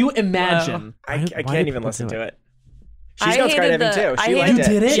 can you imagine? I can't even listen to it. She's going skydiving too. She liked it. You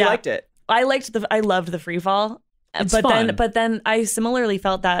did it? She liked it. I loved the free fall. It's fun. But then I similarly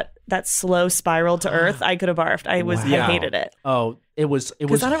felt that slow spiral to earth. I could have barfed. I hated it. Oh, it was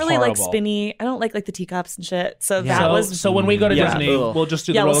because I don't really horrible. like spinny. I don't like the teacups and shit. So So when we go to Disney, we'll just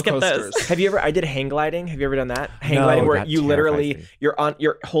do the roller coasters. Have you ever? I did hang gliding. Have you ever done that? Hang gliding where you literally you're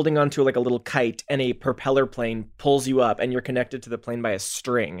holding onto like a little kite and a propeller plane pulls you up and you're connected to the plane by a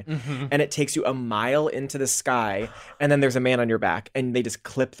string, and it takes you a mile into the sky, and then there's a man on your back and they just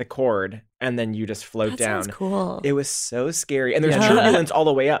clip the cord and then you just float down. Sounds cool. It was so scary, and there's turbulence all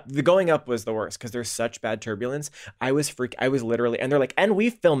the way up. The going up was the worst because there's such bad turbulence. I was literally And they're like, and we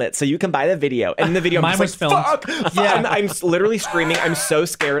film it so you can buy the video. And in the video, I'm Mine just was like, filmed. fuck. Yeah, I'm literally screaming. I'm so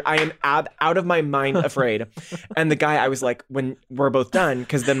scared. I am out of my mind afraid. And the guy, I was like, when we're both done,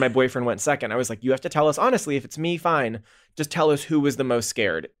 because then my boyfriend went second, I was like, you have to tell us honestly. If it's me, fine. Just tell us who was the most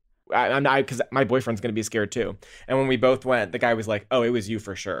scared. Because my boyfriend's going to be scared too. And when we both went, the guy was like, oh, it was you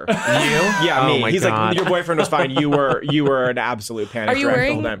for sure. You? Yeah, Oh me. my He's God. like, your boyfriend was fine. You were an absolute panic Are you wreck the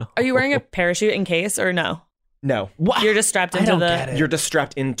wearing whole time. Are you wearing a parachute in case or no? No. You're just strapped I into don't the. get it. You're just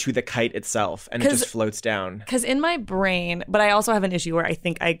strapped into the kite itself and it 'Cause- just floats down. Because in my brain, but I also have an issue where I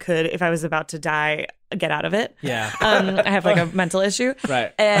think I could, if I was about to die, get out of it. Yeah. I have like a mental issue.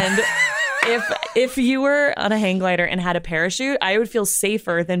 Right. And if you were on a hang glider and had a parachute, I would feel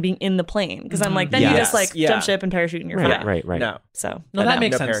safer than being in the plane. Because I'm like, then you Yes. just like Yeah. jump ship and parachute and you're Right, fine. right. No. So No, but that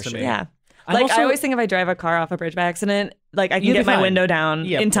makes no sense to parachute. me. yeah. I'm Like also- I always think if I drive a car off a bridge by accident, like I can You'll be get my fine. window down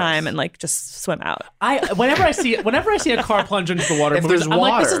Yeah, of in time course. and like just swim out. Whenever I see a car plunge into the water, If movies, there's I'm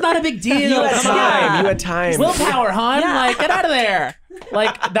like, this water. is not a big deal. You had Come time. on. You had time. Willpower, hon. Yeah. Like, get out of there.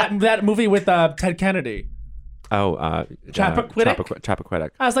 Like that movie with Ted Kennedy. Oh, Chappaquiddick? Chappaquiddick.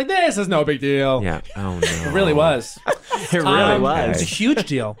 I was like, this is no big deal. Yeah. Oh no. It really was. It really It was. was a huge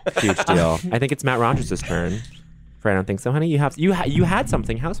deal. Huge deal. I think it's Matt Rogers' turn. I don't think so, honey. You had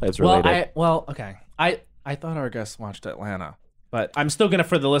something Housewives related. Okay. I thought our guests watched Atlanta, but I'm still gonna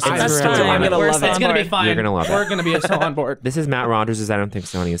for the listeners. That's still fine. gonna We're love still it. It's on gonna be board. fine. You're gonna love it. We're gonna be so on board. This is Matt Rogers' I Don't Think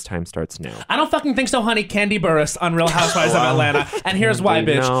So, honey. His time starts now. I don't fucking think so, honey. Candy Burris on Real Housewives of Atlanta. And here's why,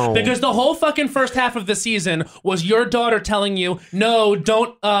 bitch. No. Because the whole fucking first half of the season was your daughter telling you, no,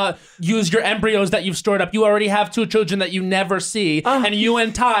 don't use your embryos that you've stored up. You already have 2 children that you never see. And you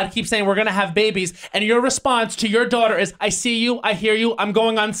and Todd keep saying, we're going to have babies. And your response to your daughter is, I see you, I hear you, I'm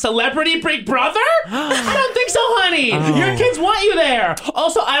going on Celebrity Big Brother? I don't think so, honey. Your kids want you there.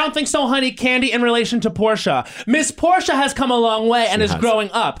 Also, I don't think so, honey, Candy, in relation to Portia. Miss Portia has come a long way and is has. growing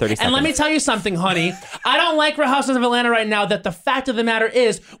up. 30 And let me seconds. tell you something, honey. I don't like Real Housewives of Atlanta right now that the fact of the matter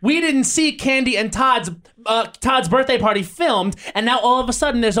is we didn't see Candy and Todd's birthday party filmed, and now all of a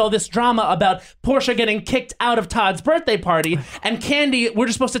sudden there's all this drama about Portia getting kicked out of Todd's birthday party, and Candy, we're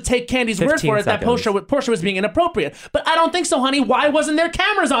just supposed to take Candy's word 15 for it that seconds. Portia was being inappropriate. But I don't think so, honey. Why wasn't there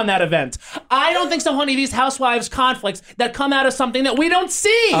cameras on that event? I don't think so, honey. These housewives conflicts that come out of something that we don't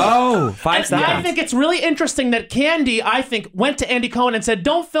see. Oh, 5 And seconds. I think it's really interesting that Candy, I think, went to Andy Cohen and said,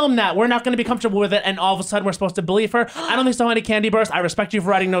 don't film that. We're not going to be comfortable with it. And all of a sudden, we're supposed to believe her. I don't think so, honey, Candy Burst. I respect you for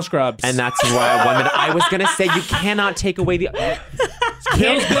writing No Scrubs. And that's why one that I was gonna say you cannot take away the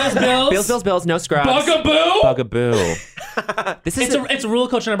Bills, no scrubs. Bugaboo. This is It's rule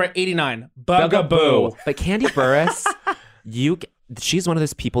culture number 89. Bugaboo. But Candy Burris, she's one of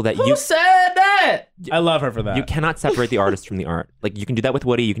those people that Who said that? I love her for that. you cannot separate the artist from the art. Like you can do that with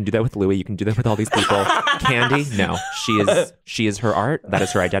Woody, you can do that with Louis, you can do that with all these people. Candy, no, she is her art. That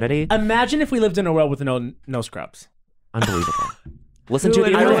is her identity. Imagine if we lived in a world with no scrubs. Unbelievable. Listen Who to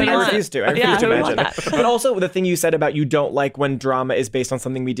would the we interview. I want? refuse to. I refuse Yeah, to who would want imagine. that? But also the thing you said about you don't like when drama is based on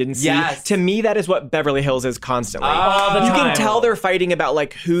something we didn't see. Yes. To me, that is what Beverly Hills is constantly. All the You time. can tell they're fighting about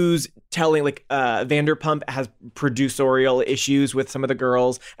like who's telling. Like Vanderpump has producerial issues with some of the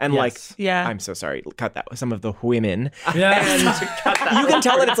girls, and like Yeah. I'm so sorry. Cut that. Some of the women. Yeah. You can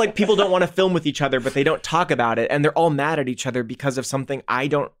tell that it's like people don't want to film with each other, but they don't talk about it, and they're all mad at each other because of something I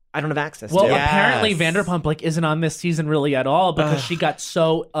don't have access Well, to. apparently Vanderpump like isn't on this season really at all because she got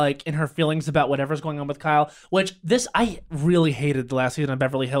so like in her feelings about whatever's going on with Kyle. Which I really hated the last season of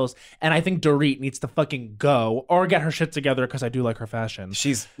Beverly Hills, and I think Dorit needs to fucking go or get her shit together because I do like her fashion.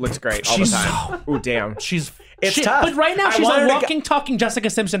 She's looks great all She's the time. Ooh, damn. It's She- tough. But right now I she's wanted a to walking, talking Jessica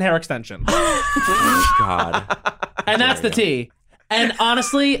Simpson hair extension, God. and that's the tea. And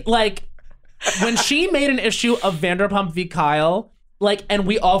honestly, like when she made an issue of Vanderpump v. Kyle. Like, and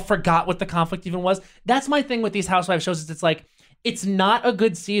we all forgot what the conflict even was. That's my thing with these housewives shows is it's like, it's not a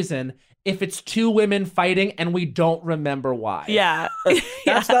good season if it's 2 women fighting and we don't remember why. Yeah.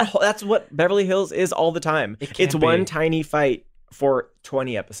 That's what Beverly Hills is all the time. It can't It's be. one tiny fight for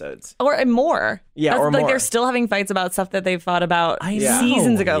 20 episodes. Or more. Yeah, That's, or like more. they're still having fights about stuff that they've fought about I know.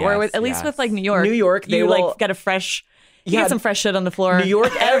 seasons ago. Yes, where with, at least yes. with like New York, They you will- like get a fresh, you Yeah. get some fresh shit on the floor. New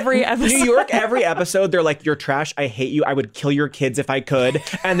York every episode. New York every episode they're like, you're trash, I hate you, I would kill your kids if I could.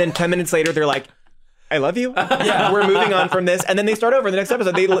 And then 10 minutes later they're like, I love you. Yeah, we're moving on from this. And then they start over in the next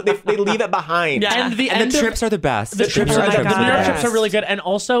episode. They leave it behind. Yeah. And the And end the of- trips are the best. The trips are are the the best. New York Yes. trips are really good, and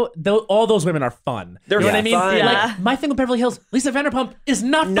also all those women are fun. They're you know what I mean? fun. Yeah. Like my thing with Beverly Hills, Lisa Vanderpump is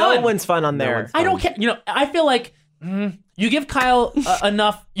not No fun. one's fun on there. I don't care. You know, I feel like you give Kyle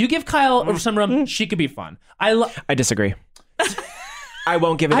enough. You give Kyle some room. She could be fun. I disagree. I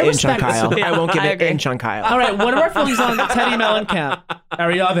won't give an I inch on respect- Kyle. Yeah, I won't give I an agree. inch on Kyle. All right, what are our feelings on Teddy Mellencamp?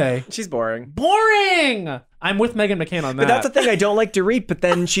 Ariave. She's boring. Boring. I'm with Megan McCain on that. But that's the thing. I don't like Dorit, but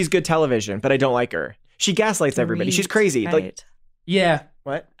then she's good television. But I don't like her. She gaslights everybody. She's crazy. Right. Like Yeah.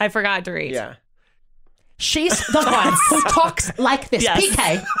 what? I forgot to read. Yeah. She's the one who talks like this. Yes.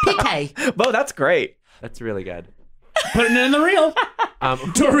 PK. Bo, that's great. That's really good. Putting it in the reel.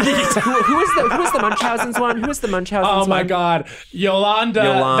 Dorit. Who is the Munchausen's one? Who is the Munchausen's one? Oh my God. Yolanda.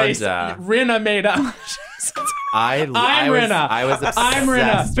 Yolanda. Rinna made up. I'm Rinna. I was obsessed I'm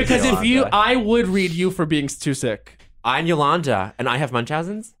Rinna. with Because if Yolanda. I would read you for being too sick. I'm Yolanda, and I have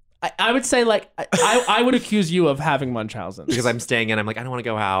Munchausen's I would say, like, I would accuse you of having Munchausen. because I'm staying in. I'm like, I don't want to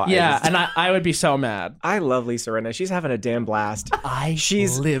go out. Yeah, and I would be so mad. I love Lisa Rinna. She's having a damn blast.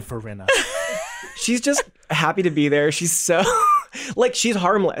 She's live for Rinna. She's just happy to be there. She's so like she's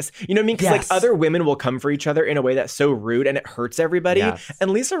harmless. You know what I mean? Because Yes. like other women will come for each other in a way that's so rude and it hurts everybody. Yes.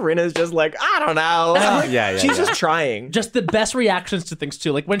 And Lisa Rinna is just like, I don't know. Like, yeah, she's yeah. just trying. Just the best reactions to things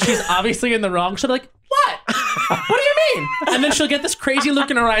too. Like when she's obviously in the wrong, she'll be like, "What? What do you mean?" And then she'll get this crazy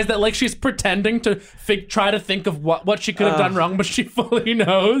look in her eyes that like she's pretending to try to think of what she could have done wrong, but she fully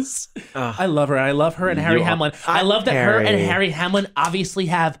knows. I love her. I love her and Harry Hamlin. I love that her and Harry. Harry Hamlin obviously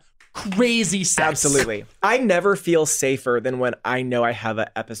have crazy sex. Absolutely. I never feel safer than when I know I have an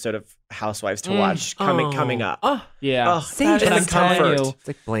episode of Housewives to watch coming up. Yeah. That is And I'm a telling comfort. you, It's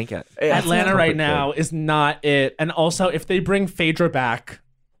like blanket. Yeah. Atlanta right comfort now is not it. And also, if they bring Phaedra back,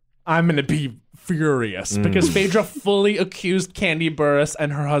 I'm gonna be furious because Phaedra fully accused Candy Burris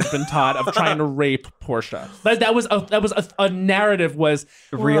and her husband Todd of trying to rape Portia. That was a narrative. Was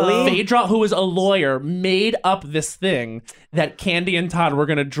Really? Phaedra, who is a lawyer, made up this thing that Candy and Todd were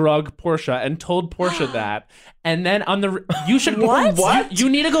gonna drug Portia and told Portia that. And then on the you should What? You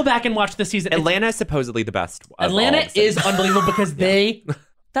need to go back and watch the season. Atlanta is supposedly the best. of all Atlanta of them. is unbelievable because they.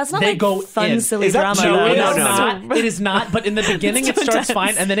 That's not They like go fun, in. silly Is that drama. true? though. It No, is no, not. It is not. But in the beginning, it too starts intense.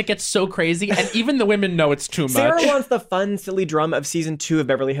 fine, and then it gets so crazy, and even the women know it's too much. Sarah wants the fun, silly drama of season 2 of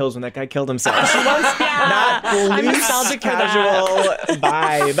Beverly Hills when that guy killed himself. She wants that I'm loose, nostalgic for casual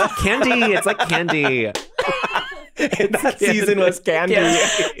vibe. Candy. It's like candy. That season was candy.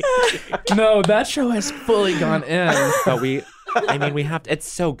 No, that show has fully gone in. But we have to. It's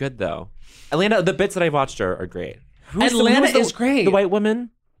so good though. Atlanta, the bits that I've watched are great. Atlanta is great. The white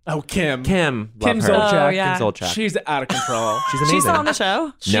woman, Oh, Kim. Kim. Love Kim her. Zolciak. Oh, yeah. Kim Zolciak. She's out of control. She's amazing. She's still on the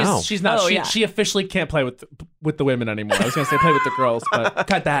show. No. She's not. Oh, she, yeah. she officially can't play with the women anymore. I was going to say play with the girls, but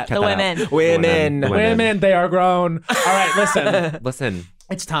cut that. The women. Women. Women, they are grown. All right, listen. Listen,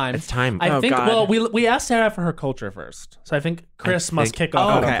 It's time. it's time. I Oh, think. God. Well, we asked Sarah for her culture first, so I think Chris must kick off. Oh,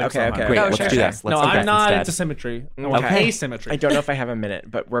 I don't okay, think so okay, much. okay. Great. Oh, let's sure, do sure. this. Let's No, do I'm this not instead. into symmetry. I Okay. want asymmetry. I don't know if I have a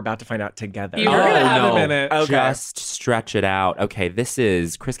minute, but we're about to find out together. You're You're gonna gonna have no. a minute. Okay. Just stretch it out. Okay, this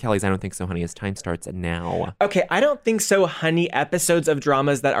is Chris Kelly's I Don't Think So, Honey. His time starts now. Okay, I don't think so, honey. Episodes of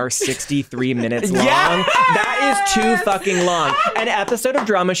dramas that are 63 minutes long. That is too fucking long. An episode of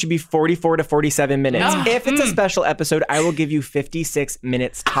drama should be 44 to 47 minutes. If it's a special episode, I will give you 56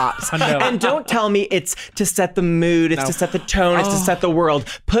 minutes tops. Hundo. And don't tell me it's to set the mood, it's to set the tone, it's to set the world.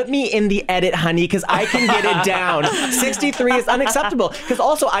 Put me in the edit, honey, because I can get it down. 63 is unacceptable. Because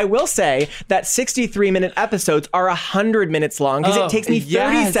also, I will say that 63-minute episodes are 100 minutes long because it takes me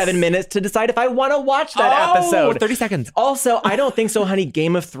 37 minutes to decide if I want to watch that episode. 30 seconds. Also, I don't think so, honey.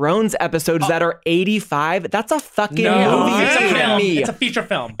 Game of Thrones episodes that are 85, that's a fucking No, movie it's a to film. me. It's a feature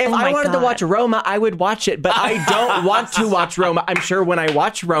film. If I wanted to watch Roma, I would watch it, but I don't want to watch Roma. I'm sure when I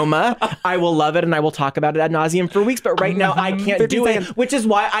watch Roma, I will love it and I will talk about it ad nauseum for weeks, but right now I can't do it, which is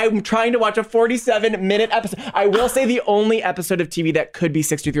why I'm trying to watch a 47-minute episode. I will say the only episode of TV that could be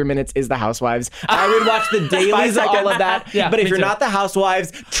 63 minutes is The Housewives. I would watch the dailies, all of that, Yeah, but if me you're too. not The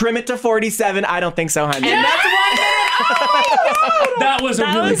Housewives, trim it to 47. I don't think so, honey. And that's 1 minute. That was a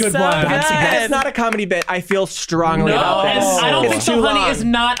That really was good so one. good. That's not a comedy bit. I feel strongly No, about and this. I don't It's think so. too Honey long. is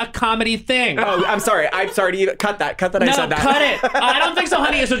not a comedy thing. Oh, I'm sorry. I'm sorry to even cut that. Cut that. I No, said that. cut it. I don't think so,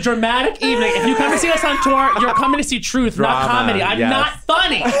 honey. It's a dramatic evening. If you come to see us on tour, you're coming to see truth, not Drama, comedy. I'm yes. not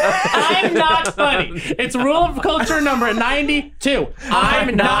funny. I'm not funny. It's rule of culture number 92.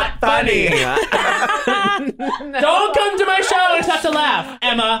 I'm not funny. Don't come to my show and expect to laugh,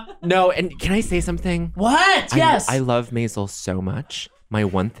 Emma. No, and can I say something? What? Yes. I love Maisel so much. My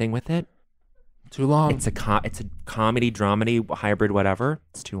one thing with it, Too long. it's a comedy, dramedy, hybrid, whatever.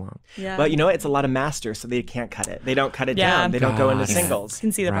 It's too long. Yeah. But you know what? It's a lot of masters, so they can't cut it. They don't cut it Yeah. down. They don't go into God. singles.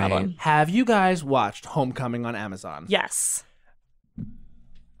 can see the Right. problem. Have you guys watched Homecoming on Amazon? Yes.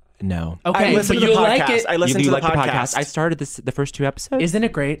 No. Okay, I listened but to the you podcast. like it. I listened you to like the podcast. I started the first 2 episodes. Isn't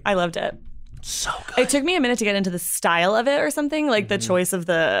it great? I loved it. So good. It took me a minute to get into the style of it or something, like the choice of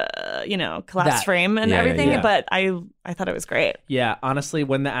the, collapsed frame and everything. But I thought it was great. Yeah, honestly,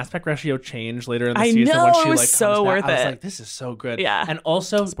 when the aspect ratio changed later in the I season, know, when she it was like so comes worth back, I was it. like, this is so good. Yeah. And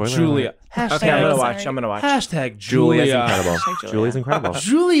also Spoiler Julia. alert. Okay, I'm gonna Sorry. watch. Hashtag Julia's Julia. incredible. Julia. Julia's incredible.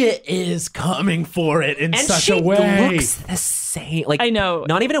 Julia is coming for it in And such she a way. looks the same. Like I know.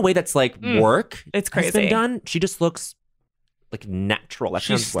 Not even a way that's like work. It's has been crazy. done. She just looks like natural. That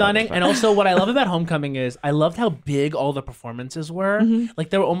She's sounds whatever, stunning. but- And also what I love about Homecoming is I loved how big all the performances were. Like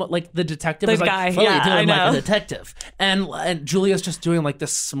they were almost like the detective The was like guy, fully yeah, doing I like a know. detective. And Julia's just doing like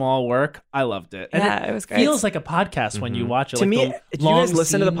this small work. I loved it. And Yeah, it was great. Feels like a podcast when you watch it. To like me, the did you long guys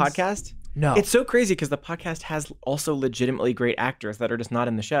listen to the scenes. podcast? No. It's so crazy because the podcast has also legitimately great actors that are just not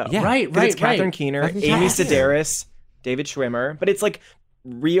in the show. Yeah. Right, 'Cause right, it's Catherine right. Keener, Catherine Amy Keener. Sedaris, David Schwimmer, but it's like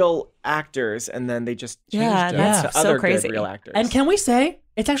real actors, and then they just changed Yeah, them that's to so other crazy. good real actors. And can we say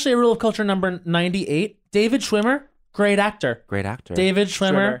it's actually a rule of culture number 98? David Schwimmer, great actor. Great actor. David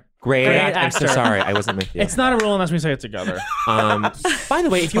Schwimmer. Great, Great actor. I'm so actor. sorry. I wasn't with you. It's not a rule unless we say it together. By the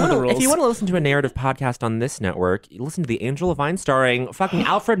way, if you one of want the to rules. listen to a narrative podcast on this network, you listen to The Angel of Vine starring fucking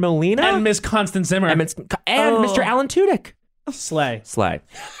Alfred Molina And Miss Constance Zimmer. and Mr. Alan Tudyk. Slay. Slay.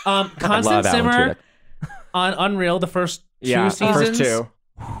 Constance Alan Zimmer Tudyk. on Unreal, the first yeah, two seasons. first two.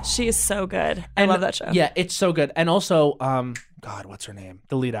 She is so good. I love that show. Yeah, it's so good. And also, God, what's her name?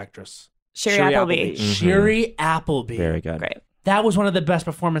 The lead actress. Sherry Sherry Appleby. Appleby. Sherry Appleby. Very good. Great. That was one of the best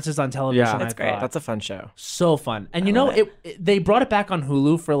performances on television. Yeah, I That's great. thought. That's a fun show. So fun. And you I know, love they brought it back on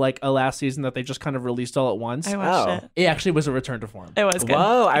Hulu for like a last season that they just kind of released all at once. I watched Oh. it. It actually was a return to form. It was good.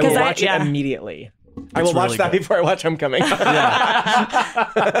 Whoa, I Because will watch yeah. it immediately. I will watch really that good. before I watch Homecoming.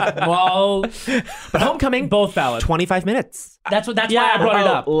 Well, But Homecoming, both valid. 25 minutes. That's why I Yeah. brought it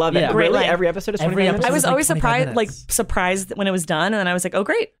up. Love it. Yeah. Great Really? line. Every episode is 25 Every minutes? episode. I was like always 25 surprised, minutes. surprised when it was done, and then I was like, "Oh,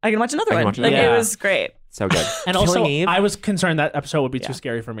 great! I can watch another I can one." watch Like another it one. was great. So good. And also, Killing Eve. I was concerned that episode would be too Yeah.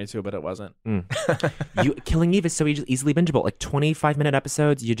 scary for me too, but it wasn't. Killing Eve is so easily bingeable. Like 25-minute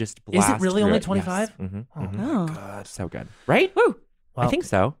episodes, you just blast Is it really through only it. 25? Yes. Oh, God, so good. Right? Woo. I think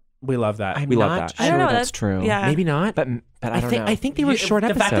so. We love that. I'm We love not that. I don't sure know. that's true. Yeah. Maybe not. But I don't know. I think they were short the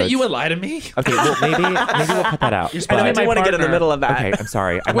episodes. fact that you would lie to me. Okay, well maybe we'll cut that out. You're I supposed to don't be my want to get in the partner. middle of that. Okay, I'm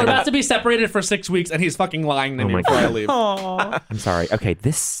sorry. We're about to be separated for 6 weeks, and he's fucking lying to Oh me my before I God. leave. Aw. I'm sorry. Okay,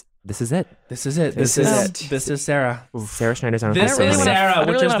 this is it. This is it. This is it. This is Sarah. Sarah Schneider's on This really is wanna- Sarah, I which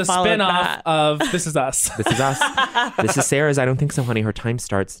really is wanna the follow spin-off that. of This Is Us. This is us. This is Sarah's. I don't think so, honey. Her time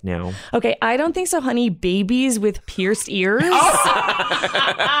starts now. Okay, I don't think so, honey. Babies with pierced ears. Okay,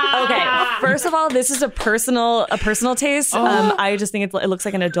 first of all, this is a personal taste. I just think it looks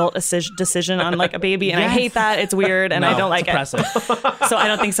like an adult decision on like a baby, and I hate that. It's weird, and I don't like it. Oppressive. So I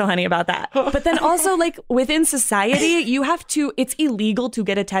don't think so, honey, about that. But then also, like within society, you have to. It's illegal to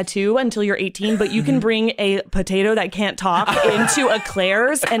get a tattoo until you're 18, but you can bring a potato that can't talk into a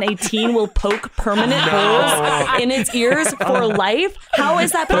Claire's, and a teen will poke permanent holes in its ears for life. How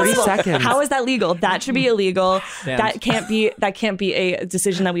is that 30 possible? seconds. How is that legal? That should be illegal. Damn. That can't be a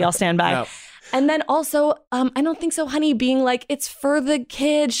decision that we all stand by. No. And then also, I don't think so, honey, being like, it's for the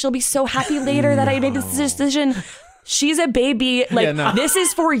kid. She'll be so happy later that I made this decision. She's a baby. Like, Yeah, no. this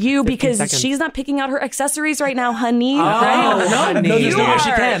is for you because seconds. she's not picking out her accessories right now, honey. right? no, there's no way she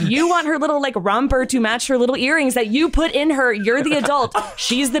can. You want her little like romper to match her little earrings that you put in her. You're the adult.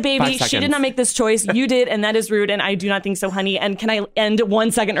 She's the 5 baby. She seconds. did not make this choice. You did, and that is rude. And I do not think so, honey. And can I end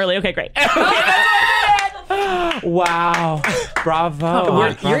 1 second early? Okay, great. Wow.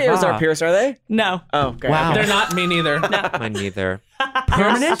 Bravo. Your ears are pierced, are they? No. Oh, okay. Wow. They're not me neither. Mine neither.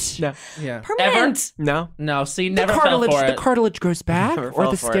 Permanent? No. Yeah. Permanent. No. No, see, The never fell cartilage, for the it. cartilage grows back, Never or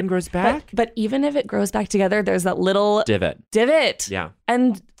fell the for skin it. grows back. But even if it grows back together, there's that little Divot. divot. Yeah.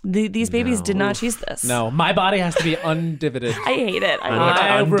 And these babies did not choose this. No, my body has to be undivoted. I hate it. I hate it.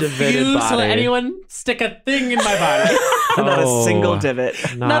 I Undivoted refuse to body. let anyone stick a thing in my body. Not Oh. a single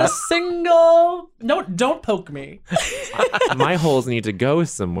divot. Not a single. No, don't poke me. My holes need to go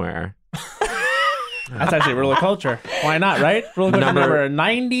somewhere. That's actually rule of culture. Why not, right? Rule of culture Number number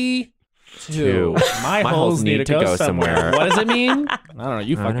 92. My holes need to go somewhere. What does it mean? I don't know.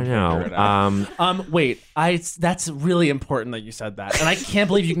 You I fucking don't figure it know. out. Wait. That's really important that you said that, and I can't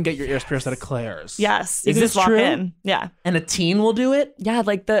believe you can get your ears pierced at a Claire's. Yes. You Is can this just walk true? in. Yeah. and a teen will do it. Yeah.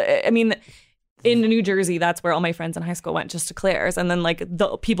 Like in New Jersey, that's where all my friends in high school went, just to Claire's. And then like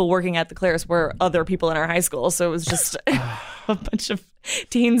the people working at the Claire's were other people in our high school. So it was just a bunch of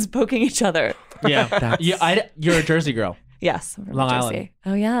teens poking each other. Yeah, you're a Jersey girl. Yes. I'm from Long Jersey. Island.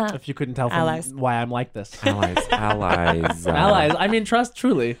 Oh, yeah. If you couldn't tell from Allies. why I'm like this. Allies. Allies. I mean, trust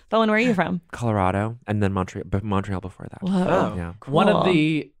truly. Bowen, where are you from? Colorado, and then Montreal before that. Whoa. Yeah. One of Cool.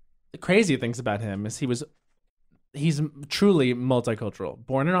 the crazy things about him is he's truly multicultural.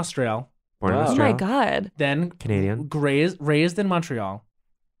 Born in Australia. Born in Oh Australia. my God. Then Canadian. Raised in Montreal.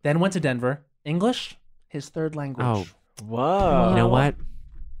 Then went to Denver. English, his third language. Oh. Whoa. You know what?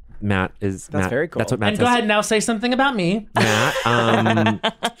 Matt is. That's very cool. That's what Matt And says. go ahead now, say something about me.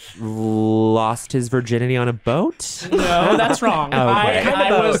 Matt lost his virginity on a boat. No, that's wrong. Oh, okay.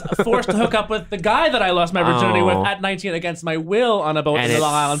 I was forced to hook up with the guy that I lost my virginity with Oh. at 19 against my will on a boat in the it's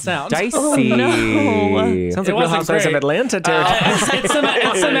Long Island Sound. Dicey. Oh, no. Sounds It like Real wasn't Housewives of great. Atlanta territory. It's some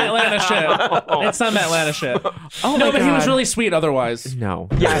Atlanta shit. It's some Atlanta shit. Oh No, my but he was God. really sweet otherwise. No.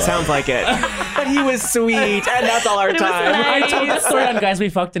 Yeah, it sounds like it. But he was sweet, and that's all our was time. I told that story on Guys We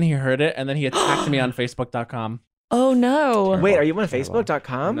Fucked and he heard it, and then he attacked me on Facebook.com. Oh no. Wait, are you on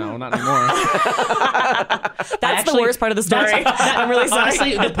Facebook.com? No, not anymore. That's the worst part of the story. I'm really sorry.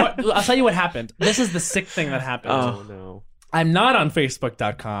 Honestly, I'll tell you what happened. This is the sick thing that happened. Oh no. I'm not on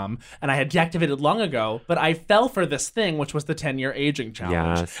Facebook.com, and I had deactivated long ago, but I fell for this thing, which was the 10-year aging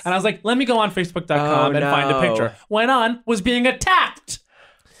challenge. Yes. And I was like, let me go on Facebook.com Oh, and find a no. picture. Went on, was being attacked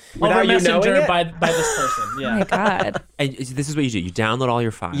Without over you knowing Messenger it? by this person. Oh Yeah. my God. And this is what you do. You download all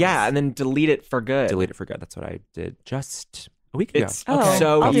your files. Yeah, and then delete it for good. delete it for good. That's what I did just a week ago. It's Oh,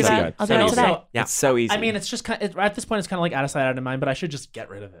 so I'll do easy. that. I'll do So that easy. today. Also, Yeah. It's so easy. I mean, it's just at this point, it's kind of like out of sight, out of mind, but I should just get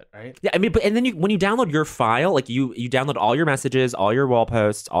rid of it, right? Yeah, I mean, but and then when you download your file, like you download all your messages, all your wall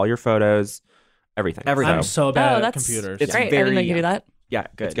posts, all your photos, everything. Everything. I'm so bad at that's computers. It's great. I didn't know very- you could do that. yeah,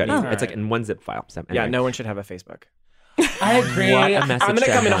 good. It's good. Oh. It's like Alright. in one zip file. So Yeah, anyway. no one should have a Facebook. I agree. What a message I'm gonna to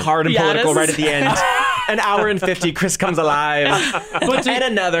come in everyone. hard and Yeah, political this right is- at the end. An hour and 50, Chris comes alive. But And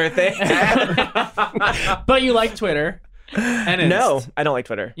another thing. But you like Twitter. And No, Inst. I don't like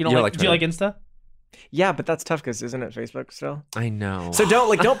Twitter. You don't You like, like do you like Insta? Yeah, but that's tough because isn't it Facebook still? I know. So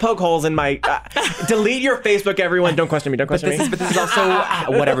don't poke holes in my. Delete your Facebook, everyone. Don't question me. Don't but question me. this is also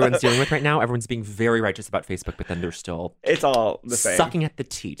what everyone's dealing with right now. Everyone's being very righteous about Facebook, but then they're still It's all the same. sucking at the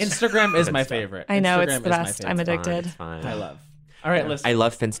teat. Instagram is my favorite. I know, Instagram it's the is my best. I'm favorite. addicted. It's fine. I love. All right, listen. I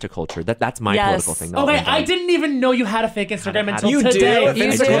love Finsta culture. That's my Yes. political thing. Oh, that wait, I've I done. didn't even know you had a fake Instagram had until You today. do. You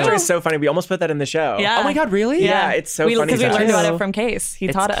Finsta do. culture is so funny. We almost put that in the show. Yeah. Oh my god, really? Yeah, it's so funny. Because we guys. learned about it from Case. He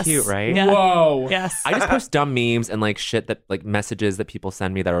It's taught us. cute, right? Yeah. Whoa. Yes. I just post dumb memes and like shit that like messages that people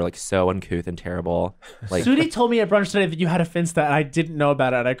send me that are like so uncouth and terrible. Like Sudi told me at brunch today that you had a Finsta, and I didn't know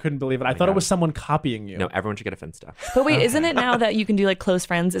about it, and I couldn't believe it. I thought it was someone copying you. no, everyone should get a Finsta. But wait, isn't it now that you can do like close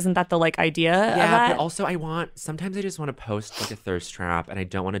friends? Isn't that the like idea of Yeah, that? but also sometimes I just want to post like a thirst trap and I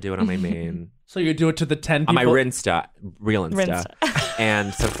don't want to do it on my main So you do it to the 10 on people. my Rinsta, real Insta.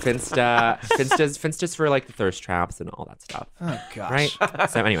 And so Finsta's for like the thirst traps and all that stuff. Oh gosh. Right?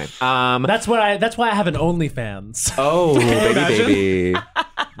 So anyway, That's why I have an OnlyFans. oh imagine? baby,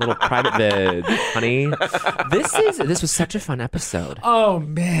 little private vid, honey. This was such a fun episode. Oh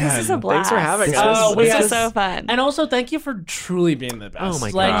man. This is a blast. Thanks for having us. Oh, This yes. is so fun. And also, thank you for truly being the best. Oh my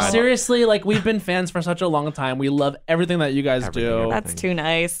Like God. seriously, like we've been fans for such a long time. We love everything that you guys Everything, do. everything. That's too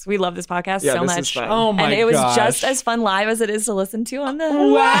nice. We love this podcast Yeah, so this is much. fun. Oh my and it was gosh. just as fun live as it is to listen to on the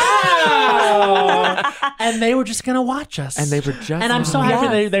Wow. And they were just gonna watch us. And they were just And I'm so gonna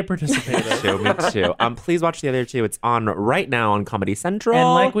happy they participated. too, me too. Please watch the other two. It's on right now on Comedy Central.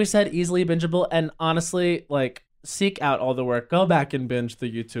 And like we said, easily bingeable. And honestly, like seek out all the work. Go back and binge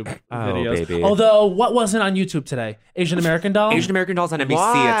the YouTube videos. baby. Although, what wasn't on YouTube today? Asian American Doll? Asian American Dolls on NBC.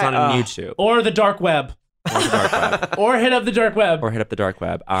 Why? It's on YouTube. Or the dark web. Or the dark web. Or hit up the dark web. Or hit up the dark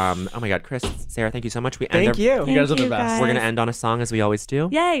web. Oh my God, Chris, Sarah, thank you so much. Thank you. You guys are Thank the you, best. guys. We're gonna end on a song as we always do.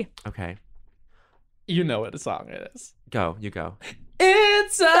 Yay. Okay, You know what a song it is. go. You go.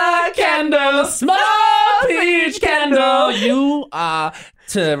 It's a candle, small peach candle. You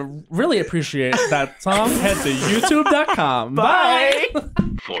to really appreciate that song, head to youtube.com. Bye.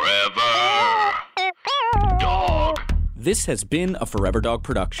 This has been a Forever Dog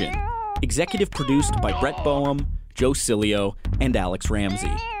production. Executive produced by Brett Boehm, Joe Cilio, and Alex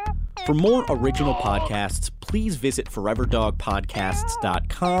Ramsey. For more original podcasts, please visit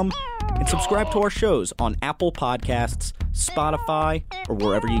foreverdogpodcasts.com and subscribe to our shows on Apple Podcasts, Spotify, or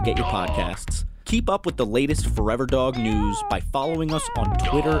wherever you get your podcasts. Keep up with the latest Forever Dog news by following us on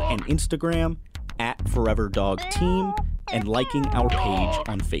Twitter and Instagram at Forever Dog Team and liking our page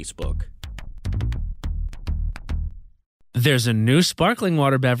on Facebook. There's a new sparkling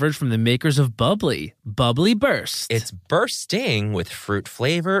water beverage from the makers of Bubbly, Bubbly Burst. It's bursting with fruit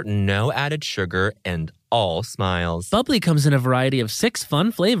flavor, no added sugar, and all smiles. Bubbly comes in a variety of 6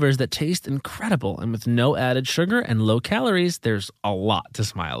 fun flavors that taste incredible, and with no added sugar and low calories, there's a lot to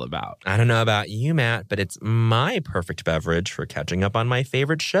smile about. I don't know about you, Matt, but it's my perfect beverage for catching up on my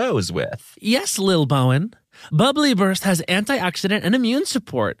favorite shows with. Yes, Lil Bowen. Bubbly Burst has antioxidant and immune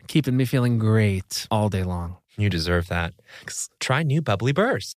support, keeping me feeling great all day long. You deserve that. Try new Bubbly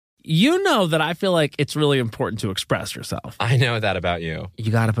Burst. You know that I feel like it's really important to express yourself. I know that about you.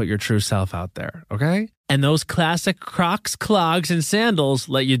 You got to put your true self out there, okay? And those classic Crocs, clogs, and sandals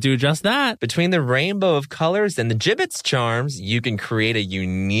let you do just that. Between the rainbow of colors and the Jibbitz charms, you can create a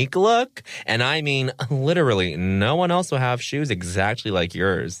unique look. And I mean, literally, no one else will have shoes exactly like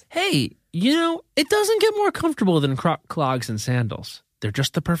yours. Hey, you know, it doesn't get more comfortable than Croc clogs and sandals. They're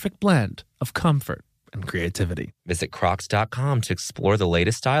just the perfect blend of comfort and creativity. Visit Crocs.com to explore the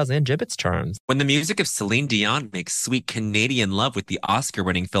latest styles and Jibbitz charms. When the music of Celine Dion makes sweet Canadian love with the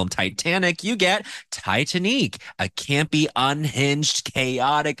Oscar-winning film Titanic, you get Titanic, a campy, unhinged,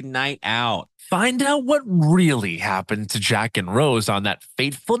 chaotic night out. Find out what really happened to Jack and Rose on that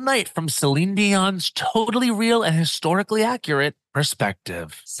fateful night from Celine Dion's totally real and historically accurate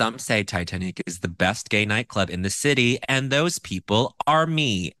perspective. Some say Titanic is the best gay nightclub in the city, and those people are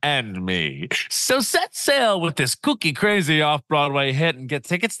me. And me. So set sail with this kooky crazy off-Broadway hit and get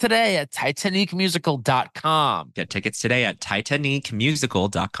tickets today at TitanicMusical.com. Get tickets today at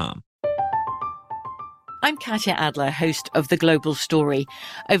TitanicMusical.com. I'm Katya Adler, host of The Global Story.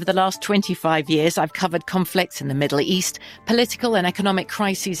 Over the last 25 years, I've covered conflicts in the Middle East, political and economic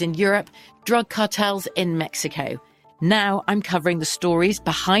crises in Europe, drug cartels in Mexico. Now I'm covering the stories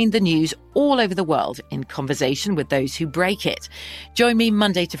behind the news all over the world in conversation with those who break it. Join me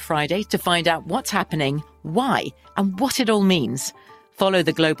Monday to Friday to find out what's happening, why, and what it all means. Follow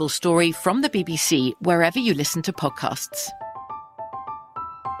The Global Story from the BBC wherever you listen to podcasts.